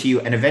over to you.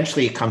 And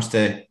eventually it comes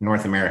to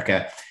North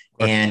America,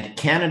 and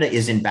Canada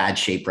is in bad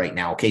shape right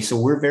now. Okay. So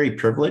we're very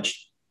privileged,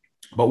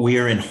 but we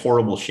are in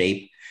horrible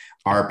shape.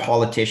 Our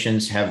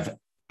politicians have,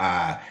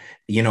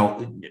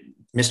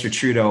 Mr.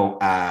 Trudeau,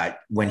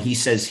 when he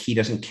says he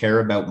doesn't care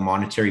about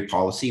monetary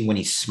policy, when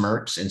he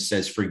smirks and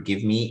says,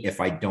 forgive me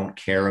if I don't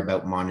care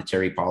about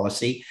monetary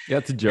policy. Yeah,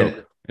 it's a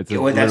joke. That's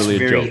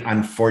very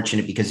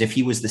unfortunate, because if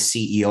he was the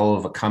CEO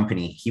of a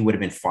company, he would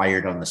have been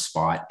fired on the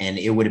spot, and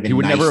it would have been. He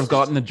would never have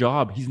gotten the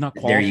job. He's not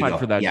qualified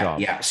for that job.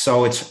 Yeah.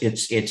 So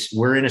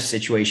we're in a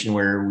situation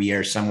where we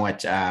are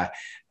somewhat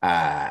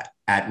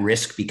at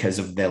risk because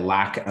of the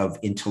lack of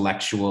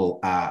intellectual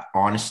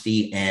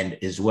honesty and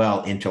as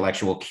well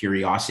intellectual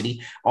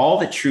curiosity. All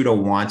that Trudeau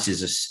wants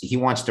is he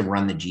wants to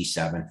run the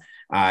G7.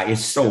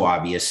 It's so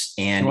obvious,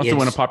 and he wants to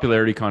win a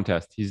popularity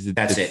contest.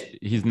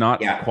 He's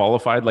not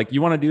qualified. Like,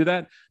 you want to do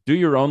that? Do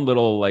your own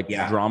little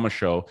drama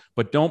show,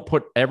 but don't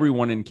put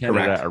everyone in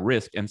Canada at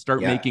risk and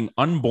start making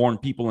unborn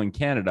people in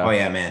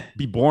Canada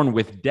be born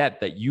with debt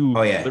that you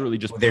literally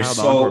just piled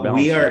onto your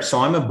balance sheet. So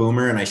I'm a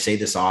boomer, and I say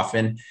this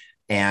often,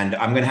 and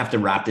I'm going to have to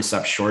wrap this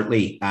up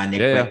shortly,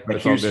 Nick.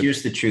 But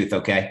here's the truth.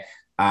 Okay,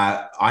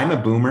 I'm a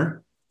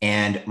boomer.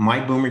 And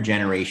my boomer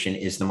generation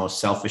is the most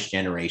selfish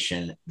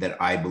generation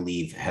that I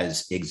believe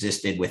has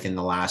existed within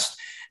the last,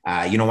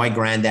 my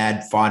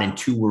granddad fought in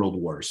 2 world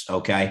wars.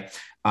 Okay.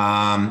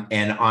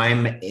 And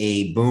I'm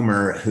a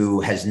boomer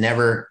who has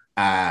never,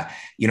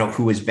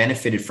 who has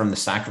benefited from the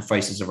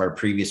sacrifices of our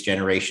previous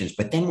generations,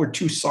 but then we're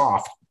too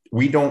soft.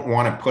 We don't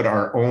want to put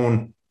our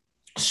own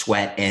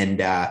sweat and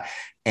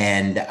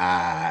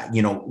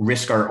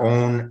risk our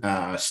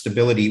own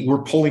stability.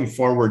 We're pulling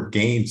forward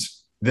gains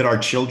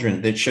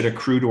that should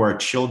accrue to our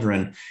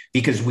children,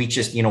 because we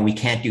just, we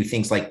can't do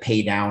things like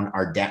pay down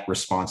our debt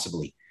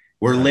responsibly.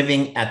 We're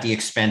living at the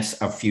expense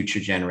of future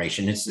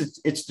generation.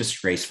 It's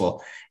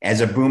disgraceful. As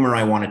a boomer,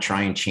 I want to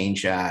try and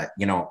change, that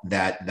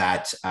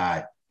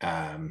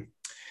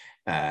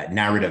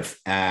narrative,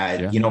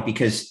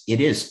 because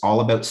it is all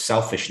about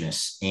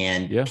selfishness,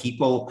 and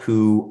people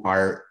who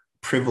are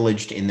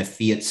privileged in the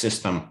fiat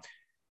system,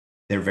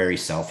 they're very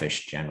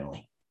selfish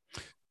generally.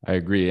 I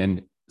agree.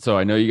 And so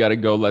I know you got to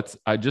go.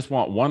 I just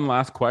want one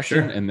last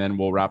question, and then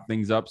we'll wrap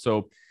things up.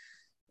 So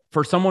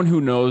for someone who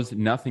knows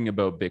nothing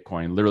about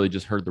Bitcoin, literally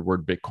just heard the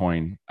word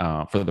Bitcoin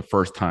for the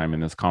first time in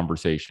this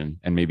conversation,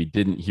 and maybe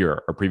didn't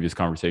hear our previous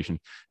conversation,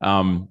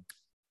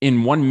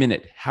 in 1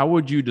 minute, how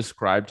would you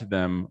describe to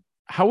them,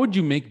 how would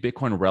you make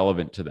Bitcoin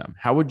relevant to them?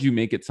 How would you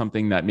make it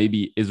something that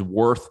maybe is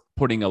worth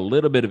putting a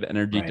little bit of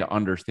energy to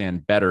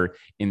understand better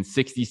in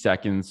 60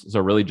 seconds? So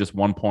really just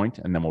one point,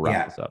 and then we'll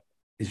wrap this up.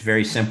 It's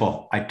very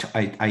simple.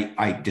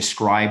 I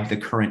describe the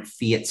current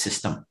fiat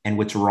system and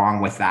what's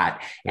wrong with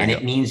that. And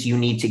it means you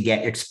need to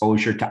get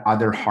exposure to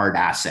other hard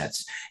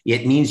assets.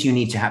 It means you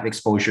need to have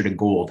exposure to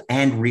gold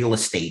and real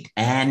estate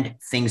and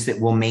things that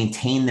will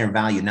maintain their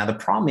value. Now, the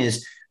problem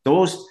is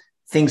those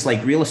things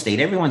like real estate,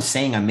 everyone's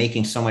saying I'm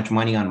making so much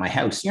money on my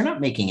house. You're not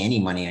making any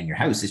money on your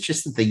house. It's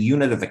just that the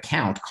unit of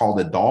account called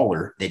a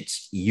dollar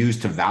that's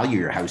used to value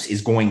your house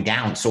is going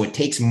down. So it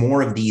takes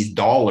more of these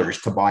dollars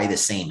to buy the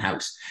same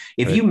house.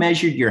 If you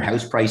measured your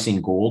house price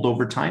in gold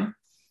over time,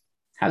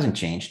 hasn't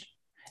changed,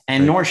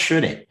 and nor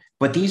should it.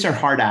 But these are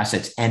hard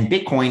assets, and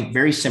Bitcoin,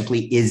 very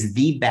simply, is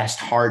the best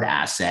hard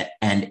asset.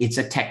 And it's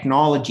a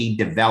technology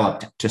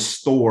developed to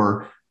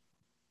store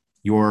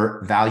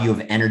your value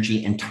of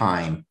energy and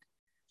time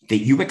that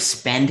you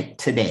expend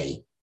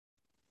today.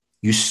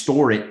 You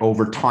store it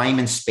over time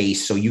and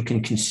space so you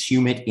can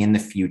consume it in the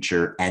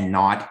future and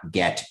not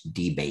get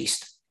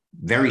debased.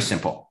 Very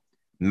simple.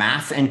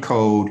 Math and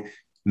code.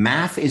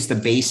 Math is the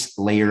base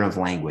layer of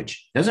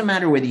language. Doesn't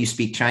matter whether you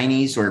speak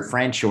Chinese or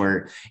French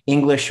or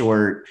English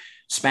or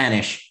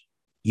Spanish,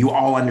 you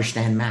all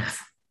understand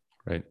math.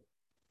 Right.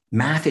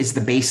 Math is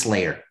the base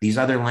layer. These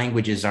other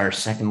languages are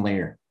second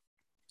layer.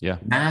 Yeah.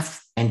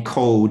 Math and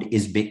code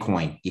is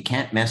Bitcoin. You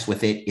can't mess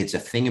with it. It's a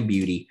thing of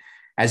beauty.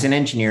 As an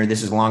engineer,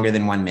 this is longer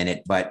than 1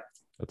 minute, but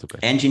that's okay.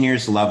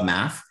 Engineers love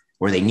math.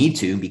 or they need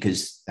to,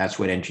 because that's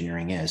what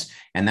engineering is.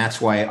 And that's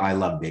why I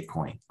love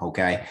Bitcoin.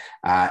 Okay.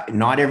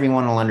 Not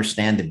everyone will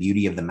understand the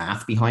beauty of the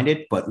math behind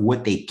it, but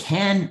what they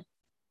can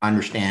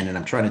understand, and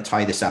I'm trying to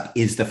tie this up,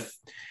 is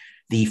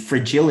the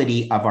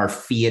fragility of our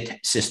fiat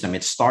system.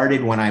 It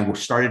started when I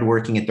started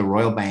working at the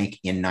Royal Bank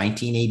in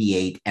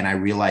 1988, and I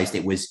realized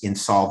it was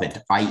insolvent,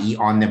 i.e.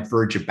 on the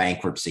verge of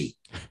bankruptcy.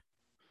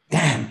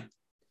 Damn,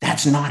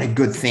 that's not a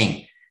good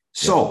thing.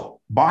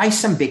 So buy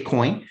some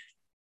Bitcoin,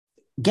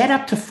 get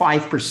up to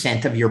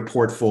 5% of your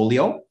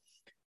portfolio,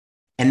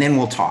 and then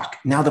we'll talk.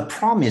 Now, the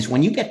problem is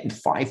when you get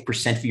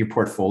 5% of your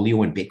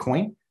portfolio in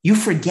Bitcoin, you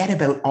forget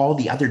about all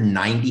the other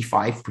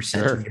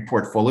 95% of your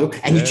portfolio,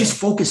 and you just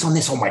focus on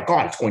this. Oh my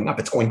God, it's going up,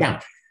 it's going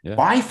down.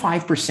 Buy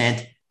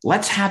 5%.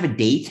 Let's have a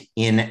date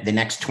in the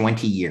next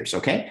 20 years.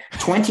 Okay.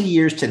 20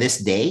 years to this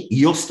day,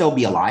 you'll still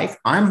be alive.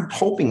 I'm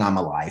hoping I'm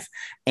alive.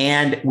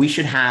 And we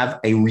should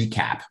have a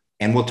recap.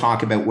 And we'll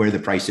talk about where the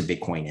price of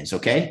Bitcoin is.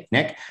 Okay,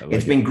 Nick,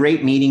 it's been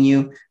great meeting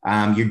you.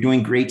 You're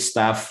doing great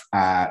stuff.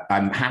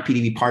 I'm happy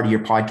to be part of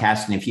your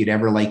podcast. And if you'd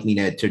ever like me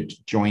to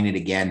join it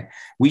again,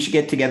 we should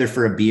get together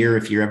for a beer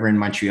if you're ever in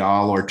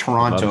Montreal or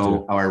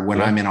Toronto, or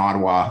when I'm in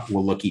Ottawa,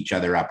 we'll look each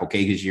other up.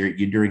 Okay, because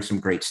you're doing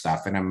some great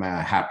stuff, and I'm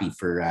happy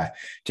for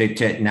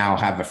to now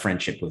have a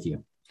friendship with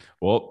you.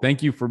 Well,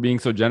 thank you for being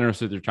so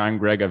generous with your time,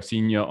 Greg. I've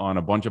seen you on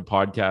a bunch of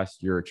podcasts.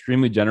 You're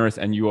extremely generous,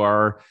 and you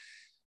are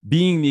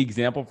being the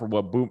example for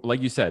what,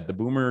 like you said, the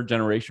boomer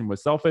generation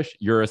was selfish.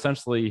 You're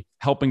essentially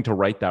helping to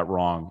right that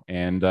wrong.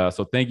 And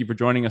so thank you for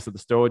joining us at the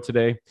Stoa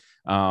today.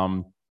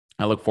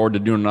 I look forward to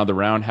doing another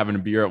round, having a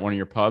beer at one of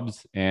your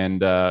pubs,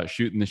 and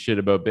shooting the shit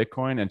about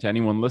Bitcoin. And to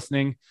anyone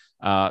listening,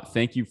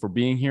 thank you for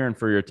being here and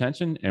for your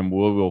attention. And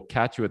we'll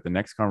catch you at the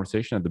next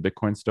conversation at the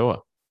Bitcoin Stoa.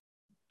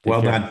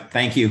 Well done.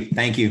 Thank you.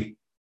 Thank you.